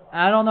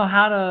 I don't know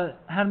how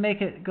to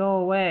make it go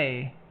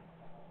away.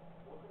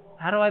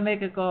 How do I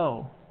make it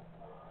go?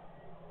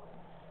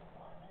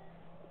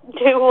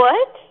 Do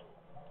what?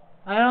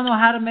 I don't know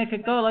how to make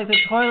it go. Like the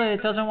toilet,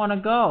 it doesn't want to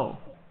go.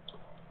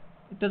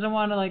 It doesn't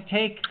want to like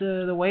take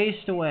the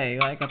waste away.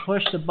 Like I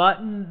push the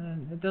button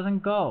and it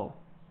doesn't go.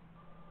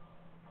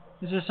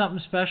 Is there something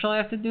special I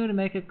have to do to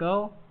make it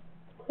go?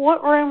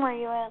 What room are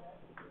you in?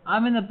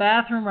 I'm in the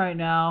bathroom right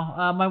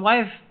now. My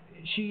wife,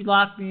 she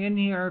locked me in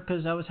here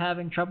because I was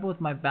having trouble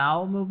with my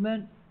bowel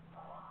movement.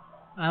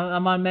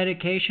 I'm on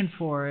medication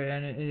for it,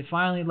 and it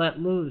finally let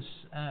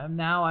loose.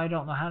 Now I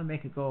don't know how to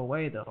make it go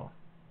away, though.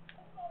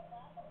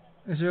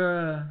 Is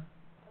there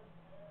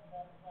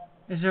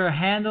a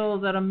handle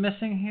that I'm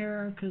missing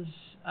here? Because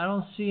I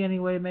don't see any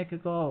way to make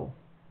it go.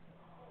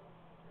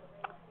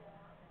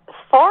 As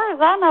far as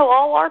I know,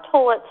 all our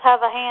toilets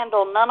have a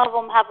handle. None of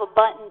them have a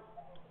button.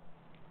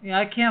 Yeah,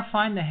 I can't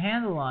find the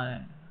handle on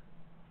it.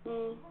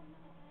 Mm.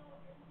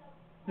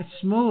 It's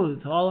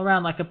smooth all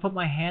around. Like I put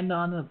my hand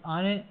on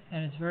it,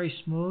 and it's very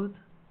smooth.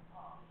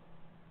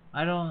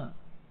 I don't.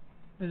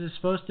 Is it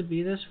supposed to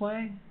be this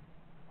way?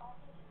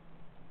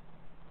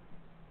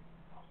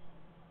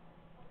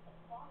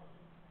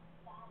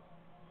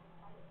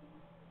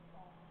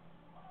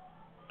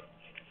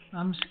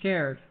 I'm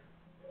scared.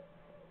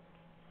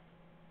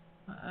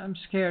 I'm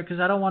scared because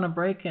I don't want to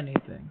break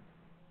anything.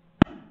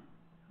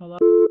 Hello?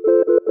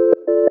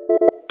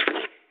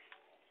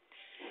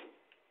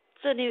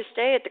 It's a new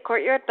stay at the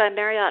Courtyard by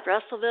Marriott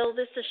Russellville.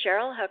 This is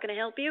Cheryl. How can I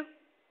help you?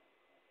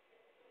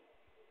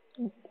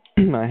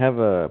 I have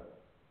a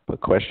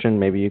question.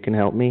 Maybe you can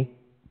help me.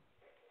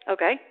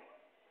 Okay.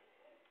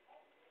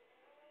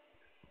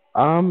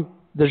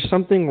 There's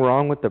something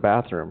wrong with the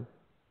bathroom.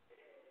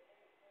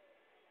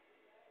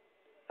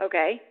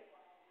 Okay.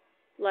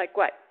 Like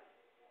what?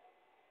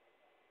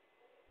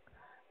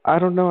 I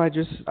don't know. I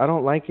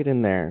don't like it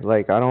in there.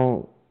 Like I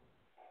don't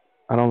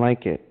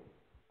like it.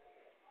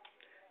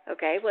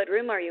 Okay. What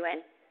room are you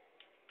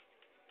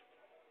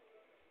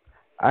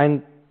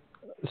in?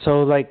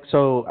 So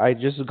I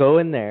just go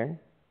in there.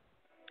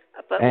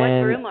 But what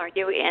room are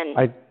you in?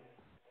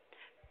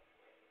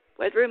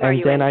 What room are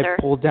you in, And then I sir?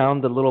 pull down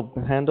the little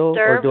handle,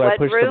 Sir, or do I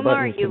push the what room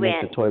are button to you make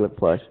in? the toilet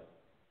flush?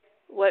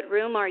 What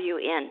room are you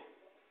in?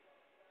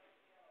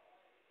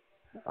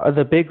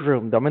 The big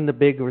room. I'm in the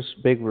big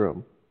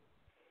room.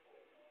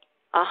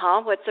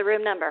 Uh-huh. What's the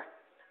room number?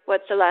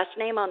 What's the last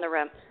name on the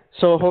room?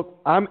 So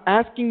I'm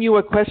asking you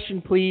a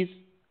question, please.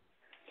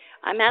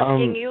 I'm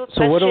asking you a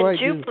so what do I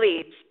question too, do?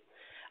 please.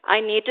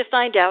 I need to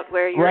find out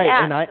where you're Right,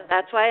 at. and So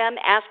that's why I'm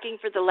asking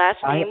for the last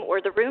name or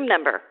the room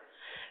number.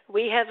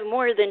 We have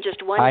more than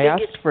just one I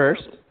biggest asked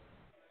first.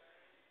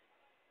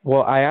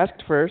 Well, I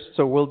asked first,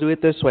 so we'll do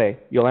it this way.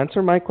 You'll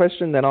answer my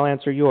question, then I'll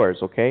answer yours,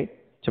 okay?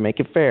 To make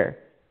it fair.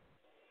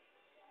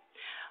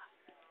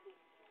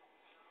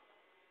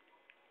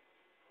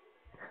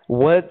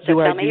 What do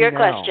I do now? Tell me your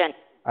question.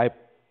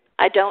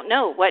 I don't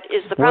know. What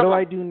is the problem? What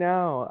do I do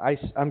now?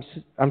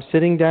 I'm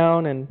sitting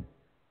down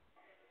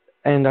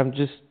and I'm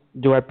just,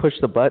 do I push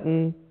the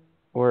button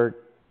or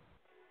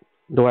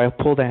do I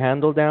pull the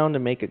handle down to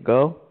make it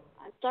go?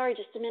 I'm sorry,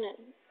 just a minute.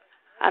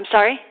 I'm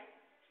sorry?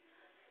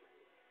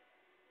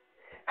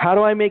 How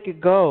do I make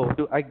it go?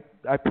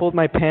 I pulled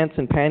my pants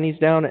and panties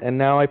down and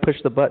now I push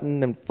the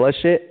button and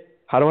flush it?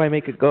 How do I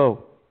make it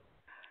go?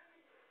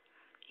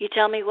 You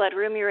tell me what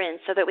room you're in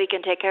so that we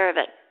can take care of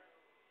it.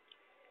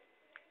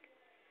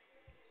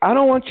 I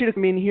don't want you to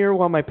come in here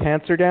while my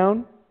pants are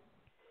down.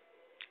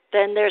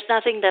 Then there's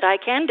nothing that I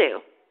can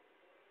do.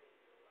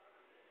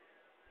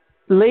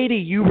 Lady,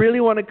 you really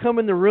want to come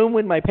in the room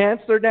when my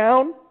pants are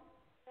down?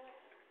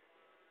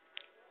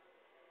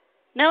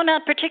 No,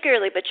 not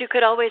particularly, but you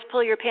could always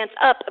pull your pants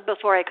up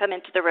before I come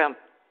into the room.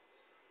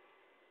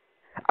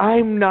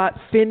 I'm not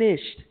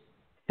finished.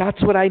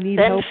 That's what I need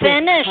then help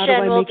finish with.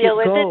 and we'll deal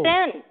with it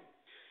then.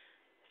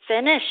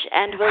 Finish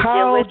and we'll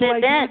deal with it then. How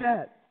do I do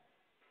that?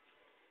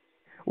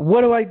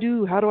 What do I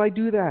do? How do I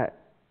do that?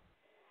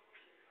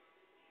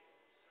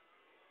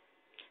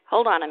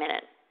 Hold on a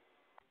minute.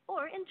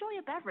 Or enjoy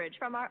a beverage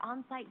from our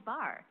on-site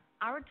bar.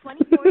 Our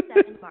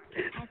 24/7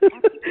 market has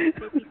everything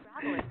busy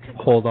travelers.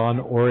 Hold on,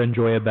 or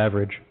enjoy a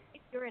beverage.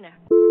 If you're in a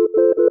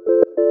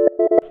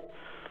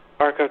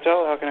Park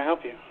Hotel, how can I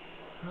help you?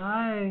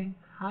 Hi,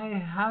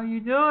 how you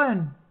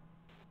doing?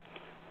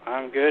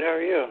 I'm good, how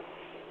are you?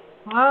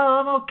 Well,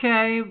 I'm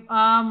okay.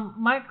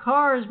 My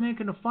car is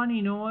making a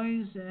funny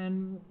noise,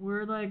 and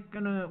we're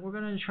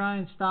gonna try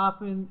and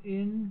stop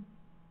in,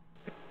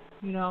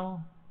 you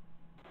know,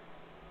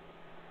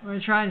 we're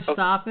gonna try and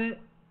stop it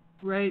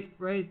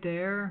right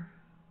there.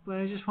 But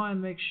I just want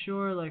to make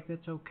sure, like,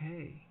 that's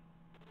okay.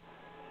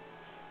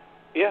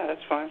 Yeah,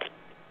 that's fine.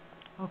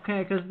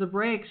 Okay, because the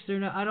brakes,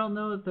 I don't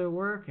know that they're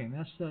working.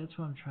 That's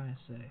what I'm trying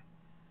to say.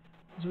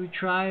 Because we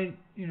tried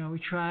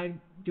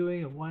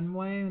doing it one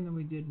way, and then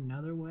we did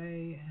another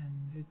way,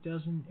 and it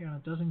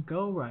doesn't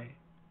go right.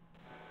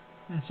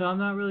 And so I'm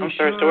not really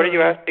sure. I'm sorry, so what are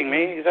you asking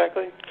me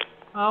exactly?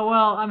 Oh,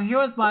 well, I'm here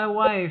with my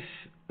wife.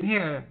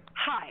 Here.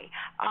 Hi.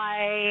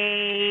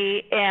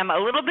 I am a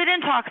little bit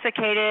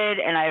intoxicated,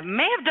 and I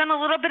may have done a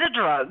little bit of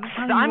drugs.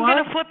 Honey, I'm what?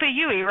 going to flip a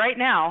Yui right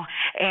now,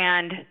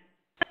 and...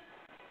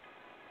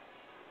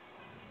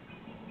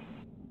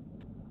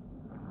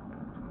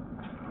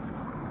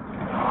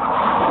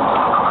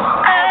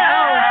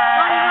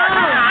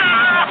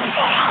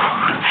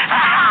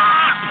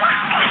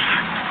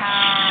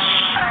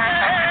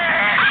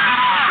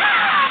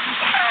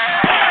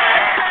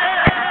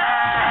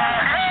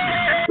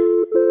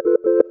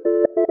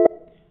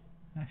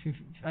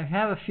 I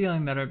have a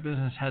feeling that our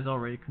business has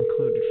already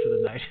concluded for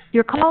the night.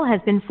 Your call has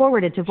been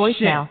forwarded to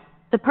voicemail.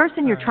 Shit. The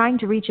person you're trying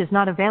to reach is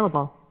not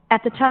available.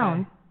 At the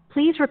tone,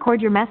 please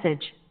record your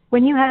message.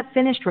 When you have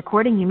finished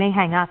recording, you may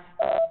hang up.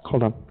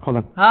 Hold on.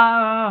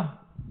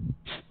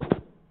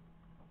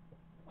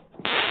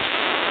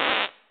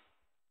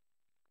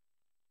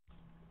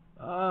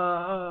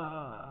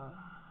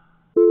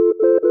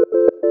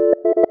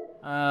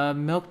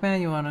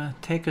 Milkman, you want to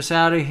take us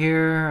out of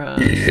here?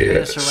 Spin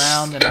us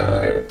around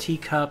in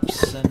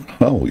teacups and...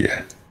 Oh,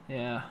 yeah.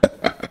 Yeah.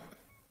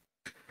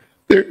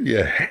 There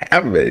you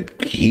have it,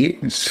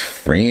 kids,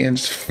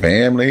 friends,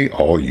 family,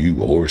 all you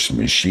horse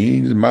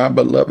machines, my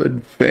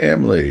beloved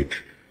family.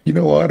 You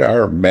know what?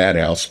 Our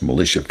Madhouse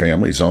Militia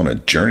family is on a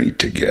journey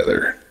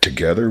together.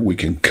 Together we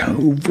can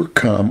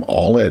overcome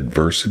all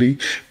adversity,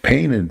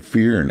 pain and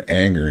fear and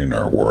anger in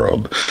our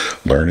world,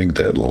 learning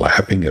that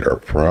laughing at our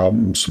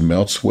problems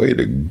melts away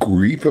the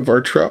grief of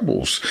our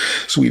troubles.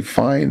 So we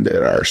find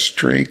that our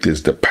strength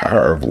is the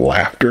power of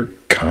laughter,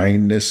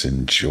 kindness,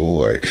 and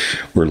joy.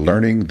 We're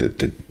learning that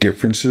the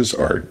differences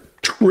are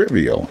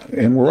trivial,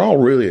 and we're all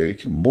really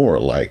more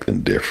alike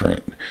than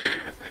different.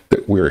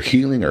 That we're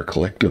healing our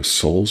collective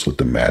souls with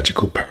the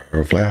magical power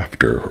of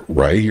laughter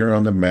right here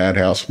on the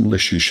Madhouse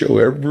Militia Show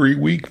every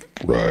week,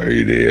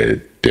 right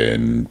at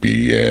 10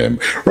 p.m.,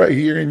 right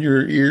here in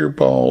your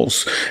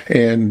earballs.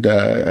 And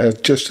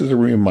just as a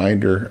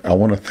reminder, I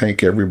want to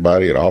thank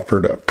everybody that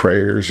offered up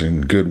prayers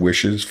and good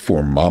wishes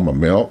for Mama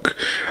Milk.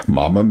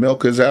 Mama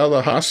Milk is out of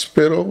the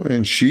hospital,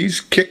 and she's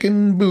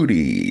kicking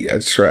booty.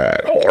 That's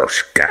right.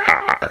 Horse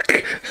cock.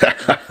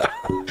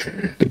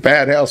 The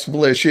Madhouse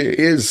Militia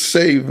is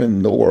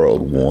saving the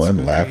world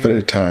one laugh at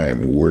a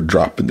time. We're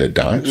dropping the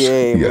dimes.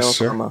 Yay, yes,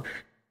 sir. Mama.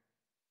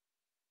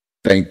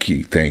 Thank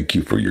you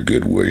for your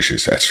good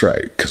wishes. That's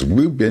right, because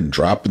we've been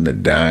dropping the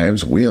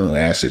dimes. We don't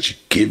ask that you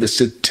give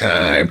us a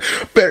time.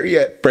 Better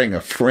yet, bring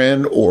a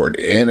friend or an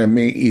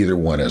enemy. Either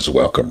one is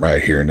welcome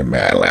right here in the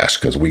Mad Lash,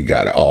 because we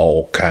got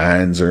all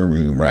kinds of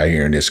room right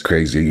here in this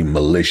crazy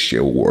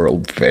militia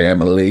world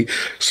family,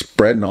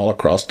 spreading all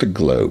across the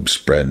globe,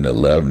 spreading the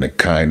love and the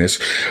kindness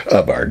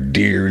of our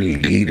dear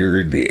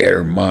leader, the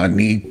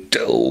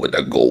Hermanito, with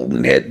the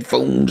golden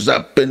headphones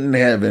up in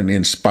heaven,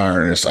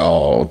 inspiring us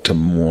all to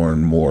more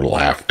and more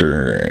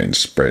laughter and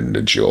spreading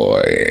the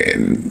joy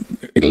and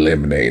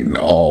eliminating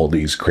all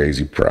these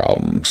crazy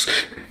problems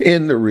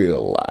in the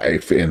real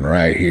life, and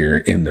right here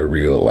in the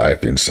real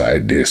life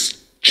inside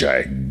this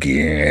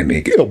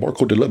gigantic El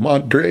Barco de la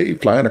Madre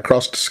flying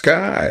across the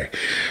sky.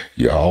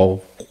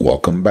 Y'all,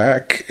 welcome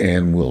back,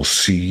 and we'll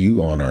see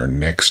you on our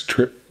next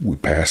trip. We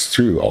passed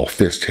through, all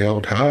fist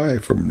held high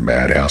from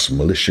Madhouse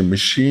Militia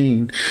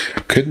Machine.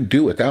 Couldn't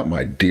do without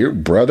my dear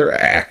brother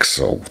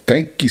Axel.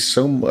 Thank you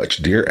so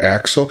much, dear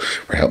Axel,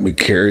 for helping me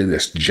carry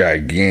this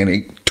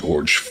gigantic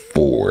torch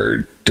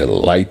forward to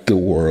light the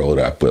world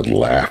up with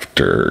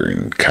laughter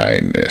and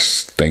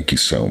kindness. Thank you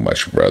so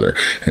much, brother.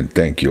 And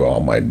thank you all,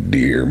 my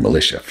dear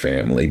militia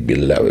family,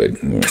 beloved.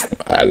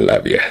 I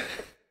love you.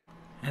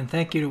 And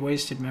thank you to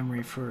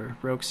WastedMemory for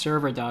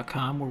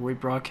RogueServer.com, where we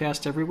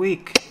broadcast every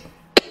week.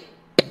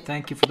 And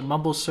thank you for the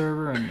Mumble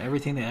server and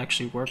everything that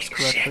actually works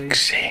correctly.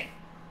 Sexy.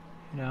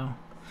 You know,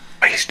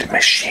 Wasted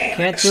Machine.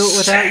 Can't do it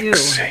without you.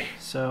 Sexy.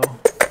 So,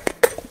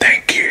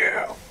 thank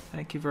you.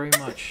 Thank you very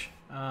much.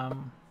 I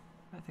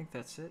think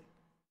that's it.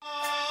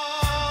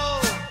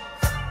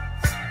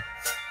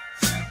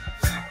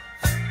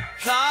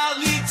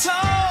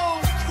 Carlito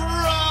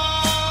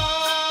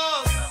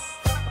Cross,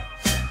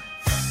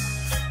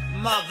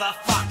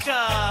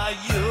 motherfucker,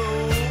 you.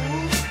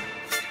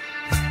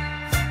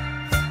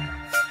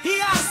 He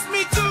asked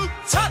me to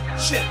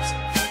touch it,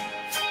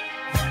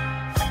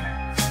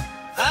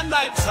 and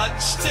I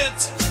touched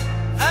it,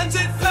 and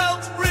it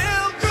felt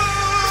real good.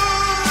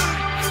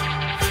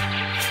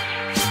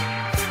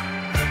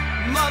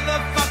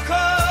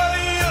 Motherfucker,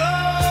 you.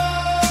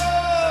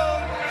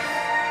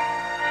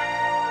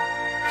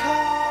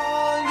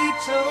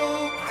 Carlito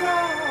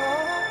Cross,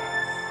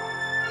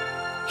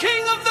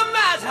 king of the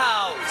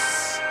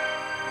madhouse,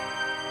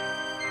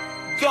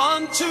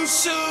 gone too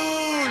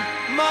soon,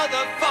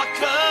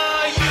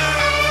 motherfucker, you.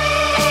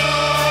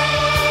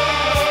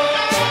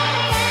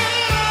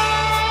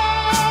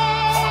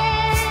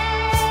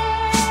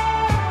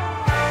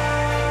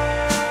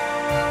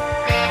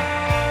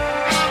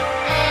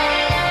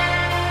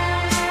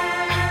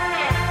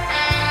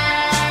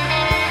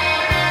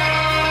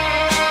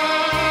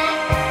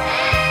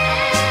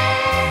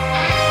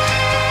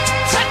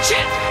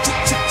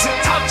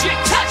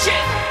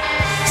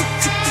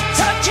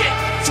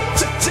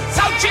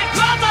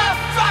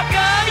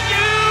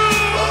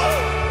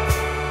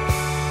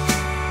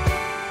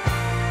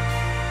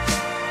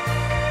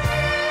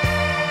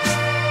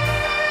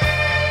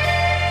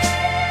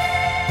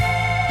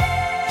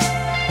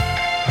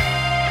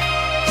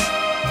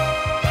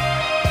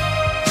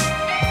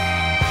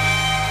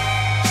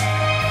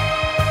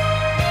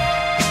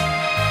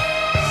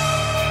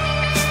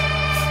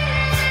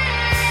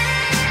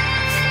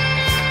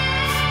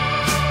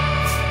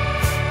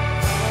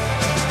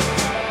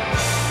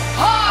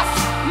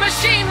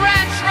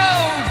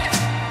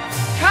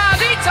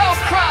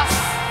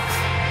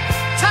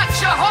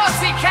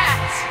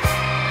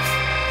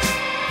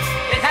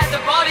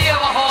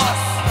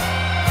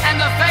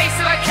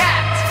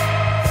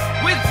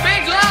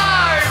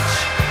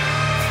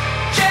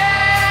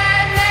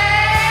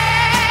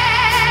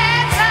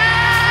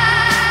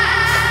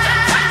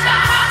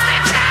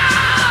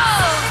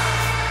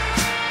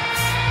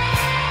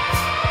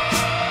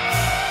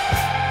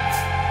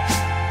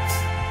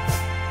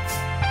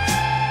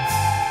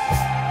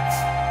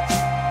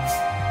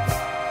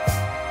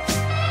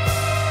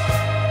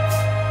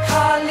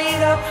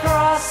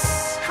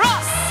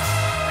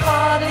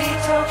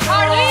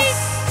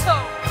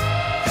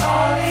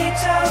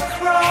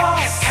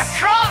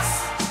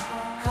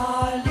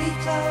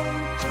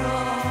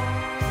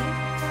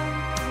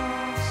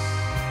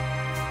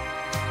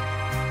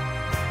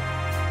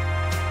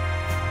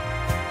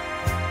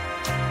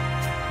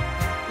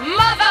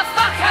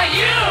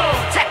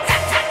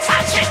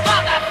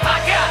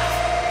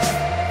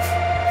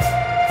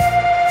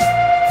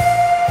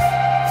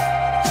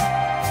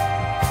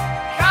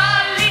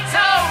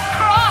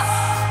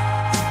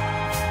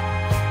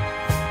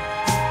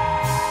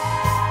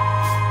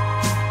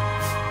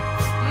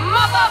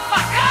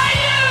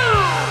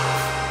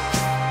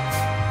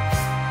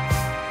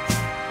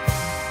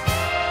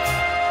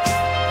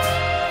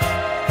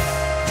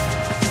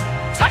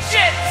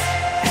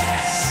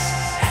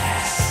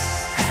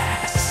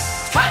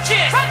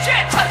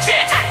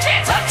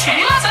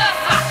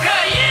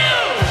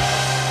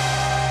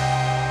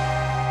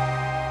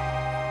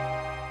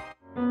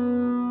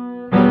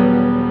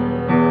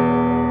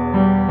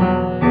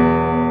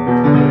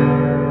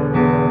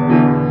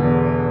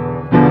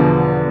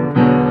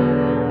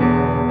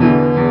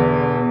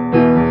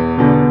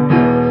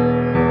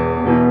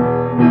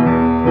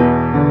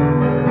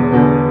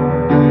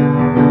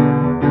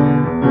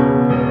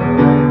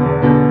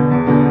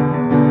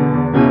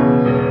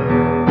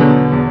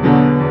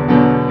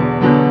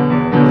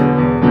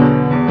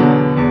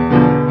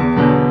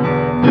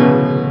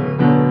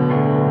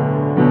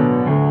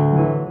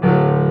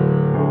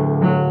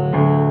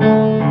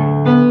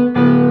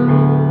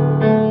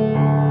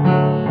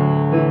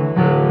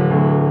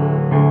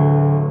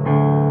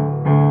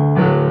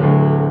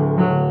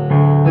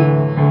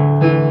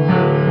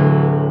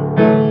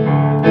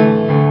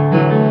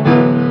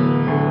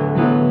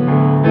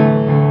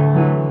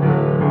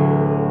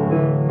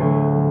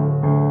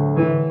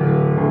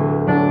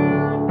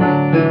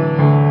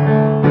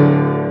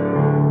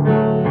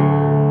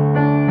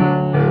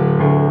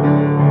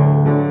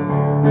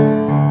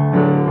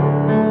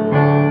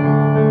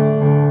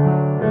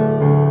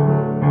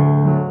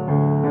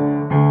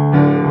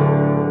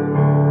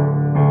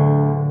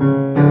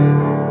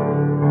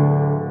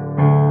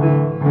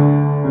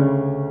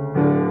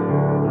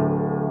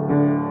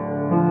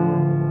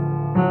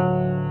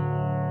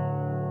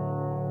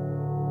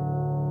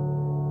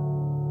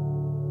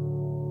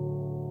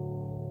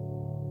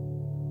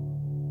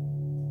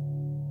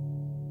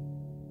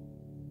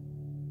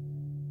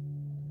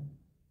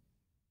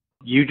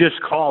 You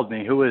just called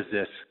me. Who is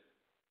this?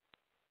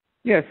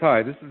 Yes,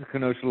 hi, this is the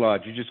Kenosha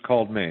Lodge. You just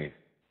called me.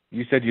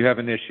 You said you have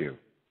an issue.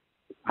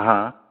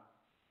 Uh-huh.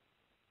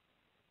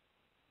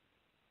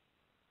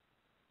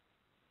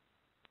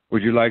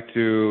 Would you like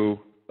to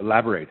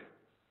elaborate?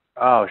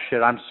 Oh,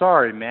 shit. I'm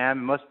sorry, man.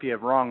 It must be a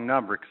wrong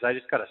number because I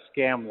just got a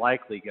scam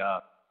likely guy.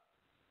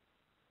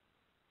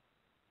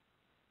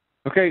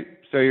 Okay,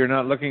 so you're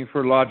not looking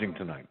for lodging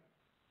tonight.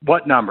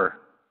 What number?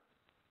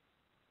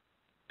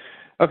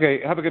 Okay,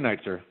 have a good night,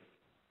 sir.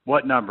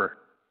 What number?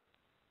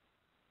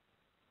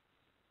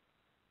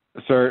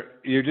 Sir,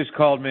 you just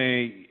called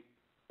me.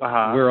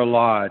 Uh-huh. We're a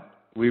lodge.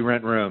 We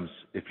rent rooms.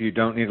 If you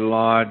don't need a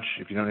lodge,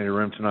 if you don't need a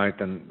room tonight,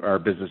 then our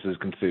business is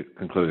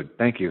concluded.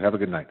 Thank you. Have a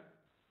good night.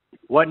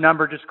 What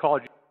number just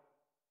called you?